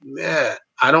realizes,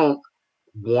 I don't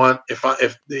want if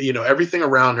everything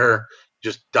around her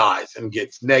just dies and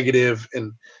gets negative,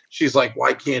 and she's like, well,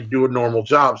 I can't do a normal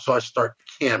job, so I start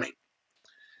camming.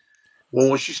 Well,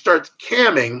 when she starts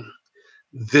camming,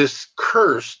 this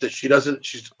curse that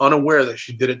she's unaware that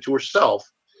she did it to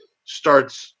herself,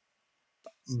 starts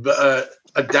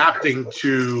adapting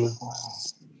to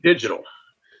digital.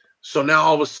 So now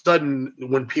all of a sudden,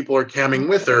 when people are camming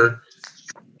with her,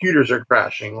 computers are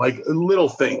crashing, like little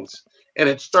things. And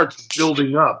it starts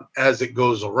building up as it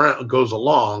goes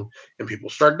along, and people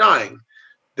start dying.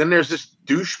 Then there's this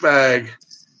douchebag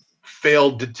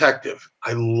failed detective.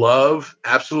 I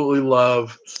absolutely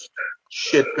love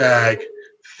shitbag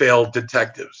failed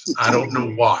detectives. I don't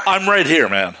know why. I'm right here,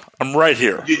 man. I'm right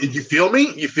here. You feel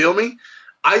me?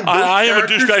 I am a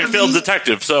douchebag failed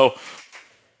detective, so.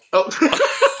 Oh.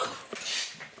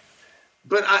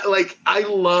 But I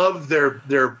love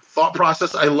their thought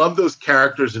process. I love those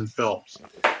characters in films.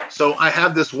 So I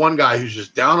have this one guy who's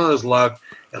just down on his luck,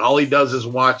 and all he does is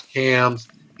watch cams.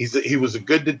 he was a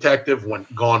good detective,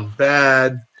 gone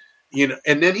bad, and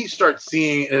then he starts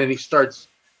seeing, and then he starts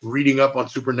reading up on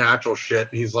supernatural shit.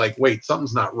 And he's like, wait,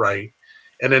 something's not right.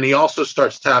 And then he also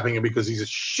starts tapping it because he's a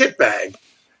shitbag.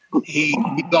 He's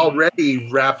already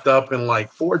wrapped up in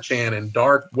like 4chan and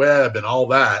dark web and all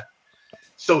that.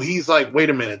 So he's like, wait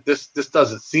a minute, this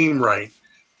doesn't seem right.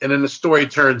 And then the story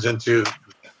turns into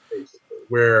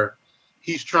where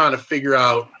he's trying to figure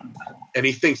out, and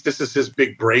he thinks this is his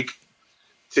big break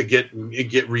to get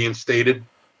reinstated.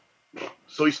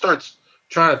 So he starts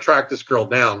trying to track this girl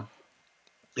down.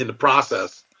 In the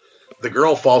process, the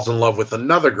girl falls in love with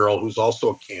another girl who's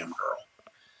also a cam girl,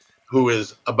 who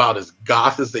is about as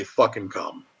goth as they fucking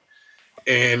come.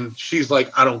 And she's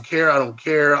like, I don't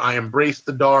care. I embrace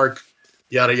the dark,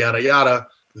 yada, yada, yada.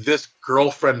 This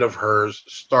girlfriend of hers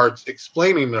starts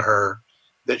explaining to her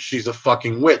that she's a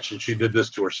fucking witch and she did this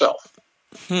to herself.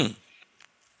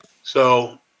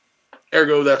 So,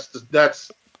 ergo,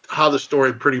 that's how the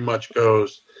story pretty much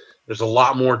goes. There's a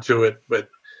lot more to it, but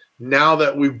now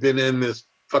that we've been in this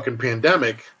fucking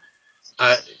pandemic,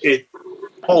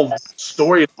 whole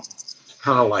story is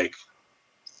kind of like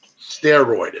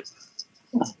steroided,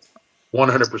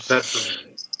 100% for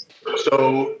me.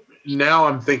 So now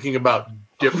I'm thinking about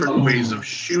different ways of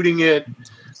shooting it,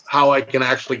 how I can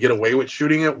actually get away with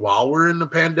shooting it while we're in the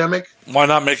pandemic. Why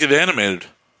not make it animated?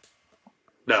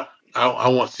 No, I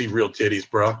want to see real titties,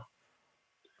 bro.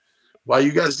 Why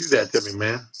you guys do that to me,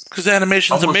 man? Because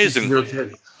animation's amazing. Real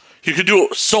titties. You could do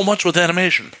so much with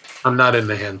animation. I'm not in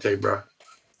the hentai, bro.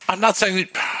 I'm not saying...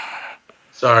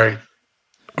 Sorry.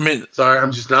 Sorry,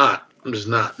 I'm just not.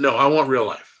 No, I want real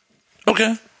life.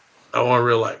 Okay. I want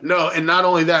real life. No, and not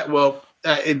only that,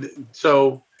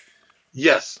 so,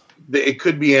 yes, it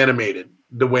could be animated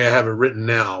the way I have it written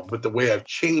now, but the way I've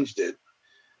changed it,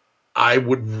 I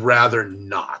would rather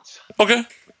not. Okay.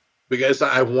 Because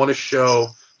I want to show...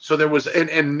 So there was...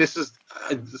 And this is...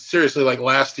 Seriously, like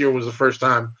last year was the first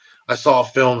time I saw a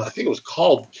film. I think it was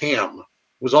called Cam. It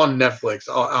was on Netflix.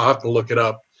 I'll have to look it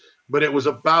up. But it was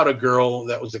about a girl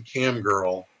that was a cam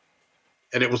girl.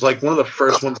 And it was like one of the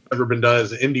first ones ever been done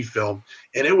as an indie film.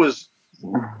 And it was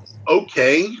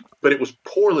okay, but it was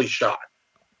poorly shot.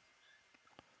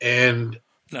 And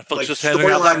Netflix just handing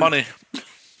out that money.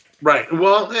 Right.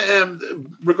 Well,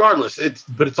 and regardless, it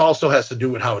also has to do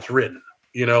with how it's written.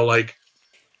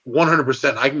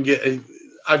 100%.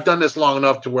 I've done this long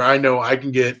enough to where I know I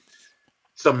can get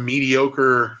some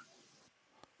mediocre,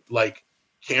 like,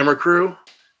 camera crew,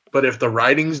 but if the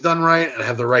writing's done right and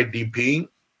have the right DP,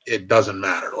 it doesn't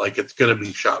matter. Like, it's going to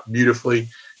be shot beautifully,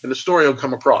 and the story will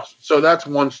come across. So that's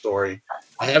one story.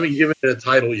 I haven't given it a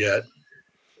title yet,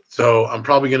 so I'm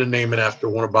probably going to name it after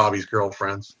one of Bobby's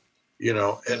girlfriends, and,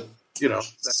 that's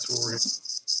what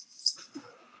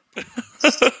we're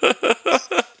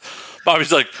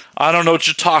Bobby's like, I don't know what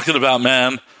you're talking about,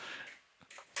 man.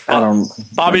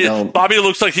 Bobby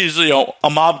looks like he's a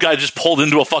mob guy just pulled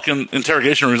into a fucking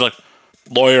interrogation room. He's like,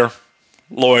 lawyer,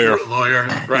 right?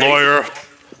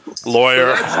 Lawyer.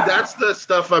 So that's the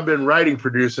stuff I've been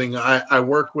producing. I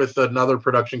work with another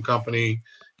production company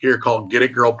here called Get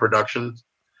It Girl Productions,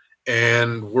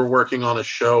 and we're working on a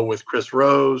show with Chris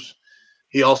Rose.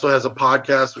 He also has a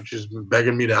podcast, which has been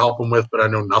begging me to help him with, but I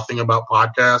know nothing about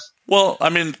podcasts. Well,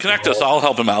 connect us. I'll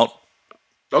help him out.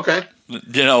 Okay.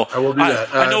 I will do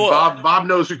that. I know Bob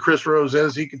knows who Chris Rose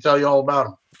is. He can tell you all about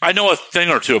him. I know a thing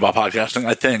or two about podcasting,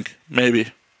 I think. Maybe.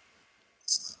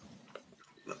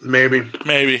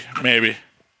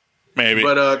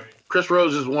 But Chris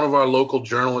Rose is one of our local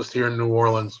journalists here in New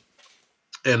Orleans.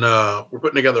 And we're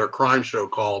putting together a crime show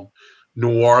called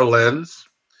Noir Lens.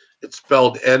 It's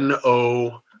spelled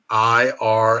Noirlens,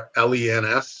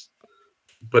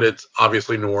 but it's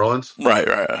obviously New Orleans. Right.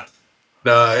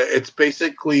 It's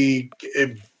basically,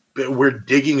 we're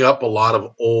digging up a lot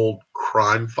of old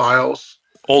crime files.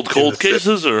 Old cold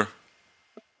cases or?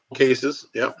 Cases,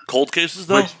 yep. Cold cases,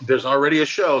 though? There's already a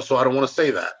show, so I don't want to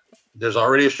say that. There's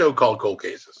already a show called Cold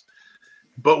Cases.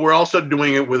 But we're also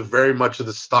doing it with very much of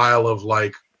the style of,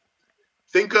 like,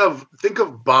 think of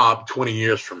Bob 20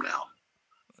 years from now.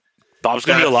 Bob's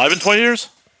going to be alive in 20 years?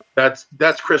 That's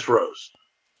Chris Rose.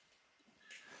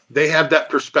 They have that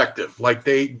perspective. Like,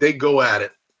 they go at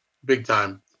it big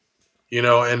time.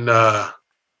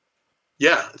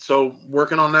 So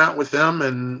working on that with them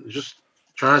and just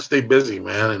trying to stay busy,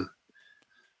 man. And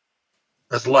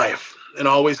that's life. And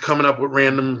always coming up with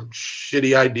random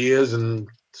shitty ideas and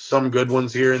some good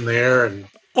ones here and there. And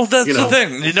well, that's the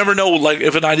thing. You never know, like,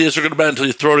 if an idea is going to be until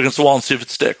you throw it against the wall and see if it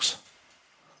sticks.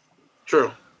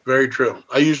 True. Very true.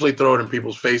 I usually throw it in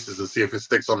people's faces and see if it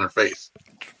sticks on their face.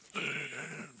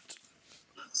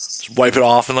 It's just wipe it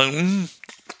off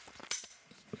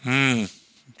and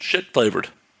shit flavored.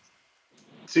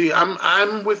 See,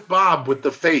 I'm with Bob with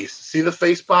the face. See the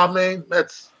face Bob made?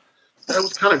 That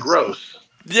was kind of gross.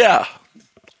 Yeah.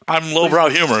 I'm lowbrow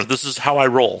humor. This is how I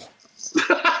roll.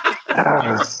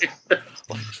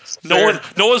 No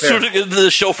one's tuning into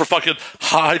this show for fucking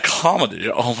high comedy.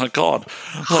 Oh my god.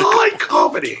 High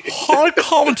comedy. High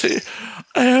comedy.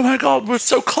 Oh my god, we're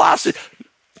so classy.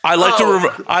 I like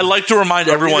to remind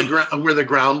everyone we're the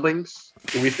groundlings.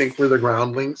 Do we think we're the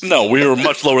groundlings? No, we are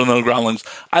much lower than the groundlings.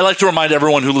 I like to remind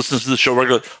everyone who listens to the show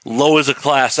regularly, low is a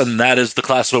class, and that is the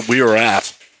class that we are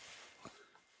at.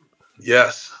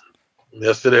 Yes.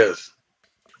 Yes, it is.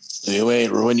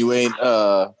 When you ain't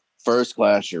first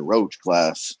class, you're roach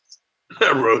class.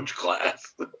 Roach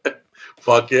class.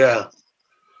 Fuck yeah.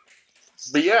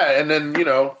 But yeah, and then,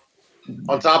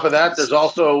 on top of that, there's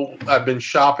also, I've been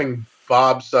shopping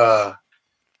Bob's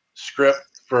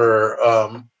script for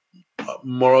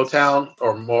Morrowtown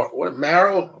or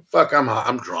Marrow? Fuck,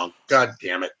 I'm drunk. God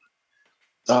damn it.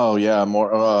 Oh yeah,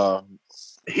 more.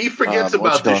 He forgets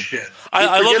about this shit.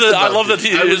 I love that he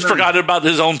has forgotten about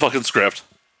his own fucking script.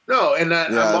 No, and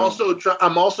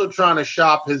I'm also trying to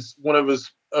shop one of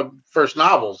his first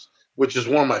novels, which is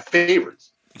one of my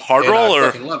favorites. Hard Roll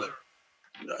or love it.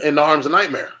 In the Arms of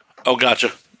Nightmare. Oh,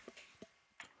 gotcha.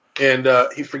 And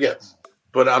he forgets,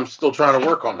 but I'm still trying to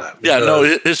work on that. Yeah,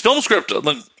 no, his film script.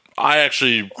 I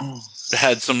actually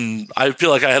had some. I feel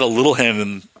like I had a little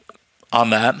hand on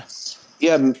that.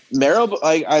 Yeah,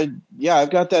 I've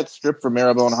got that script for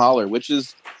Marrowbone Holler, which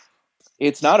is,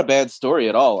 it's not a bad story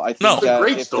at all. I think it's a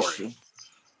great story.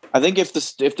 I think if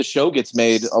the show gets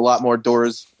made, a lot more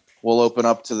doors will open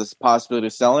up to this possibility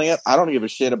of selling it. I don't give a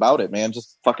shit about it, man.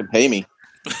 Just fucking pay me.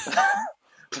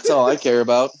 That's all I care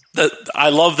about. I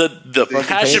love that the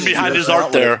passion behind his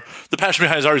art there. The passion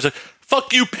behind his art is like,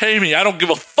 fuck you, pay me. I don't give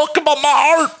a fuck about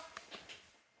my art.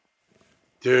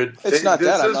 Dude, it's not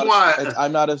that.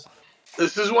 I'm not as.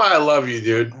 This is why I love you,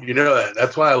 dude. You know that.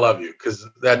 That's why I love you, because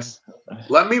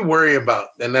let me worry about,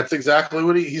 and that's exactly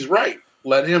what he's right.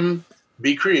 Let him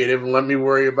be creative and let me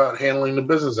worry about handling the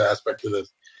business aspect of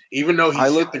this. Even though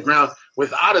he's hit the ground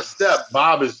without a step,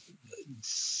 Bob is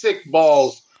sick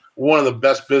balls, one of the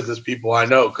best business people I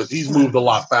know, because he's moved a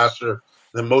lot faster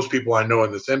than most people I know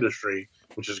in this industry,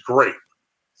 which is great.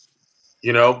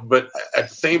 But at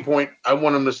the same point, I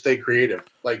want him to stay creative.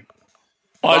 Like,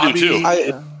 I do too.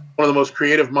 One of the most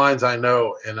creative minds I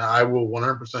know, and I will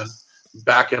 100%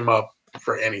 back him up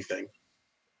for anything.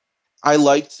 I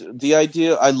liked the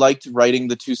idea. I liked writing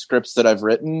the two scripts that I've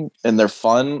written, and they're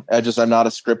fun. I'm not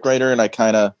a script writer, and I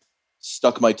kind of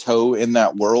stuck my toe in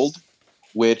that world,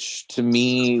 which to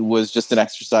me was just an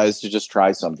exercise to just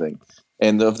try something.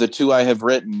 And of the two I have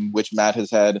written, which Matt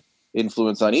has had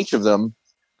influence on each of them,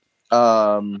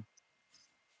 I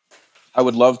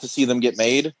would love to see them get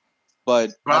made.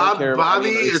 But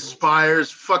Bobby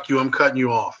aspires. Fuck you! I'm cutting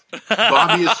you off.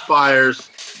 Bobby aspires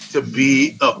to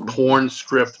be a porn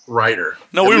script writer.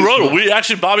 No, we wrote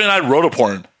it. Bobby and I wrote a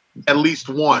porn. At least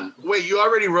one. Wait, you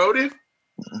already wrote it?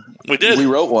 We did. We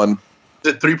wrote one.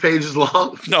 Is it 3 pages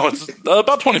long? No, it's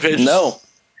about 20 pages. No.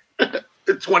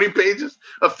 20 pages?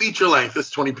 A feature length is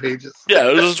 20 pages. Yeah,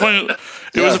 it was 20.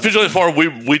 It was a feature length form.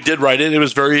 We did write it. It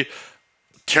was very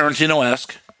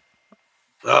Tarantino-esque.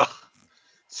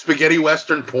 Spaghetti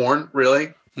Western porn,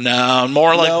 really? No,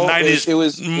 more like 90s. It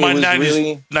was 90s,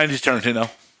 really 90s Tarantino.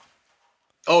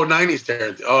 Oh, 90s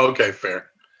Tarantino. Oh, okay,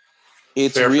 fair.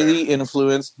 It's really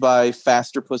influenced by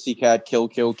Faster Pussycat, Kill,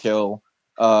 Kill, Kill,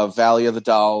 Valley of the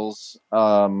Dolls,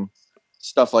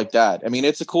 stuff like that. I mean,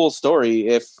 it's a cool story.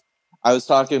 If I was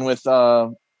talking with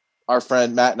our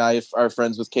friend Matt and I are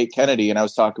friends with Kate Kennedy, and I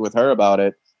was talking with her about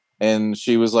it. And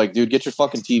she was like, dude, get your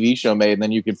fucking TV show made, and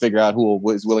then you can figure out who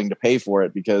is willing to pay for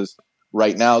it. Because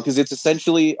right now, it's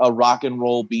essentially a rock and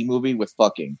roll B movie with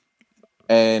fucking.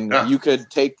 And you could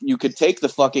take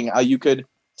the fucking, you could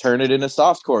turn it into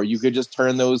softcore. You could just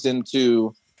turn those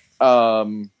into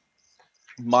mild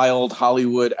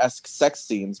Hollywood-esque sex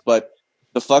scenes. But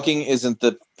the fucking isn't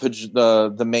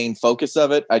the main focus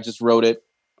of it. I just wrote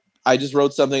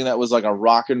something that was like a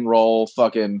rock and roll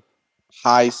fucking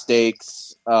high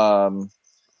stakes,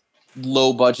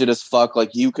 low budget as fuck.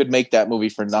 Like, you could make that movie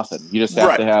for nothing. You just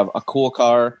have to have a cool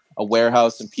car, a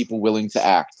warehouse, and people willing to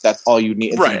act. That's all you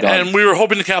need. Right. And we were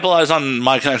hoping to capitalize on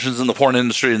my connections in the porn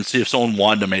industry and see if someone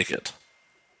wanted to make it.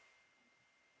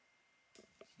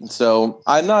 So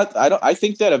I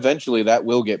think that eventually that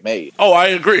will get made. Oh, I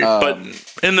agree. But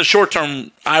in the short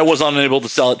term, I was unable to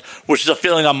sell it, which is a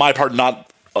feeling on my part,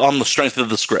 not on the strength of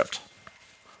the script.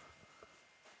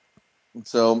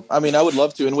 So, I mean, I would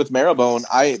love to. And with Marrowbone,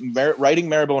 writing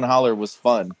Marrowbone Holler was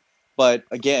fun. But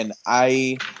again,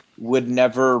 I would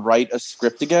never write a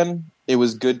script again. It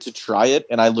was good to try it,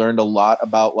 and I learned a lot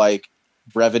about like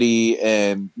brevity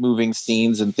and moving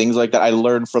scenes and things like that. I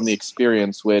learned from the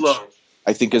experience, which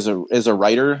I think as a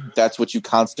writer, that's what you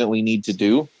constantly need to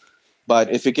do.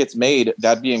 But if it gets made,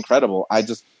 that'd be incredible.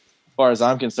 As far as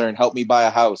I'm concerned, help me buy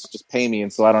a house. Just pay me,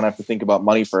 and so I don't have to think about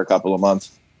money for a couple of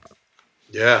months.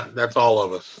 Yeah, that's all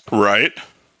of us. Right.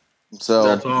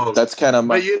 So that's kind of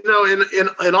my. But you know,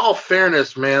 in all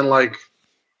fairness, man, like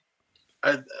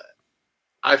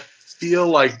I feel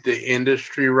like the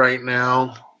industry right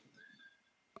now,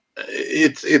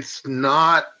 it's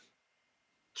not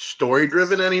story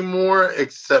driven anymore,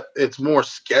 except it's more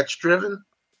sketch driven.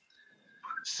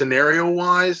 Scenario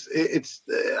wise,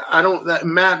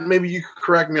 Matt, maybe you could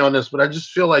correct me on this, but I just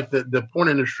feel like the porn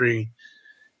industry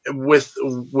with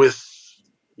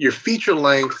your feature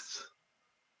length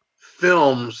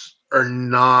films are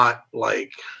not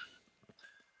like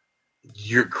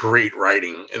your great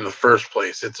writing in the first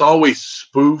place. It's always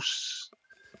spoofs,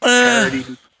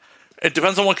 parodies. It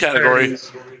depends on what category.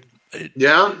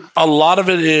 Yeah. A lot of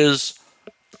it is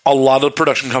a lot of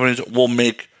production companies will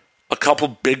make a couple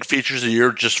big features a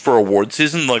year just for award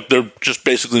season. Like they're just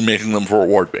basically making them for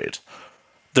award bait.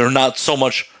 They're not so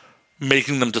much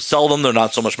making them to sell them. They're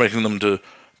not so much making them to.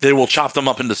 They will chop them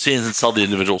up into scenes and sell the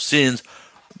individual scenes.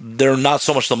 They're not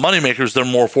so much the money makers. They're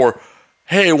more for,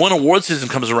 hey, when award season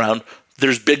comes around,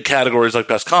 there's big categories like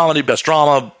best comedy, best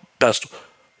drama, best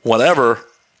whatever.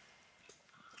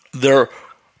 They're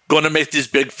going to make these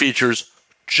big features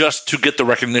just to get the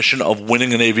recognition of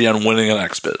winning an AVN, winning an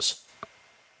XBiz.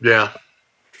 Yeah.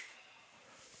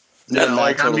 Yeah,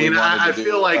 like I mean, I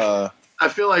feel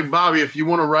like Bobby, if you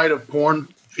want to write a porn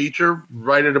feature,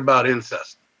 write it about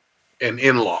incest and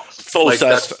in-laws. Faux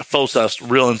cest,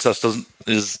 real incest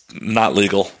is not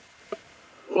legal.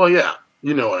 Well, yeah,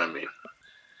 you know what I mean.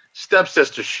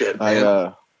 Stepsister shit,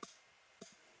 man.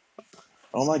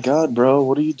 Oh my god, bro,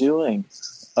 what are you doing?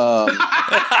 Me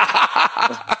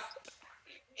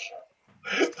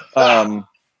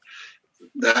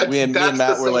and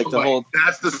Matt were like the whole.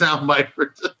 That's the soundbite for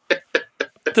today.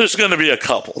 There's going to be a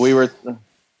couple. We were talking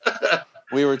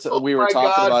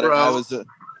about bro. it.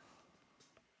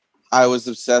 I was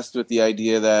obsessed with the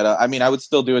idea that I would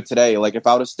still do it today. Like if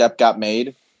Out of Step got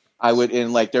made, I would they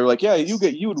were like, yeah,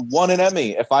 you'd won an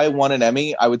Emmy. If I won an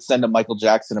Emmy, I would send a Michael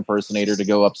Jackson impersonator to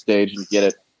go upstage and get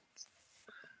it.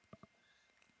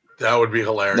 That would be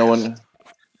hilarious.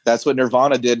 That's what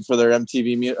Nirvana did for their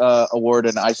MTV award,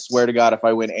 and I swear to God, if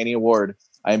I win any award,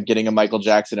 I am getting a Michael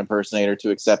Jackson impersonator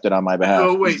to accept it on my behalf.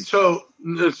 Oh wait, so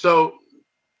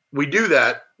we do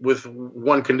that with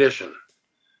one condition.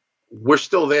 We're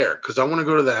still there because I want to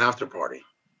go to the after party.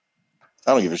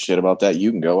 I don't give a shit about that.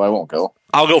 You can go. I won't go.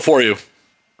 I'll go for you.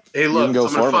 Hey, look,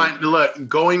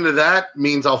 going to that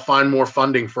means I'll find more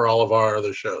funding for all of our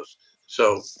other shows.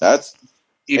 So that's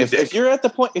if you're at the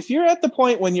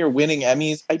point when you're winning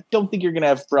Emmys, I don't think you're going to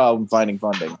have a problem finding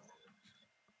funding.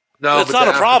 No, it's not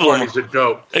a problem. It's a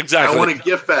dope. Exactly. I want a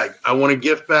gift bag. I want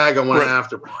an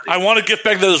after party. I want a gift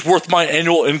bag that is worth my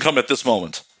annual income at this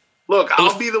moment. Look,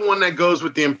 I'll be the one that goes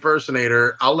with the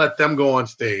impersonator. I'll let them go on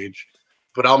stage,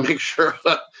 but I'll make sure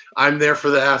I'm there for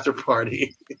the after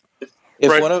party.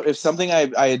 If something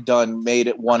I had done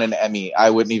won an Emmy, I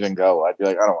wouldn't even go. I'd be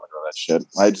like, I don't want to go to that shit.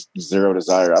 I just zero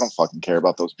desire. I don't fucking care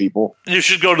about those people. You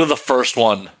should go to the first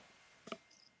one.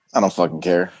 I don't fucking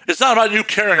care. It's not about you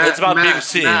caring. It's about being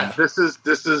seen. Matt, this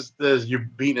is you're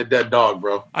beating a dead dog,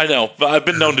 bro. I know, but I've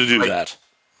been known to do that.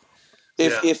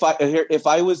 If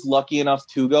I was lucky enough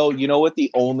to go, you know what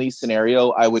the only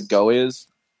scenario I would go is?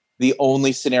 The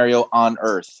only scenario on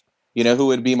Earth. You know who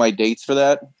would be my dates for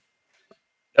that?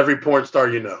 Every porn star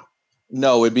you know.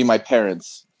 No, it would be my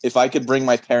parents. If I could bring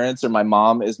my parents or my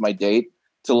mom as my date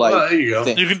to there you go.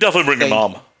 You can definitely bring your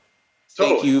mom.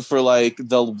 Thank you for like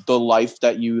the life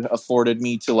that you afforded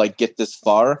me to like get this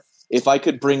far. If I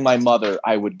could bring my mother,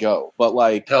 I would go. But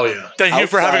like, hell yeah! Thank you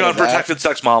for having unprotected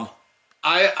sex, mom.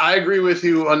 I agree with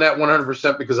you on that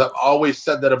 100% because I've always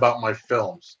said that about my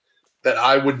films, that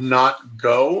I would not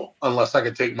go unless I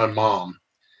could take my mom,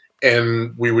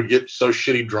 and we would get so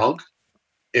shitty drunk,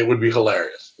 it would be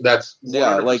hilarious. That's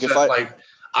like if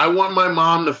I want my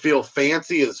mom to feel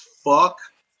fancy as fuck,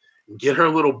 get her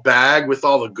little bag with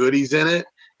all the goodies in it,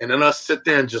 and then us sit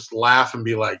there and just laugh and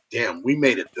be like, damn, we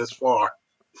made it this far.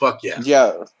 Fuck yeah.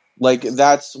 Yeah. Like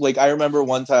that's like I remember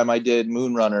one time I did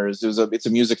Moonrunners. It's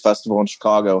a music festival in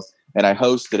Chicago, and I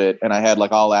hosted it, and I had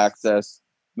like all access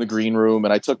in the green room,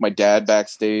 and I took my dad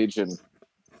backstage, and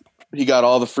He got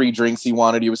all the free drinks he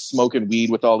wanted. He was smoking weed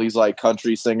with all these like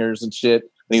country singers and shit.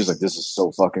 And he was like, this is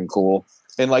so fucking cool.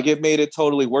 And like, it made it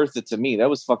totally worth it to me. That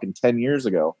was fucking 10 years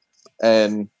ago.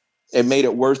 And it made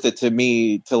it worth it to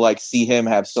me to like see him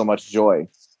have so much joy.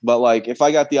 But like, if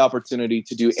I got the opportunity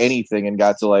to do anything and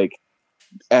got to like,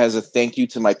 as a thank you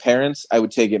to my parents, I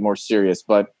would take it more serious.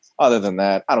 But other than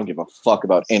that, I don't give a fuck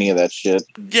about any of that shit.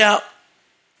 Yeah.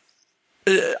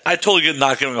 I totally get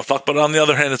not giving a fuck. But on the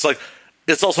other hand, it's like,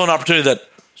 it's also an opportunity that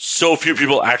so few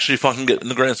people actually fucking get in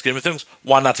the grand scheme of things.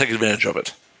 Why not take advantage of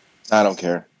it? I don't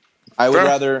care. I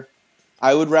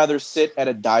would rather sit at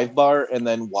a dive bar and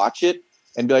then watch it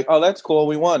and be like, oh, that's cool,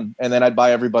 we won. And then I'd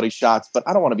buy everybody shots. But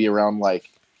I don't want to be around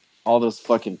like all those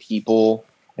fucking people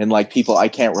and like people I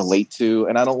can't relate to.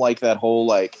 And I don't like that whole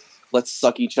like, let's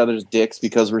suck each other's dicks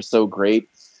because we're so great.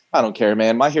 I don't care,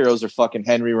 man. My heroes are fucking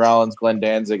Henry Rollins, Glenn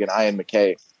Danzig, and Ian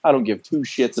McKay. I don't give two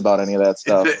shits about any of that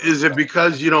stuff. Is it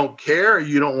because you don't care or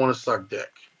you don't want to suck dick?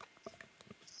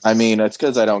 I mean, it's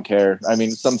because I don't care. I mean,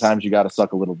 sometimes you got to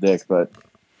suck a little dick, but...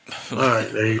 All right,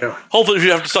 there you go. Hopefully if you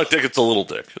have to suck dick, it's a little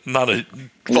dick. Not a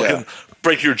fucking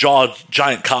break your jaw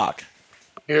giant cock.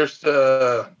 Here's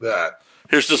to that.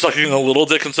 Here's to sucking a little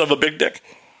dick instead of a big dick.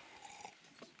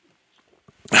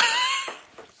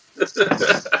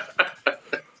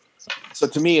 So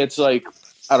to me, it's like,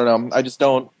 I don't know. I just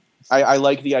don't... I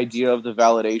like the idea of the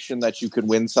validation that you could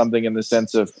win something in the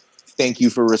sense of thank you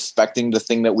for respecting the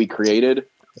thing that we created.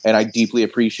 And I deeply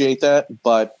appreciate that.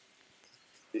 But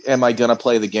am I going to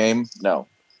play the game? No.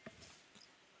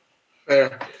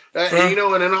 Fair. You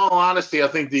know, and in all honesty, I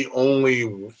think the only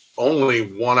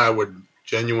one I would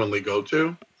genuinely go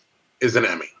to is an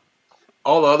Emmy.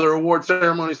 All the other award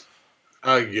ceremonies,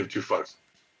 I give two fucks.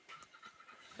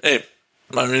 Hey,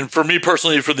 I mean, for me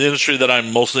personally, for the industry that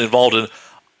I'm mostly involved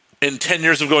in 10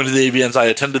 years of going to the AVNs, I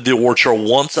attended the award show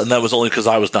once, and that was only because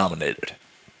I was nominated.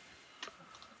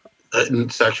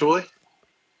 Sexually?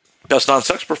 Best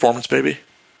non-sex performance, baby.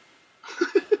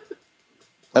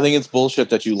 I think it's bullshit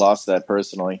that you lost that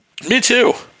personally. Me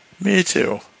too.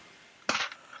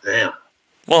 Damn.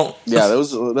 Well, yeah, that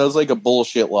was like a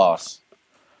bullshit loss.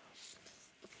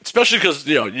 Especially because,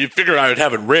 you know, you figure I would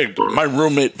have it rigged. My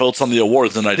roommate votes on the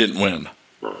awards and I didn't win.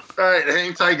 All right,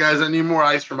 hang tight, guys. I need more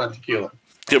ice for my tequila.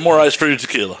 Get more ice for your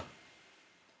tequila.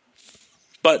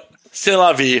 But, c'est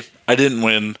la vie. I didn't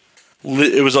win.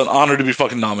 It was an honor to be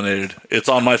fucking nominated. It's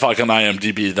on my fucking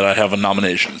IMDb that I have a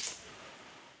nomination.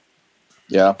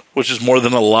 Yeah. Which is more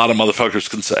than a lot of motherfuckers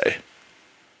can say.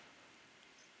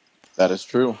 That is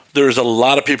true. There's a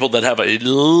lot of people that have a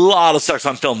lot of sex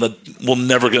on film that will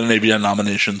never get an AVN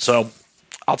nomination, so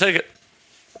I'll take it.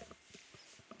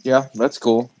 Yeah, that's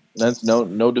cool. That's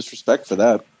no disrespect for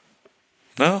that.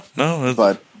 No,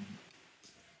 but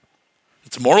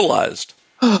it's immortalized.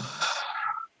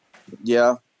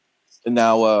 Yeah. And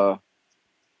now,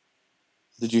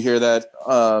 did you hear that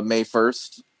May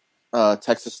 1st,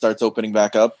 Texas starts opening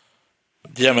back up?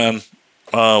 Yeah, man.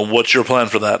 What's your plan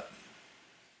for that?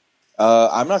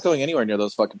 I'm not going anywhere near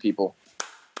those fucking people.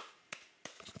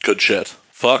 Good shit.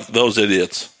 Fuck those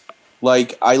idiots.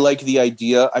 Like, I like the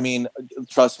idea. I mean,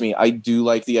 trust me, I do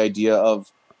like the idea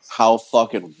of how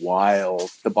fucking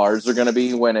wild the bars are going to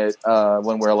be when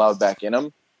we're allowed back in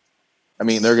them. I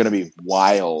mean, they're going to be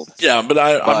wild. Yeah, but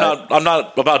I'm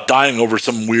not about dying over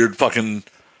some weird fucking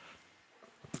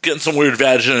getting some weird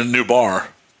vag in a new bar.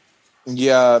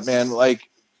 Yeah, man. Like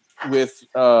with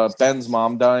Ben's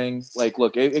mom dying. Like,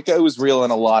 look, it was real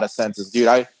in a lot of senses,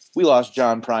 dude. We lost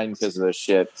John Prine because of this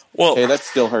shit. Well, okay, that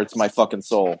still hurts my fucking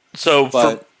soul. So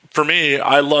for me,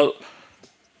 it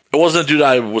wasn't a dude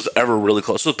I was ever really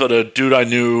close with, but a dude I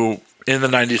knew in the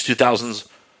 90s, 2000s.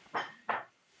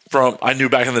 I knew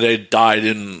back in the day, died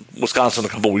in Wisconsin a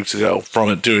couple weeks ago from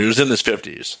it too. He was in his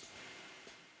 50s.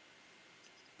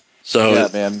 So yeah,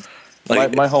 man,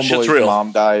 like, my homeboy's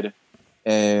mom died,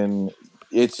 and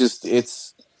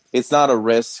it's not a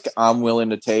risk I'm willing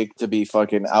to take to be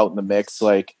fucking out in the mix.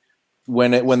 Like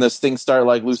when this thing start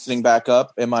like loosening back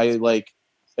up, am I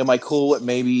cool with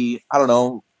maybe, I don't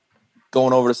know,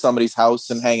 going over to somebody's house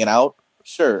and hanging out?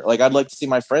 Sure. Like, I'd like to see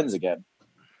my friends again,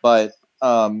 but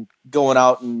going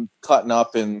out and cutting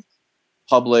up in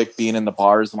public, being in the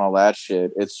bars and all that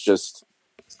shit, it's just,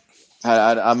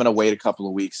 I'm going to wait a couple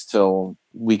of weeks till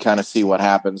we kind of see what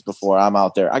happens before I'm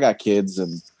out there. I got kids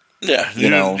and yeah, you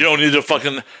don't need to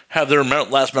fucking have their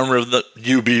last memory of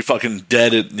you be fucking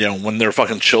dead when they're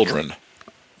fucking children.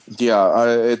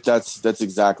 Yeah, that's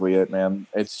exactly it, man.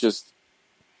 It's just,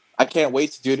 I can't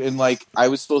wait to do it. And like, I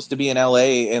was supposed to be in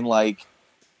LA in like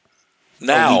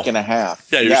now. a week and a half.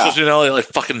 Yeah, you're supposed to be in LA like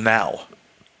fucking now.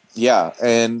 Yeah,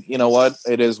 and you know what?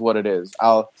 It is what it is.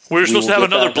 We were supposed to have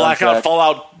another Blackout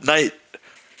Fallout night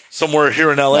somewhere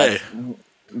here in LA.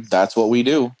 That's what we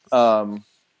do.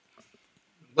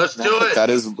 Let's do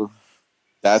it.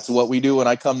 That's what we do when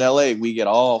I come to LA. We get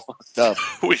all fucked up.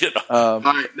 All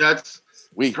right, that's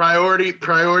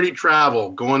priority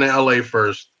travel. Going to LA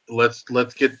first. Let's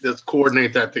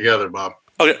coordinate that together, Bob.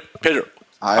 Okay, Pedro.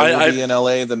 I will be in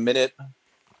LA the minute.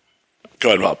 Go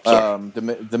ahead, Bob. Sorry.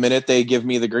 The minute they give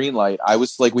me the green light, I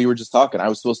was like, we were just talking. I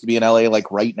was supposed to be in LA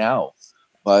like right now,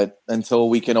 but until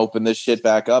we can open this shit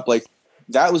back up, like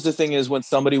that was the thing is when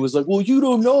somebody was like, "Well, you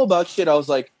don't know about shit," I was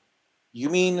like, "You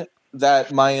mean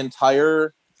that my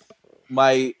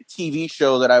TV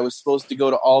show that I was supposed to go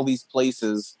to all these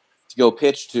places to go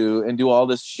pitch to and do all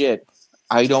this shit,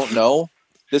 I don't know?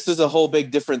 This is a whole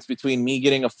big difference between me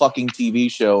getting a fucking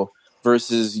TV show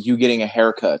versus you getting a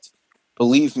haircut.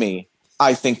 Believe me,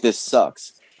 I think this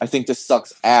sucks. I think this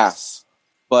sucks ass.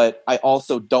 But I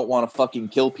also don't want to fucking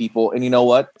kill people. And you know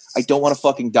what? I don't want to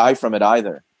fucking die from it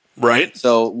either. Right.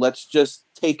 So let's just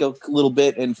take a little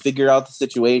bit and figure out the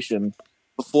situation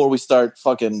before we start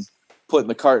fucking putting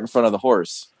the cart in front of the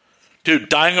horse." Dude,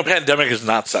 dying of a pandemic is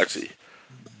not sexy.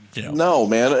 You know. No,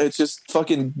 man. It's just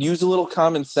fucking use a little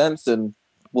common sense and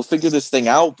we'll figure this thing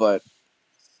out. But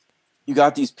you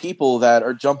got these people that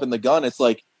are jumping the gun. It's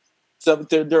like, so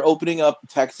they're opening up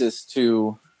Texas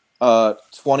to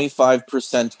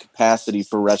 25% capacity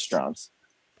for restaurants.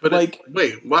 But like,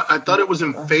 wait, what? I thought it was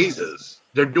in phases.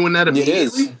 They're doing that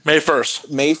immediately? It is. May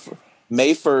 1st.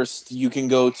 May 1st, you can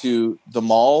go to the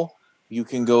mall. You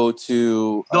can go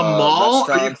to the mall.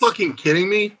 Are you fucking kidding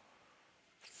me?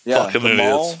 Yeah, fucking the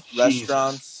mall,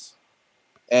 restaurants,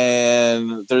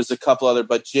 and there's a couple other,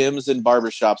 but gyms and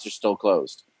barbershops are still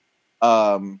closed.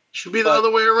 Should be the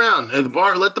other way around. And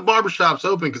let the barbershops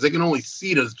open because they can only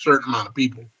seat a certain amount of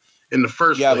people in the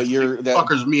first place. But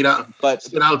fuckers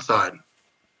sit outside.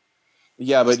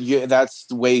 Yeah, but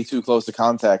that's way too close to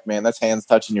contact, man. That's hands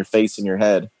touching your face and your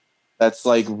head. That's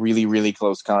like really, really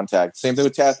close contact. Same thing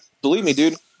with Believe me,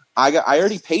 dude. I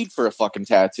already paid for a fucking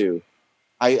tattoo.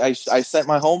 I sent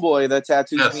my homeboy that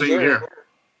tattoo. Yeah, same here.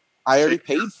 I already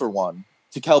paid for one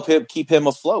to help him keep him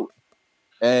afloat,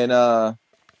 and I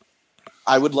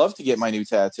would love to get my new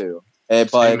tattoo,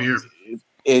 but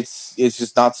it's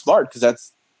just not smart because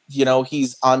that's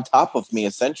he's on top of me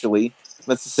essentially.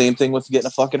 That's the same thing with getting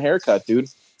a fucking haircut, dude.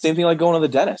 Same thing like going to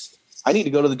the dentist. I need to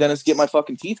go to the dentist to get my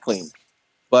fucking teeth cleaned,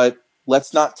 but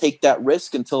let's not take that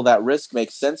risk until that risk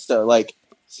makes sense to like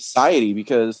society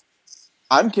because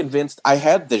I'm convinced I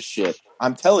had this shit.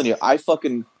 I'm telling you, I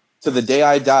fucking to the day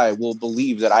I die will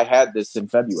believe that I had this in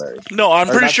February. No, I'm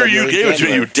pretty sure you gave it to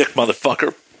me, you dick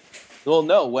motherfucker. Well,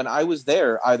 no, when I was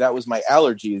there, that was my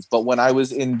allergies. But when I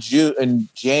was in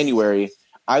January,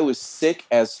 I was sick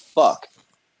as fuck,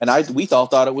 and we all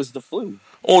thought it was the flu.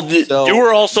 Well, you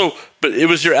were also, but it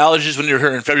was your allergies when you were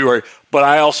here in February. But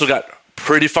I also got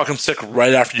pretty fucking sick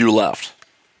right after you left.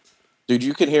 Dude,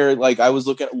 you can hear like I was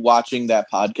watching that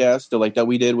podcast that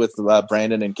we did with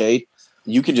Brandon and Kate.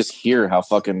 You can just hear how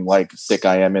fucking like sick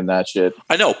I am in that shit.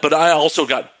 I know, but I also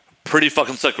got pretty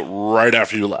fucking sick right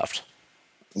after you left.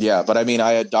 Yeah, but I mean,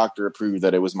 I had doctor approved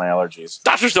that it was my allergies.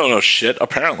 Doctors don't know shit,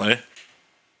 apparently.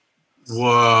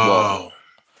 Whoa.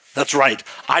 That's right.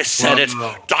 I said it.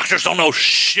 Doctors don't know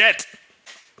shit.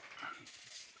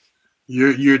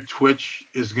 Your Twitch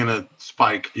is gonna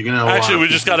spike. You're gonna actually. We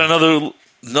just got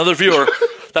another viewer.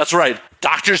 That's right.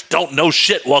 Doctors don't know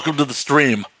shit. Welcome to the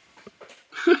stream.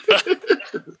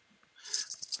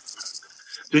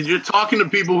 Dude, you're talking to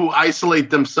people who isolate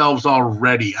themselves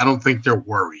already. I don't think they're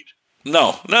worried.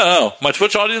 No. My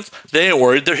Twitch audience, they ain't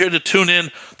worried. They're here to tune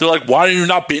in. They're like, why are you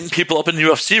not beating people up in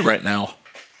UFC right now?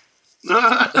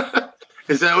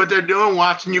 Is that what they're doing?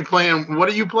 Watching you playing? What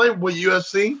do you play? What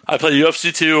UFC? I play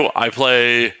UFC 2. I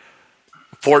play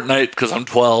Fortnite because I'm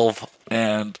 12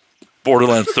 and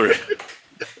Borderlands 3.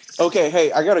 Okay,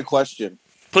 hey, I got a question.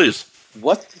 Please.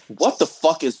 What the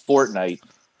fuck is Fortnite?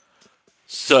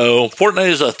 So Fortnite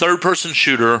is a third-person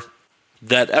shooter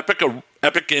that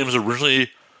Epic Games originally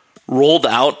rolled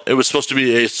out. It was supposed to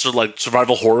be a sort of like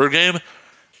survival horror game,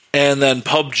 and then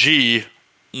PUBG,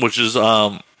 which is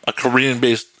a Korean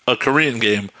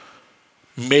game,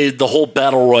 made the whole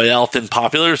battle royale thing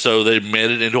popular. So they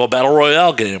made it into a battle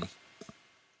royale game.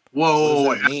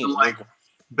 Whoa! Like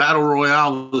battle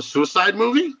royale, the Suicide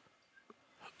movie.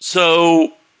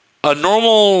 So a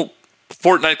normal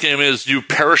Fortnite game is you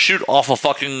parachute off a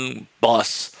fucking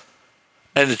bus,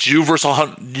 and it's you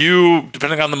versus you,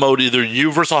 depending on the mode, either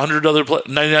you versus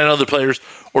 99 other players,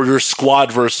 or your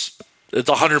squad versus, it's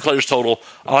 100 players total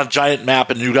on a giant map,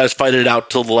 and you guys fight it out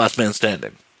till the last man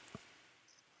standing.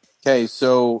 Okay,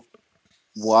 so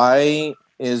why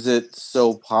is it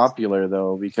so popular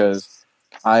though? Because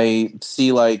I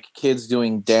see like kids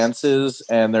doing dances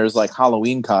and there's like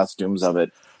Halloween costumes of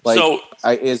it. Like, So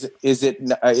is it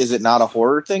not a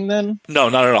horror thing then? no,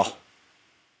 not at all.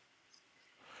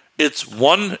 It's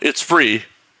one, it's free.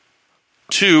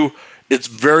 Two, it's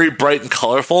very bright and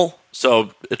colorful,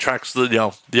 so it attracts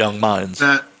the young minds.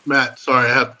 Matt, sorry,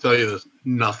 I have to tell you this.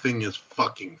 Nothing is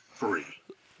fucking free.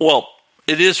 Well,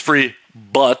 it is free,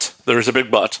 but there's a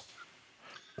big but.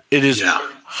 It is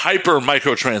hyper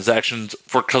microtransactions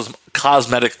for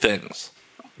cosmetic things.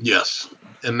 Yes,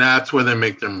 and that's where they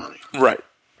make their money. Right.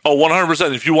 Oh,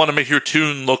 100%. If you want to make your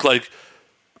tune look like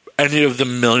any of the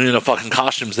million of fucking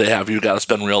costumes they have, you got to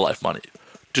spend real life money.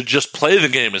 To just play the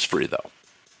game is free, though.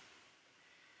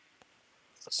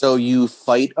 So you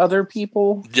fight other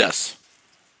people? Yes.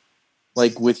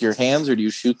 Like with your hands, or do you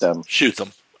shoot them? Shoot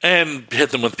them. And hit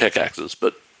them with pickaxes,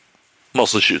 but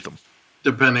mostly shoot them.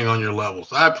 Depending on your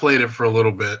levels. I played it for a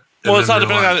little bit. Well, it's not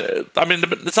depending on... I mean,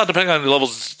 it's not depending on your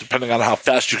levels. It's depending on how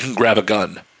fast you can grab a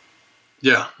gun.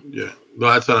 Yeah.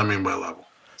 Well, that's what I mean by level.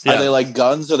 Yeah. Are they like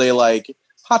guns, or are they like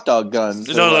hot dog guns?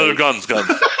 No, they're guns.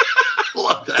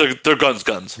 Love that. They're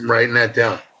guns. I'm writing that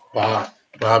down.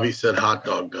 Bobby said hot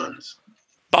dog guns.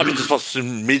 Bobby just wants to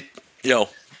meat,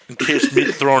 encased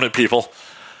meat thrown at people.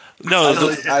 No,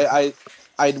 I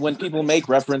when people make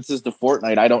references to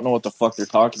Fortnite, I don't know what the fuck they're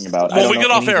talking about. When we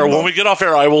get off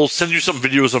air, I will send you some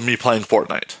videos of me playing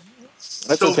Fortnite.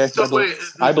 That's okay.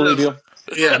 I believe you.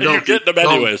 Yeah, you're getting them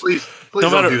anyways. Please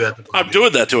don't do that. I'm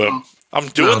doing that to him.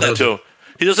 To him.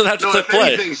 He doesn't have to click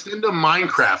play. Anything, send him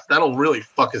Minecraft. That'll really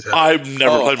fuck his head. I've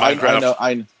never played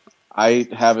Minecraft. I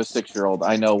have a 6-year-old.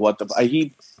 I know what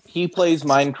he plays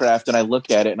Minecraft, and I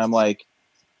look at it and I'm like,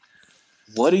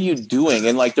 what are you doing?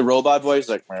 And like the robot voice,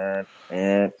 like,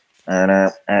 and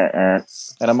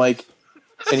I'm like,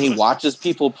 and he watches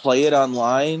people play it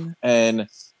online, and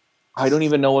I don't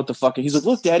even know what the fuck. He's like,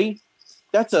 look, Daddy,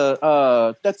 that's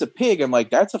a pig. I'm like,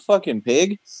 that's a fucking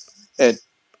pig. And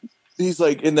he's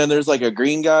like, and then there's like a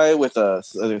green guy with a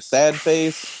sad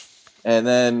face, and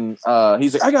then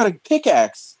he's like, I got a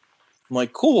pickaxe. I'm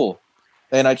like, cool.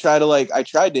 And I tried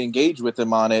to engage with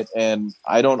him on it, and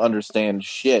I don't understand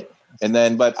shit. And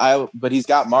then, but he's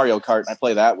got Mario Kart, and I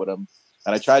play that with him.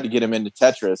 And I tried to get him into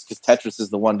Tetris, because Tetris is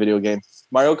the one video game.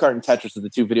 Mario Kart and Tetris are the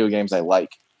two video games I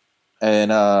like. And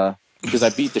because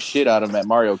I beat the shit out of him at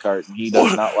Mario Kart, and he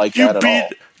does not like that at all.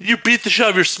 You beat the shit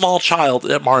out of your small child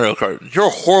at Mario Kart. You're a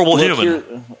horrible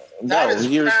human. That is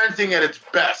parenting at its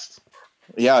best.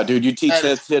 Yeah, dude, you teach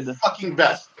that kid fucking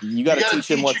best. You got to teach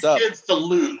him what's up. Kids to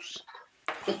lose.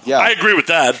 Yeah, I agree with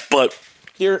that, but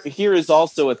here is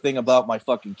also a thing about my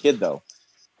fucking kid though.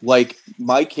 Like,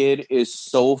 my kid is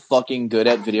so fucking good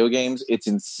at video games, it's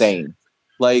insane.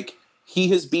 Like,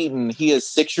 he is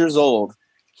 6 years old.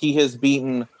 He has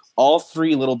beaten all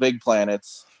 3 Little Big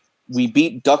Planets. We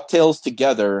beat DuckTales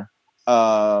together.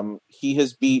 He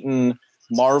has beaten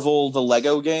Marvel, the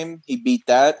Lego game. He beat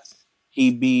that.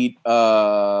 He beat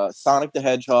Sonic the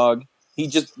Hedgehog.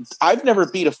 I've nenever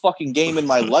beat a fucking game in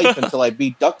my life until I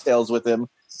beat DuckTales with him.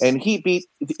 And he's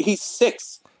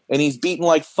 6. And he's beaten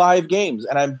like 5 games.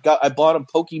 And I bought him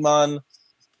Pokemon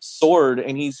Sword,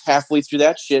 and he's halfway through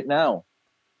that shit now.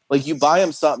 Like, you buy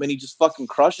him something and he just fucking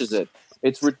crushes it.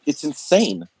 It's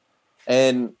insane.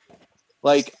 And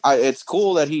like, it's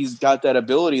cool that he's got that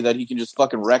ability that he can just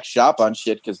fucking wreck shop on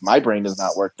shit, because my brain does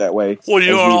not work that way. Well,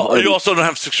 you also don't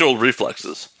have 6-year-old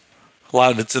reflexes. A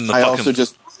lot of it's in the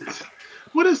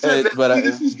What is that?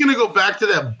 This is going to go back to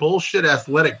that bullshit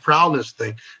athletic prowess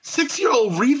thing.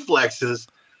 6-year-old reflexes?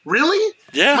 Really?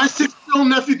 Yeah. My 6-year-old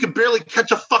nephew could barely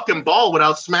catch a fucking ball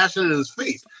without smashing it in his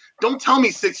face. Don't tell me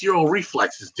 6-year-old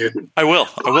reflexes, dude. I will.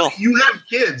 You have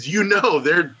kids. You know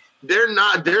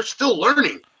they're still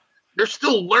learning. They're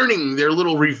still learning their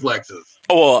little reflexes.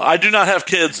 Oh, well, I do not have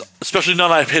kids, especially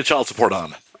none I pay child support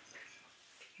on.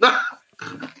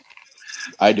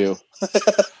 I do.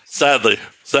 Sadly.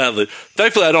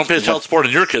 Thankfully, I don't pay child support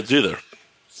on your kids either.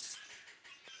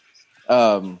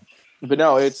 But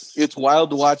no, it's wild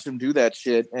to watch him do that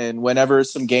shit. And whenever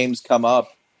some games come up,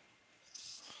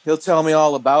 he'll tell me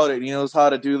all about it. He knows how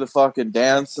to do the fucking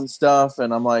dance and stuff.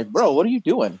 And I'm like, bro, what are you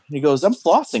doing? And he goes, I'm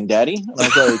flossing, Daddy. And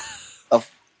I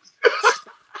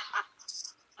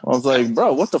was like,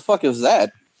 bro, what the fuck is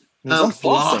that? Goes, I'm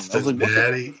flossing. I was like,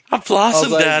 Daddy. I'm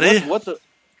flossing, Daddy.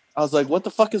 I was like, what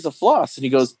the fuck is a floss? And he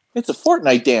goes, it's a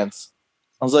Fortnite dance.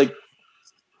 I was like,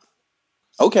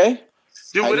 okay.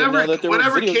 Dude,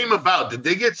 whatever came about, did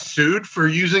they get sued for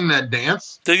using that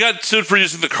dance? They got sued for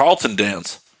using the Carlton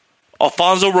dance.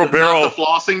 Alfonso Ribeiro. Not the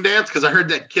flossing dance? Because I heard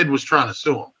that kid was trying to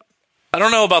sue him. I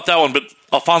don't know about that one, but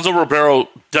Alfonso Ribeiro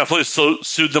definitely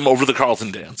sued them over the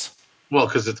Carlton dance. Well,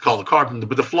 because it's called the Carlton.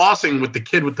 But the flossing with the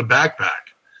kid with the backpack,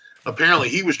 apparently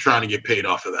he was trying to get paid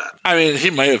off of that. I mean, he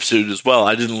may have sued as well.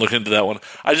 I didn't look into that one.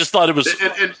 I just thought it was...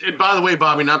 And by the way,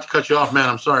 Bobby, not to cut you off, man,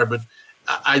 I'm sorry, but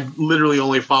I literally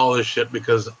only follow this shit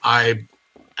because I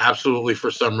absolutely,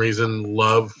 for some reason,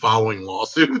 love following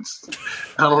lawsuits.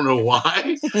 I don't know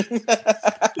why.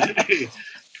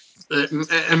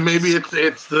 And maybe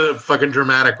it's the fucking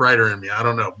dramatic writer in me. I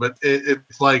don't know. But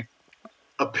it's like,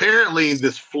 apparently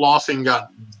this flossing got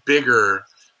bigger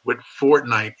with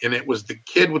Fortnite, and it was the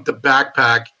kid with the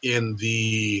backpack in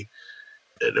the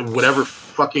whatever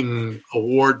fucking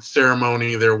award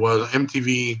ceremony there was,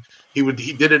 MTV.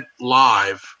 He did it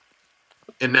live,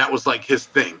 and that was like his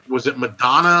thing. Was it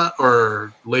Madonna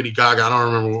or Lady Gaga? I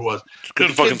don't remember what it was.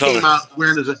 Couldn't fucking tell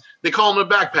me. They call him a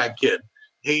backpack kid.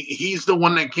 He's the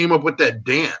one that came up with that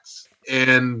dance,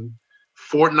 and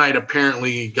Fortnite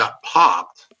apparently got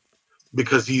popped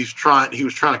because he was trying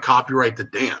to copyright the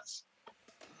dance.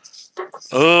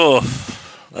 Oh,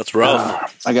 that's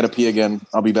rough. I gotta pee again.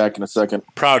 I'll be back in a second.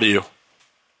 Proud of you.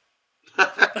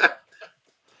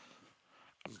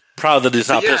 Proud that he's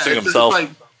not pissing himself.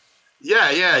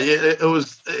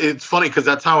 It's funny because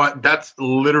that's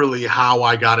literally how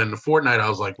I got into Fortnite. I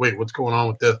was like, wait, what's going on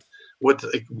with this?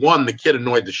 The kid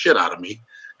annoyed the shit out of me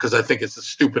because I think it's the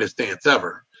stupidest dance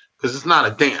ever. Because it's not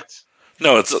a dance.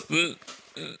 No, it's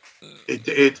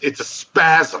it's a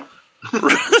spasm.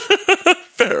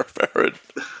 Fair.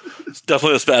 It's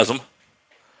definitely a spasm.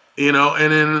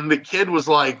 And then the kid was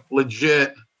like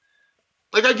legit.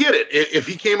 Like, I get it. If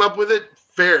he came up with it,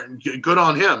 fair, good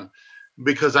on him.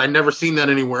 Because I never seen that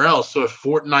anywhere else. So if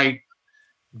Fortnite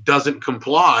doesn't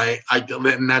comply,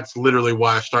 and that's literally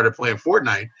why I started playing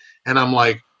Fortnite. And I'm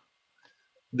like,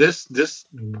 this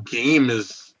game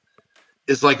is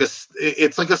like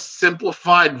it's like a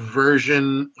simplified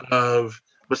version of,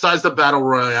 besides the battle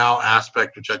royale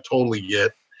aspect, which I totally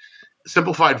get,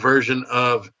 simplified version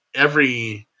of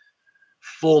every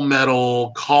Full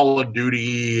Metal, Call of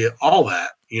Duty, all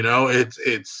that.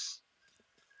 It's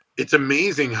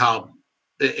amazing how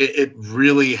it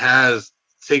really has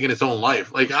taken its own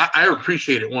life. Like, I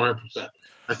appreciate it 100%.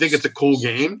 I think it's a cool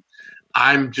game.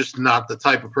 I'm just not the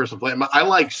type of person playing. I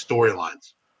like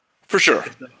storylines, for sure.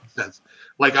 If that makes sense.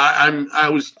 Like I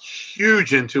was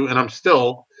huge into, and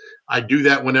I do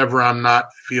that whenever I'm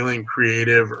not feeling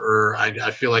creative or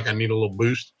I feel like I need a little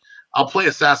boost. I'll play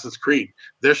Assassin's Creed.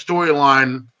 Their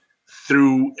storyline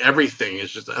through everything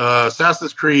is just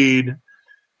Assassin's Creed,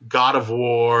 God of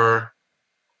War,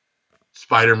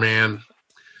 Spider-Man,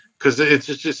 because it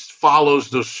just follows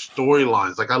those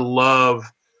storylines. Like, I love,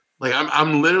 like,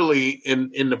 I'm literally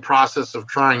in the process of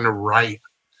trying to write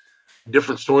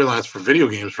different storylines for video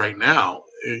games right now,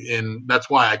 and that's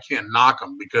why I can't knock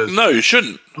them, because no, you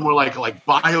shouldn't. More like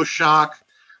BioShock.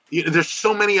 There's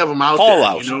so many of them out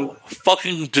Fallout. there.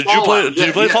 Fucking did Fallout.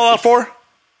 you play Fallout 4?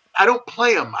 I don't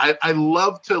play them. I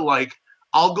love to, like,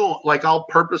 I'll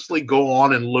purposely go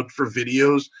on and look for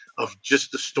videos of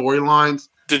just the storylines.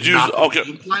 Did you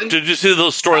see the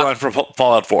storyline for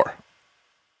Fallout 4?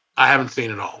 I haven't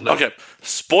seen it all. No. Okay.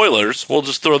 Spoilers. We'll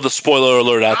just throw the spoiler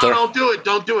alert out there. Don't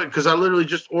do it, because I literally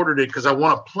just ordered it because I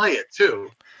want to play it too.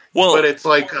 Well, but it's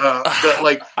like, God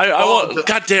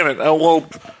damn it. Well,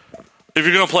 if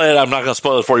you're gonna play it, I'm not gonna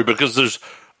spoil it for you, because there's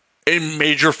a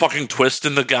major fucking twist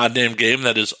in the goddamn game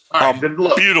that is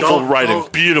beautiful writing.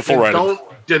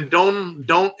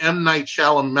 Don't M. Night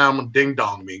Shyamalan ding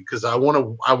dong me, because I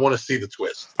want to see the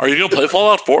twist. Are you gonna play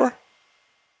Fallout 4?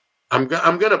 I'm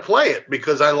gonna play it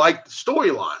because I like the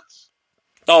storylines.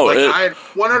 Oh, I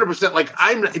 100%. Like,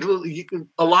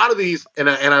 a lot of these, and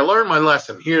I learned my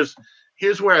lesson. Here's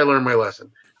where I learned my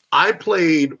lesson. I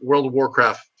played World of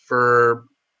Warcraft for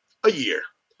a year,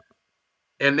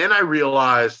 and then I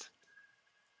realized,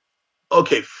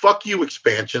 okay, fuck you,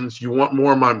 expansions. You want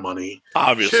more of my money.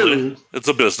 Obviously. It's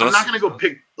a business. I'm not going to go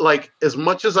pick, like, as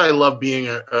much as I love being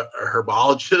a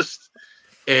herbologist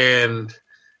and,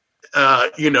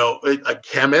 a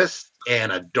chemist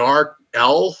and a dark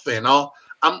elf and all,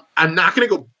 I'm not going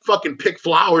to go fucking pick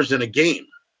flowers in a game.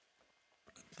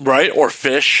 Right? Or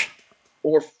fish.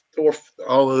 Or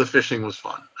although the fishing was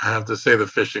fun. I have to say the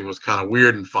fishing was kind of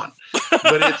weird and fun.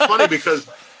 But it's funny because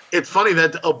it's funny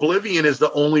that Oblivion is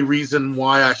the only reason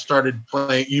why I started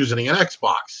using an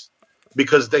Xbox,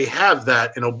 because they have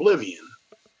that in Oblivion.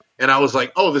 And I was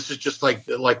like, oh, this is just like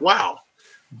wow.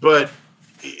 But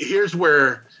here's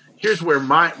where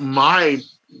my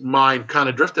mind kind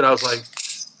of drifted. I was like,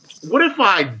 what if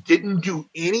I didn't do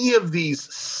any of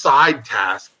these side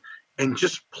tasks and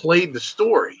just played the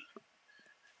story?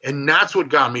 And that's what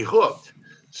got me hooked.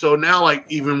 So now, like,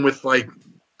 even with like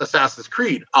Assassin's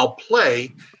Creed, I'll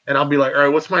play and I'll be like, all right,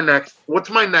 what's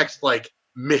my next like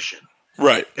mission?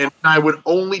 Right. And I would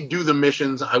only do the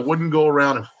missions. I wouldn't go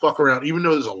around and fuck around, even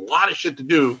though there's a lot of shit to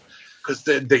do because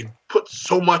they put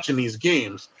so much in these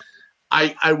games.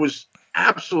 I was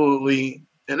absolutely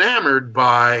enamored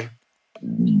by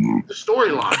the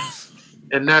storylines.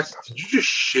 And did you just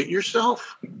shit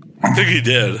yourself? I think he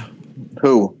did.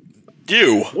 Who?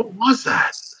 You. What was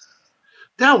that?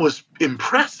 That was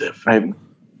impressive.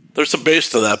 There's some bass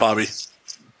to that, Bobby.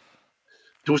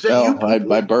 Was that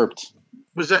you? I burped.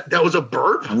 That was a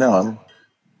burp? No.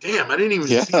 Damn, I didn't even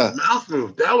see his mouth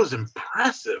move. That was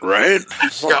impressive. Right? I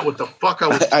forgot what the fuck I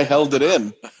was. I held it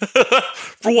in.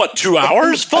 For what, 2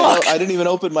 hours? Fuck. I didn't even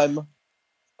open my mouth.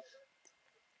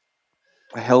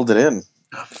 I held it in.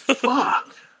 Fuck.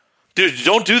 Dude,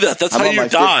 don't do that. That's how you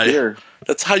die.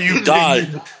 That's how you die.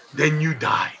 Then you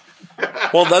die.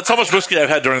 Well, that's how much whiskey I've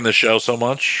had during the show. So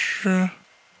much. I'm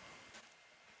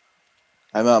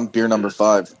on beer number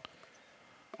 5.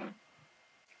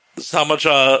 This is how much.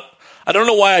 I don't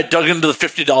know why I dug into the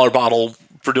 $50 bottle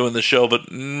for doing the show,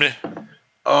 but meh.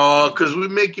 Oh, because we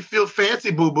make you feel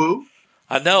fancy, boo boo.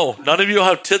 I know none of you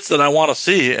have tits that I want to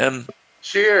see. And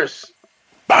cheers.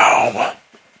 Bow.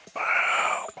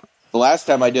 The last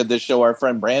time I did this show, our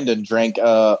friend Brandon drank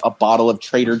a bottle of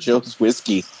Trader Joe's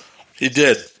whiskey. He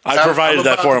did. I provided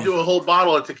that for him. Do a whole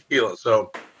bottle of tequila.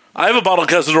 So I have a bottle of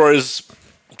Cazadores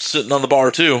sitting on the bar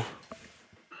too.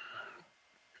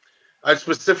 I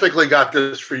specifically got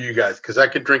this for you guys because I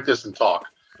could drink this and talk.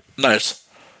 Nice.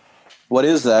 What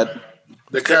is that?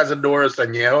 The Cazadores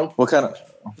Añejo. What kind of?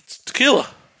 It's tequila.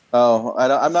 Oh,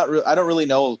 I don't really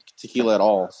know tequila at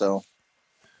all. So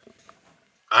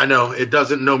I know it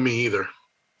doesn't know me either.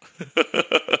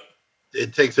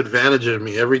 It takes advantage of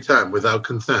me every time without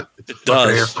consent. It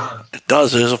does. It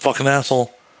does. It is a fucking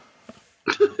asshole.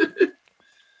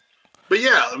 But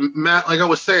yeah, Matt, like I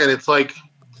was saying, it's like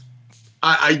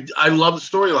I love the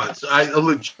storylines. I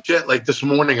legit, like this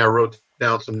morning I wrote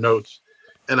down some notes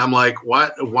and I'm like, why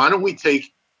don't we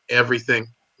take everything?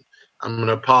 I'm going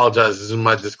to apologize. This is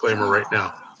my disclaimer right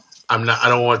now. I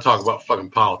don't want to talk about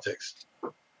fucking politics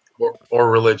or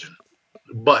religion.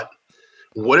 But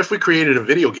what if we created a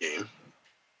video game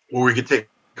where we could take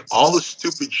all the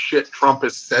stupid shit Trump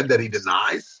has said that he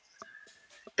denies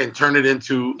and turn it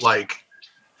into like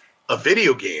a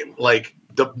video game? Like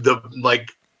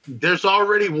there's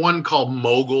already one called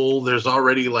Mogul. There's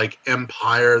already like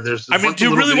Empire. Do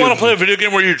you really want to play a video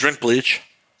game where you drink bleach?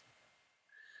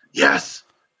 Yes.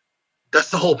 That's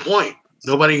the whole point.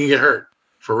 Nobody can get hurt.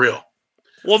 For real.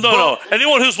 Well, no.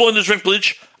 Anyone who's willing to drink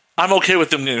bleach, I'm okay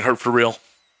with them getting hurt for real.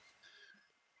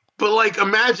 But like,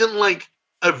 imagine like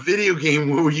a video game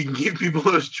where you can give people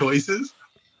those choices.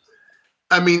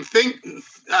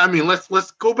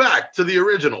 Let's go back to the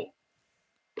original.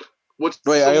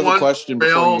 I have a question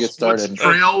before you get started.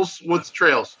 What's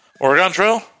Trails? Oregon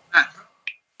Trail?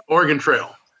 Oregon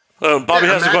Trail. Bobby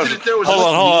has a question. Hold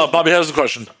on. Bobby has a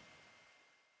question.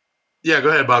 Yeah, go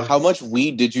ahead, Bob. How much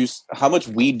weed did you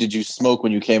smoke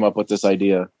when you came up with this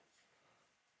idea?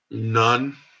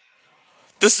 None.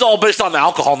 This is all based on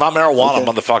alcohol, not marijuana,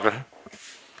 motherfucker.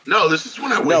 No, this is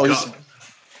when I wake up.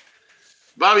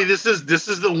 Bobby, this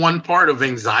is the one part of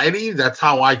anxiety. That's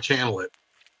how I channel it.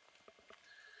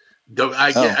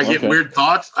 I get weird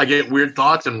thoughts. I get weird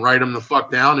thoughts and write them the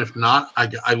fuck down. If not,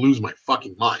 I lose my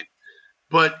fucking mind.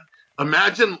 But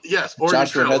imagine, yes, Oregon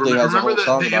Joshua Trail. Headley has a whole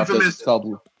song about infamous, this. It's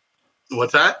called.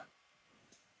 What's that?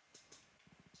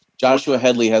 Joshua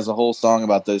Headley has a whole song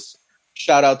about this.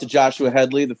 Shout out to Joshua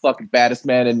Headley, the fucking baddest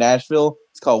man in Nashville.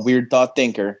 It's called Weird Thought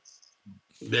Thinker.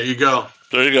 There you go.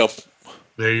 Let's.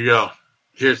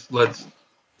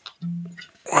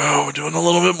 Wow, we're doing a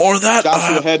little bit more of that.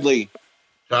 Joshua Headley.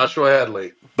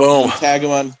 Boom. Tag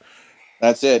him on.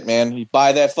 That's it, man. You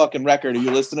buy that fucking record. Are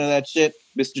you listening to that shit?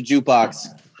 Mr.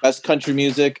 Jukebox. Best country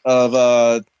music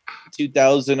of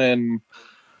 2000 and...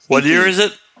 What year is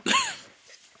it?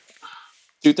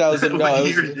 2000. No,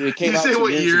 it came out 2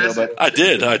 years ago. But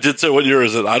I did say what year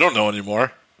is it. I don't know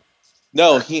anymore.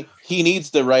 No, he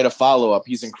needs to write a follow-up.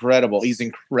 He's incredible.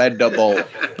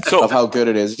 Of how good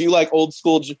it is. If you like old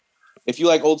school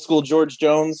George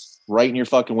Jones, right in your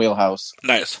fucking wheelhouse.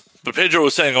 Nice. But Pedro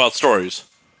was saying about stories.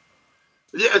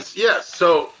 Yes.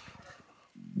 So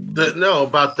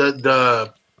about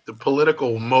the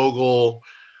political mogul.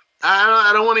 I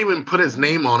don't want to even put his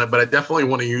name on it, but I definitely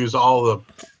want to use all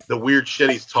the weird shit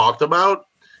he's talked about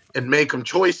and make him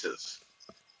choices.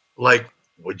 Like,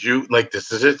 would you like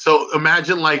this is it? So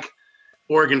imagine like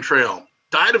Oregon Trail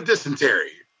died of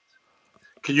dysentery.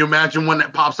 Can you imagine when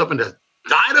that pops up into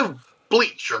died of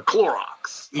bleach or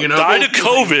Clorox? You know, died of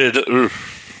COVID.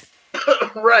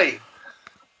 Right.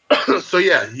 So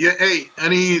yeah. Hey,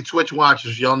 any Twitch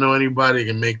watchers, y'all know anybody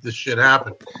can make this shit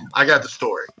happen? I got the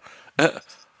story.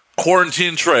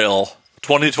 Quarantine Trail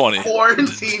 2020.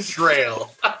 Quarantine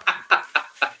Trail.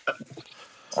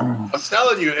 I'm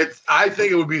telling you, I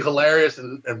think it would be hilarious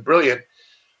and brilliant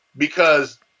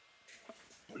because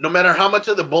no matter how much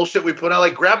of the bullshit we put out,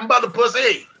 like grab him by the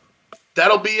pussy,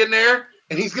 that'll be in there,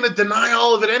 and he's gonna deny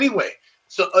all of it anyway.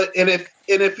 So, and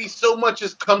if he so much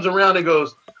as comes around and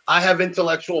goes, I have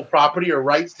intellectual property or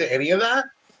rights to any of that,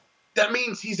 that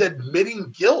means he's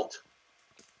admitting guilt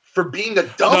for being a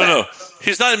dumbass. No,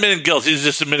 he's not admitting guilt. He's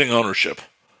just admitting ownership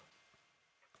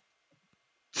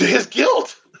to his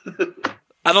guilt.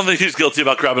 I don't think he's guilty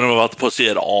about grabbing him about the pussy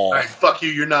at all. All right, fuck you.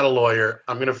 You're not a lawyer.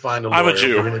 I'm gonna find a lawyer. I'm a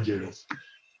Jew. We're gonna do this.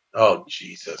 Oh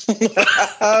Jesus.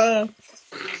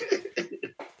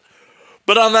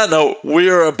 But on that note, we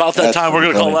are about that time. We're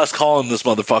going to call last call on this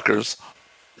motherfuckers.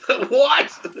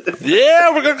 What?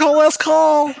 Yeah, we're going to call last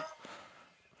call.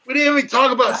 We didn't even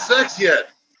talk about sex yet.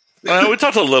 We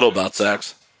talked a little about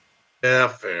sex. Yeah,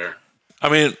 fair. I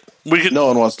mean, we could. No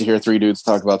one wants to hear three dudes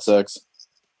talk about sex.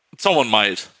 Someone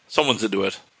might. Someone's into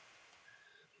it.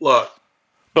 Look.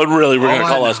 But really, we're going to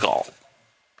call last call.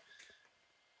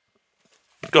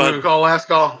 Go ahead. We're going to call last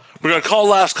call? We're going to call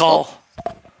last call.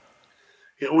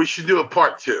 Yeah, we should do a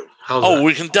part 2. How's that?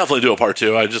 We can definitely do a part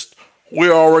 2.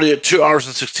 We're already at 2 hours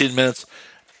and 16 minutes.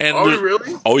 And are we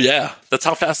really? Oh, yeah. That's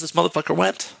how fast this motherfucker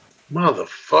went.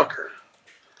 Motherfucker.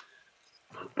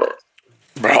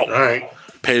 Bro. All right.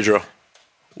 Pedro,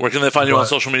 where can they find you on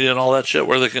social media and all that shit?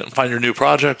 Where they can find your new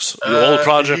projects, your old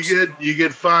projects? You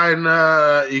could find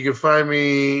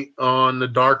me on the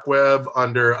dark web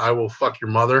under I Will Fuck Your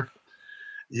Mother.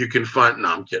 You can find... No,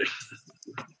 I'm kidding.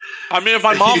 I mean, if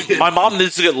my mom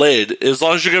needs to get laid, as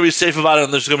long as you're going to be safe about it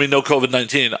and there's going to be no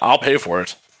COVID-19, I'll pay for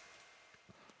it.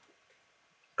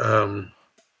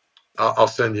 I'll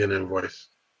send you an invoice.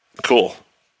 Cool.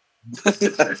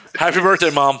 Happy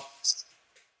birthday, Mom.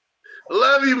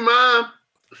 Love you, Mom.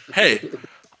 Hey,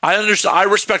 I understand. I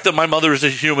respect that my mother is a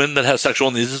human that has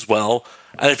sexual needs as well.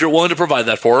 And if you're willing to provide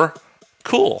that for her,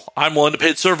 cool. I'm willing to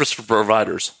pay service for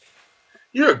providers.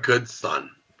 You're a good son.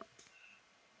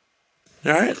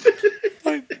 All right.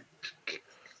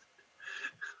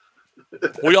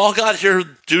 We all got here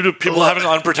due to people having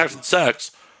unprotected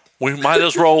sex. We might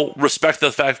as well respect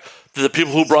the fact that the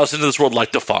people who brought us into this world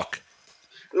like to fuck.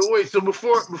 Wait, so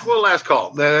before last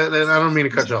call, I don't mean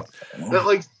to cut you off.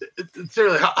 Like,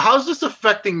 seriously, how's this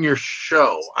affecting your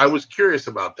show? I was curious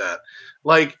about that.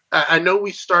 Like, I know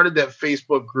we started that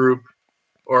Facebook group,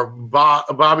 or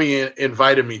Bobby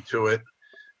invited me to it.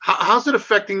 How's it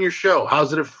affecting your show?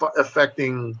 How's it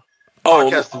affecting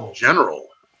podcasts in general?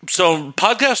 So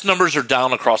podcast numbers are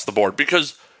down across the board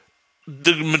because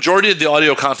the majority of the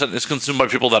audio content is consumed by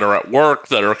people that are at work,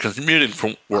 that are commuting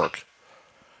from work.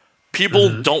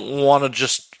 People don't want to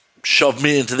just shove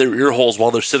me into their ear holes while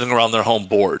they're sitting around their home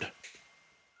bored.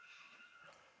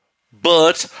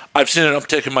 But I've seen an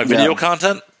uptick in my video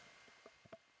content.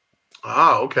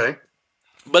 Ah, okay.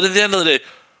 But at the end of the day,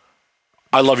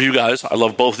 I love you guys. I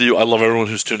love both of you. I love everyone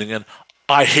who's tuning in.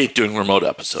 I hate doing remote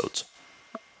episodes.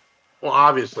 Well,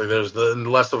 obviously, there's the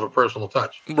less of a personal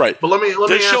touch. Right. But let me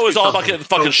this show is all about getting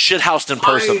fucking shithoused in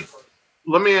person.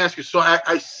 Let me ask you. So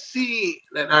I see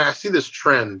this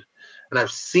trend, and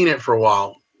I've seen it for a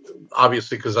while,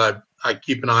 obviously, because I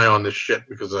keep an eye on this shit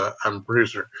because I'm a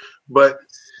producer. But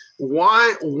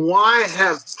why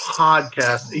have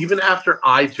podcasts, even after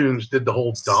iTunes did the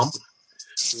whole dump,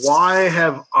 why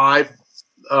have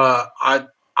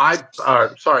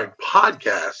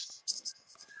podcasts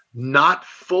not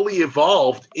fully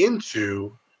evolved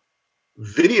into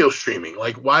video streaming?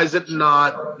 Like, why is it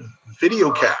not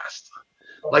videocast?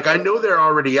 Like, I know they're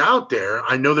already out there.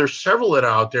 I know there's several that are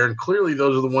out there, and clearly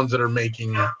those are the ones that are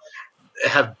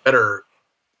have better,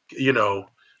 now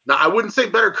I wouldn't say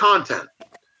better content,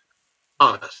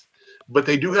 honest, but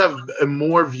they do have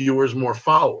more viewers, more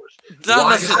followers.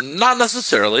 Not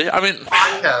necessarily. I mean,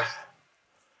 podcast.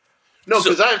 No,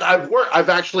 because I've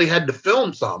actually had to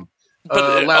film some.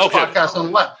 Podcast on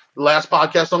the left. Last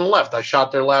podcast on the left. I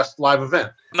shot their last live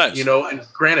event. Nice. And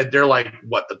granted, they're like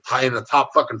in the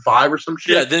top fucking 5 or some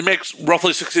shit. Yeah, they make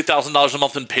roughly $60,000 a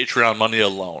month in Patreon money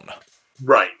alone.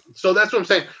 Right. So that's what I'm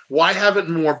saying. Why haven't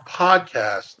more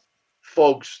podcast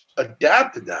folks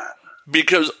adapted that?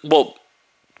 Because,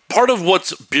 part of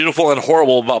what's beautiful and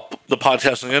horrible about the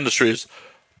podcasting industry is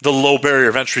the low barrier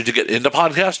of entry to get into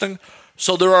podcasting.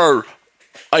 So there are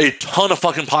a ton of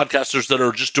fucking podcasters that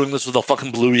are just doing this with a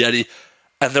fucking Blue Yeti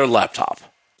and their laptop.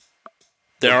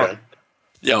 They Okay.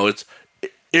 are,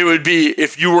 it would be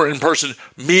if you were in person,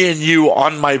 me and you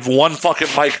on my one fucking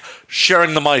mic,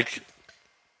 sharing the mic,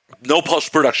 no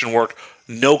post-production work,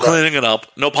 no cleaning it up,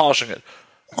 no polishing it.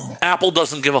 Apple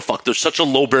doesn't give a fuck. There's such a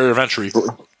low barrier of entry. Do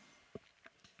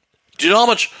you know how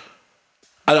much?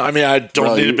 I mean, I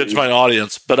don't need to bitch my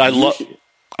audience, but I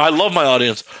love my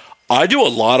audience. I do a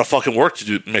lot of fucking work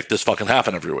to make this fucking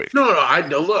happen every week. No.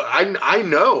 I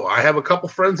know. I have a couple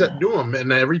friends that do them,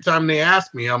 and every time they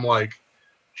ask me, I'm like,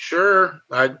 sure.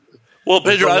 Well,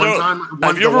 Pedro,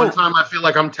 one time I feel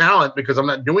like I'm talent because I'm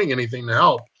not doing anything to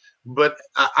help. But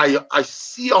I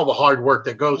see all the hard work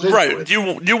that goes into it.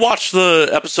 You watched the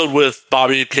episode with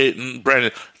Bobby, Kate, and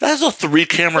Brandon. That's a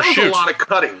 3-camera shoot. That was a lot of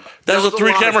cutting. That was a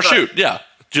 3-camera shoot. Yeah.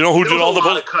 Do you know who did all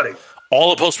the cutting? All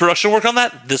the post-production work on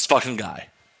that? This fucking guy.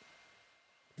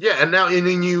 Yeah, and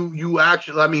then you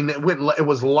actually, I mean, it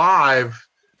was live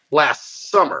last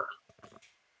summer,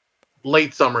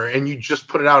 late summer, and you just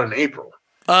put it out in April.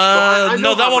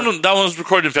 No, that one was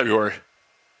recorded in February.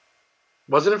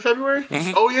 Was it in February?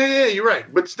 Mm-hmm. Oh yeah, you're right.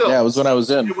 But still, yeah, it was when I was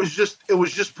in. It was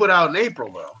just put out in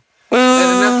April though,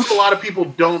 and that's what a lot of people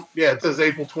don't. Yeah, it says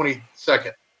April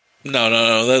 22nd. No,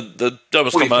 that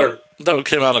was come out. That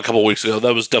came out a couple weeks ago.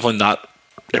 That was definitely not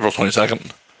April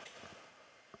 22nd.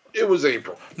 It was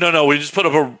April. No, we just put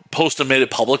up a post and made it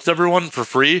public to everyone for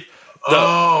free.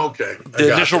 Okay.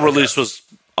 The initial release was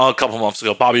a couple months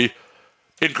ago. Bobby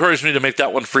encouraged me to make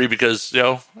that one free because,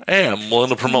 hey, I'm willing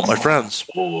to promote my friends.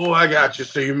 Oh, I got you.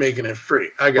 So you're making it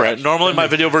free. I got you. Normally, my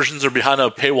video versions are behind a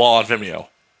paywall on Vimeo.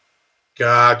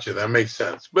 Gotcha. That makes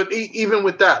sense. But even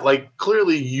with that, like,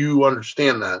 clearly you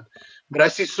understand that. But I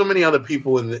see so many other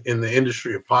people in the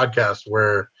industry of podcasts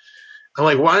where I'm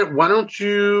like, why don't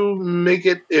you make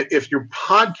it, if your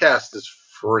podcast is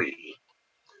free,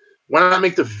 why not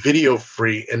make the video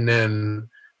free and then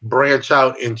branch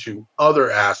out into other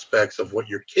aspects of what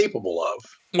you're capable of?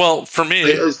 Well, for me,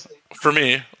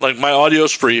 like, my audio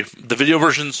is free. The video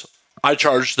versions I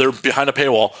charge, they're behind a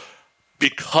paywall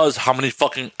because how many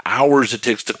fucking hours it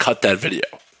takes to cut that video.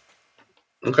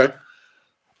 Okay.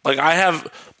 Like,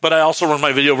 but I also run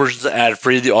my video versions ad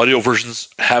free. The audio versions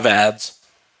have ads.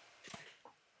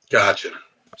 Gotcha.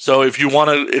 So if you want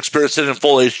to experience it in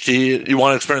full HD, you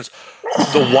want to experience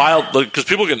the wild, because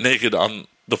people get naked on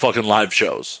the fucking live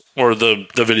shows or the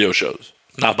video shows.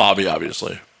 Not Bobby,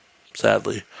 obviously.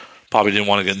 Sadly, Bobby didn't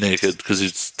want to get naked because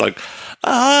he's like,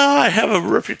 I have a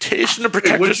reputation to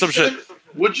protect or some shit.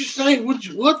 What'd you say?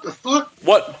 What the fuck?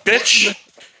 What, bitch?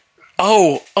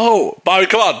 Oh, Bobby,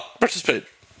 come on, participate.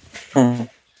 Man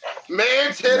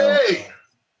titty.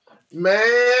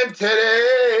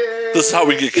 This is how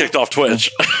we get kicked off Twitch.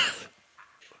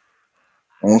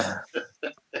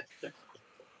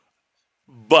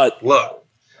 But look,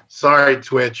 sorry,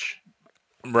 Twitch.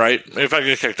 Right? If I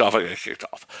get kicked off, I get kicked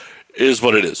off. It is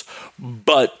what it is.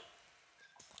 But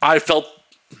I felt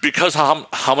because how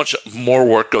much more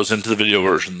work goes into the video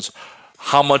versions,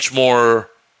 how much more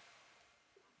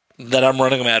that I'm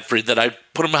running them ad free, that I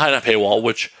put them behind a paywall,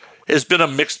 which has been a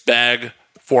mixed bag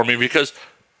for me because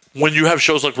when you have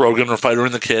shows like Rogan or Fighter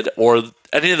and the Kid or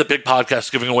any of the big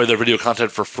podcasts giving away their video content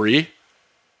for free,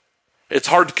 it's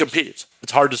hard to compete.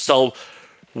 It's hard to sell.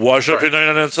 Why should I pay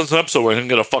 99 cents an episode when I can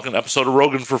get a fucking episode of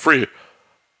Rogan for free?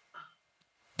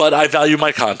 But I value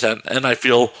my content, and I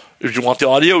feel if you want the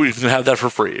audio, you can have that for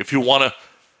free. If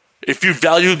you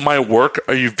value my work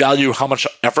or you value how much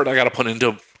effort I got to put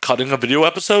into cutting a video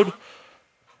episode,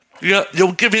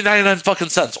 you'll give me 99 fucking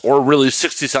cents, or really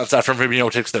 60 cents after Vimeo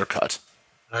takes their cut.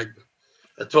 I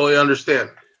totally understand.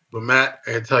 But Matt,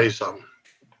 I gotta tell you something.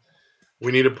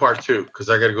 We need a part 2 because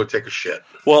I gotta go take a shit.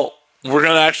 Well,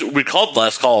 we called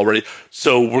last call already,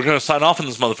 so we're gonna sign off on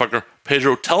this motherfucker.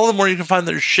 Pedro, tell them where you can find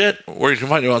their shit, where you can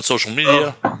find you on social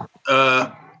media.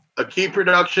 Akey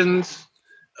Productions,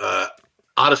 Out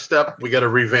of Step. We got to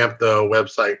revamp the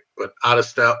website, but Out of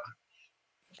Step.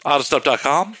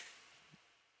 Outofstep.com.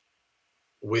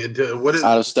 What is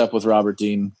Out of Step with Robert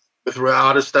Dean?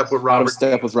 Out of Step with Robert. Out of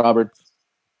Step with Robert.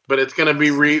 But it's going to be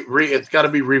it's got to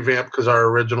be revamped because our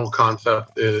original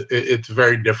concept it's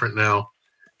very different now.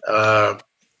 Out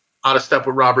of Step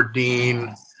with Robert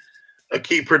Dean,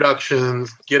 Akey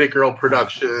Productions, Get It Girl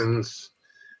Productions,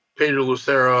 Pedro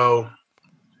Lucero.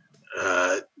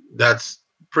 That's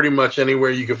pretty much anywhere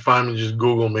you can find me. Just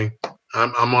Google me.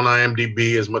 I'm on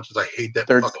IMDb as much as I hate that.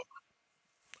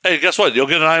 Hey, guess what? You'll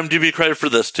get an IMDb credit for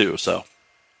this too. So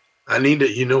I need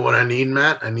it. You know what I need,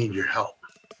 Matt? I need your help.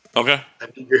 Okay. I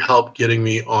need your help getting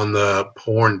me on the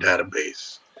porn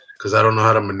database because I don't know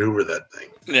how to maneuver that thing.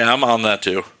 Yeah, I'm on that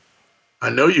too. I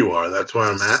know you are. That's why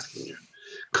I'm asking you.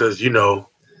 because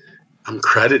I'm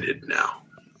credited now.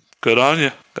 Good on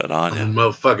you. Good on you.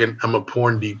 I'm a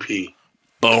porn DP.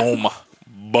 Boom.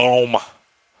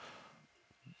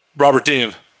 Robert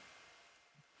Dean,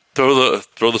 throw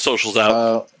the socials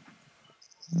out.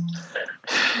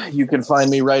 You can find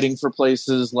me writing for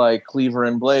places like Cleaver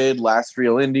and Blade, Last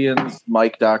Real Indians,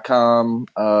 Mike.com,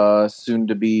 soon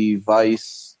to be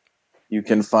Vice. You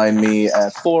can find me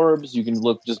at Forbes. You can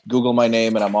just Google my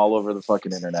name, and I'm all over the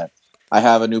fucking internet. I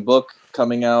have a new book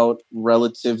coming out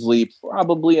relatively,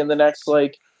 probably in the next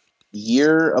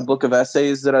year, a book of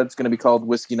essays that it's going to be called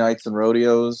Whiskey Nights and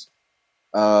Rodeos.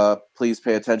 Please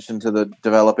pay attention to the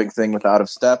developing thing with Out of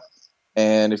Step.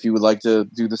 And if you would like to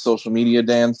do the social media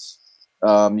dance,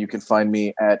 you can find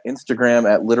me at Instagram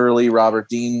at literally Robert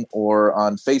Dean, or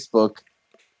on Facebook,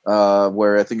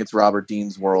 where I think it's Robert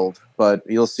Dean's World. But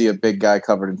you'll see a big guy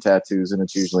covered in tattoos, and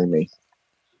it's usually me.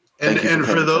 And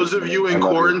for those of you in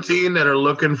quarantine that are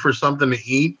looking for something to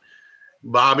eat,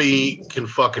 Bobby can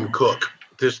fucking cook.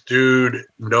 This dude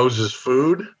knows his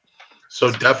food.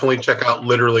 So definitely check out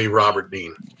literally Robert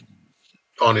Dean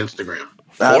on Instagram.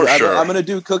 For sure. I'm going to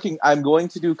do cooking. I'm going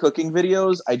to do cooking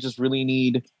videos. I just really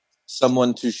need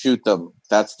someone to shoot them.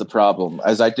 That's the problem.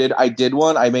 I did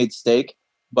one. I made steak,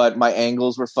 but my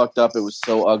angles were fucked up. It was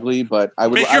so ugly. But I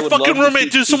would make your fucking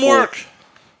roommate do some work.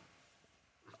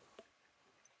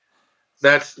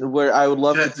 That's where I would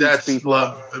love to teach people.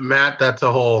 Matt, that's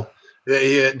a whole.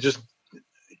 Yeah, just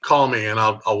call me and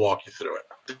I'll walk you through it.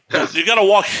 You got to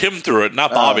walk him through it,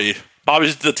 not Bobby.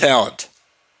 Bobby's the talent.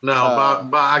 No,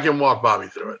 I can walk Bobby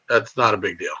through it. That's not a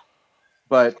big deal.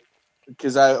 But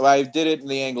because I did it and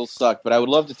the angles suck. But I would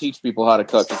love to teach people how to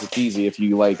cook because it's easy if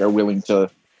you are willing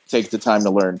to take the time to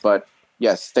learn. But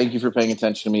yes, thank you for paying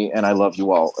attention to me, and I love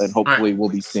you all. And hopefully we'll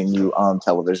be seeing you on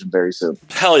television very soon.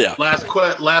 Hell yeah. Last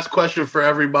question for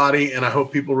everybody, and I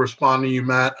hope people respond to you,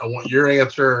 Matt. I want your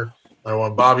answer. I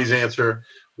want Bobby's answer.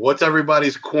 What's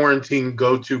everybody's quarantine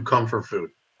go-to comfort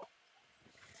food?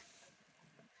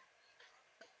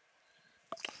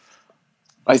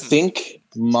 I think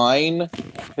mine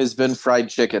has been fried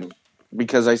chicken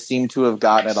because I seem to have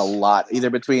gotten it a lot, either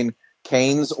between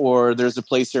Cane's or there's a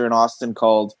place here in Austin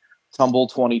called Tumble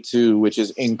 22, which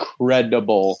is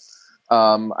incredible.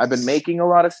 I've been making a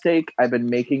lot of steak. I've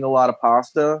been making a lot of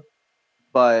pasta,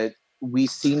 but we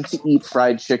seem to eat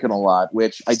fried chicken a lot,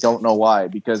 which I don't know why,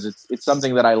 because it's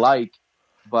something that I like,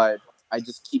 but I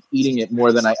just keep eating it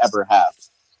more than I ever have.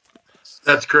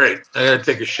 That's great. I gotta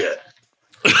take a shit.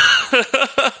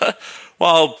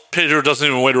 Well, Pedro doesn't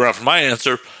even wait around for my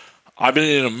answer. I've been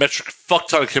eating a metric fuck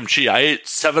ton of kimchi. I ate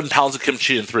 7 pounds of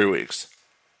kimchi in 3 weeks.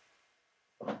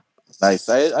 Nice.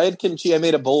 I had kimchi. I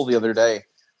made a bowl the other day.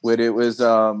 It was.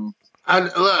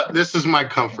 Look, this is my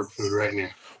comfort food right now.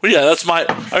 Well, yeah, that's my.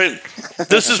 I mean,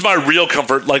 this is my real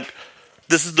comfort. Like,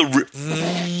 this is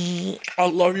the. I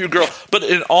love you, girl. But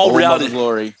in all reality,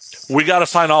 glory. We got to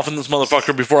sign off on this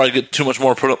motherfucker before I get too much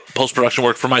more post-production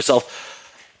work for myself.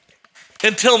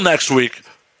 Until next week,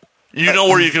 you know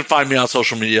where you can find me on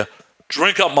social media.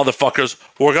 Drink up, motherfuckers.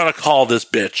 We're gonna call this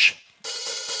bitch.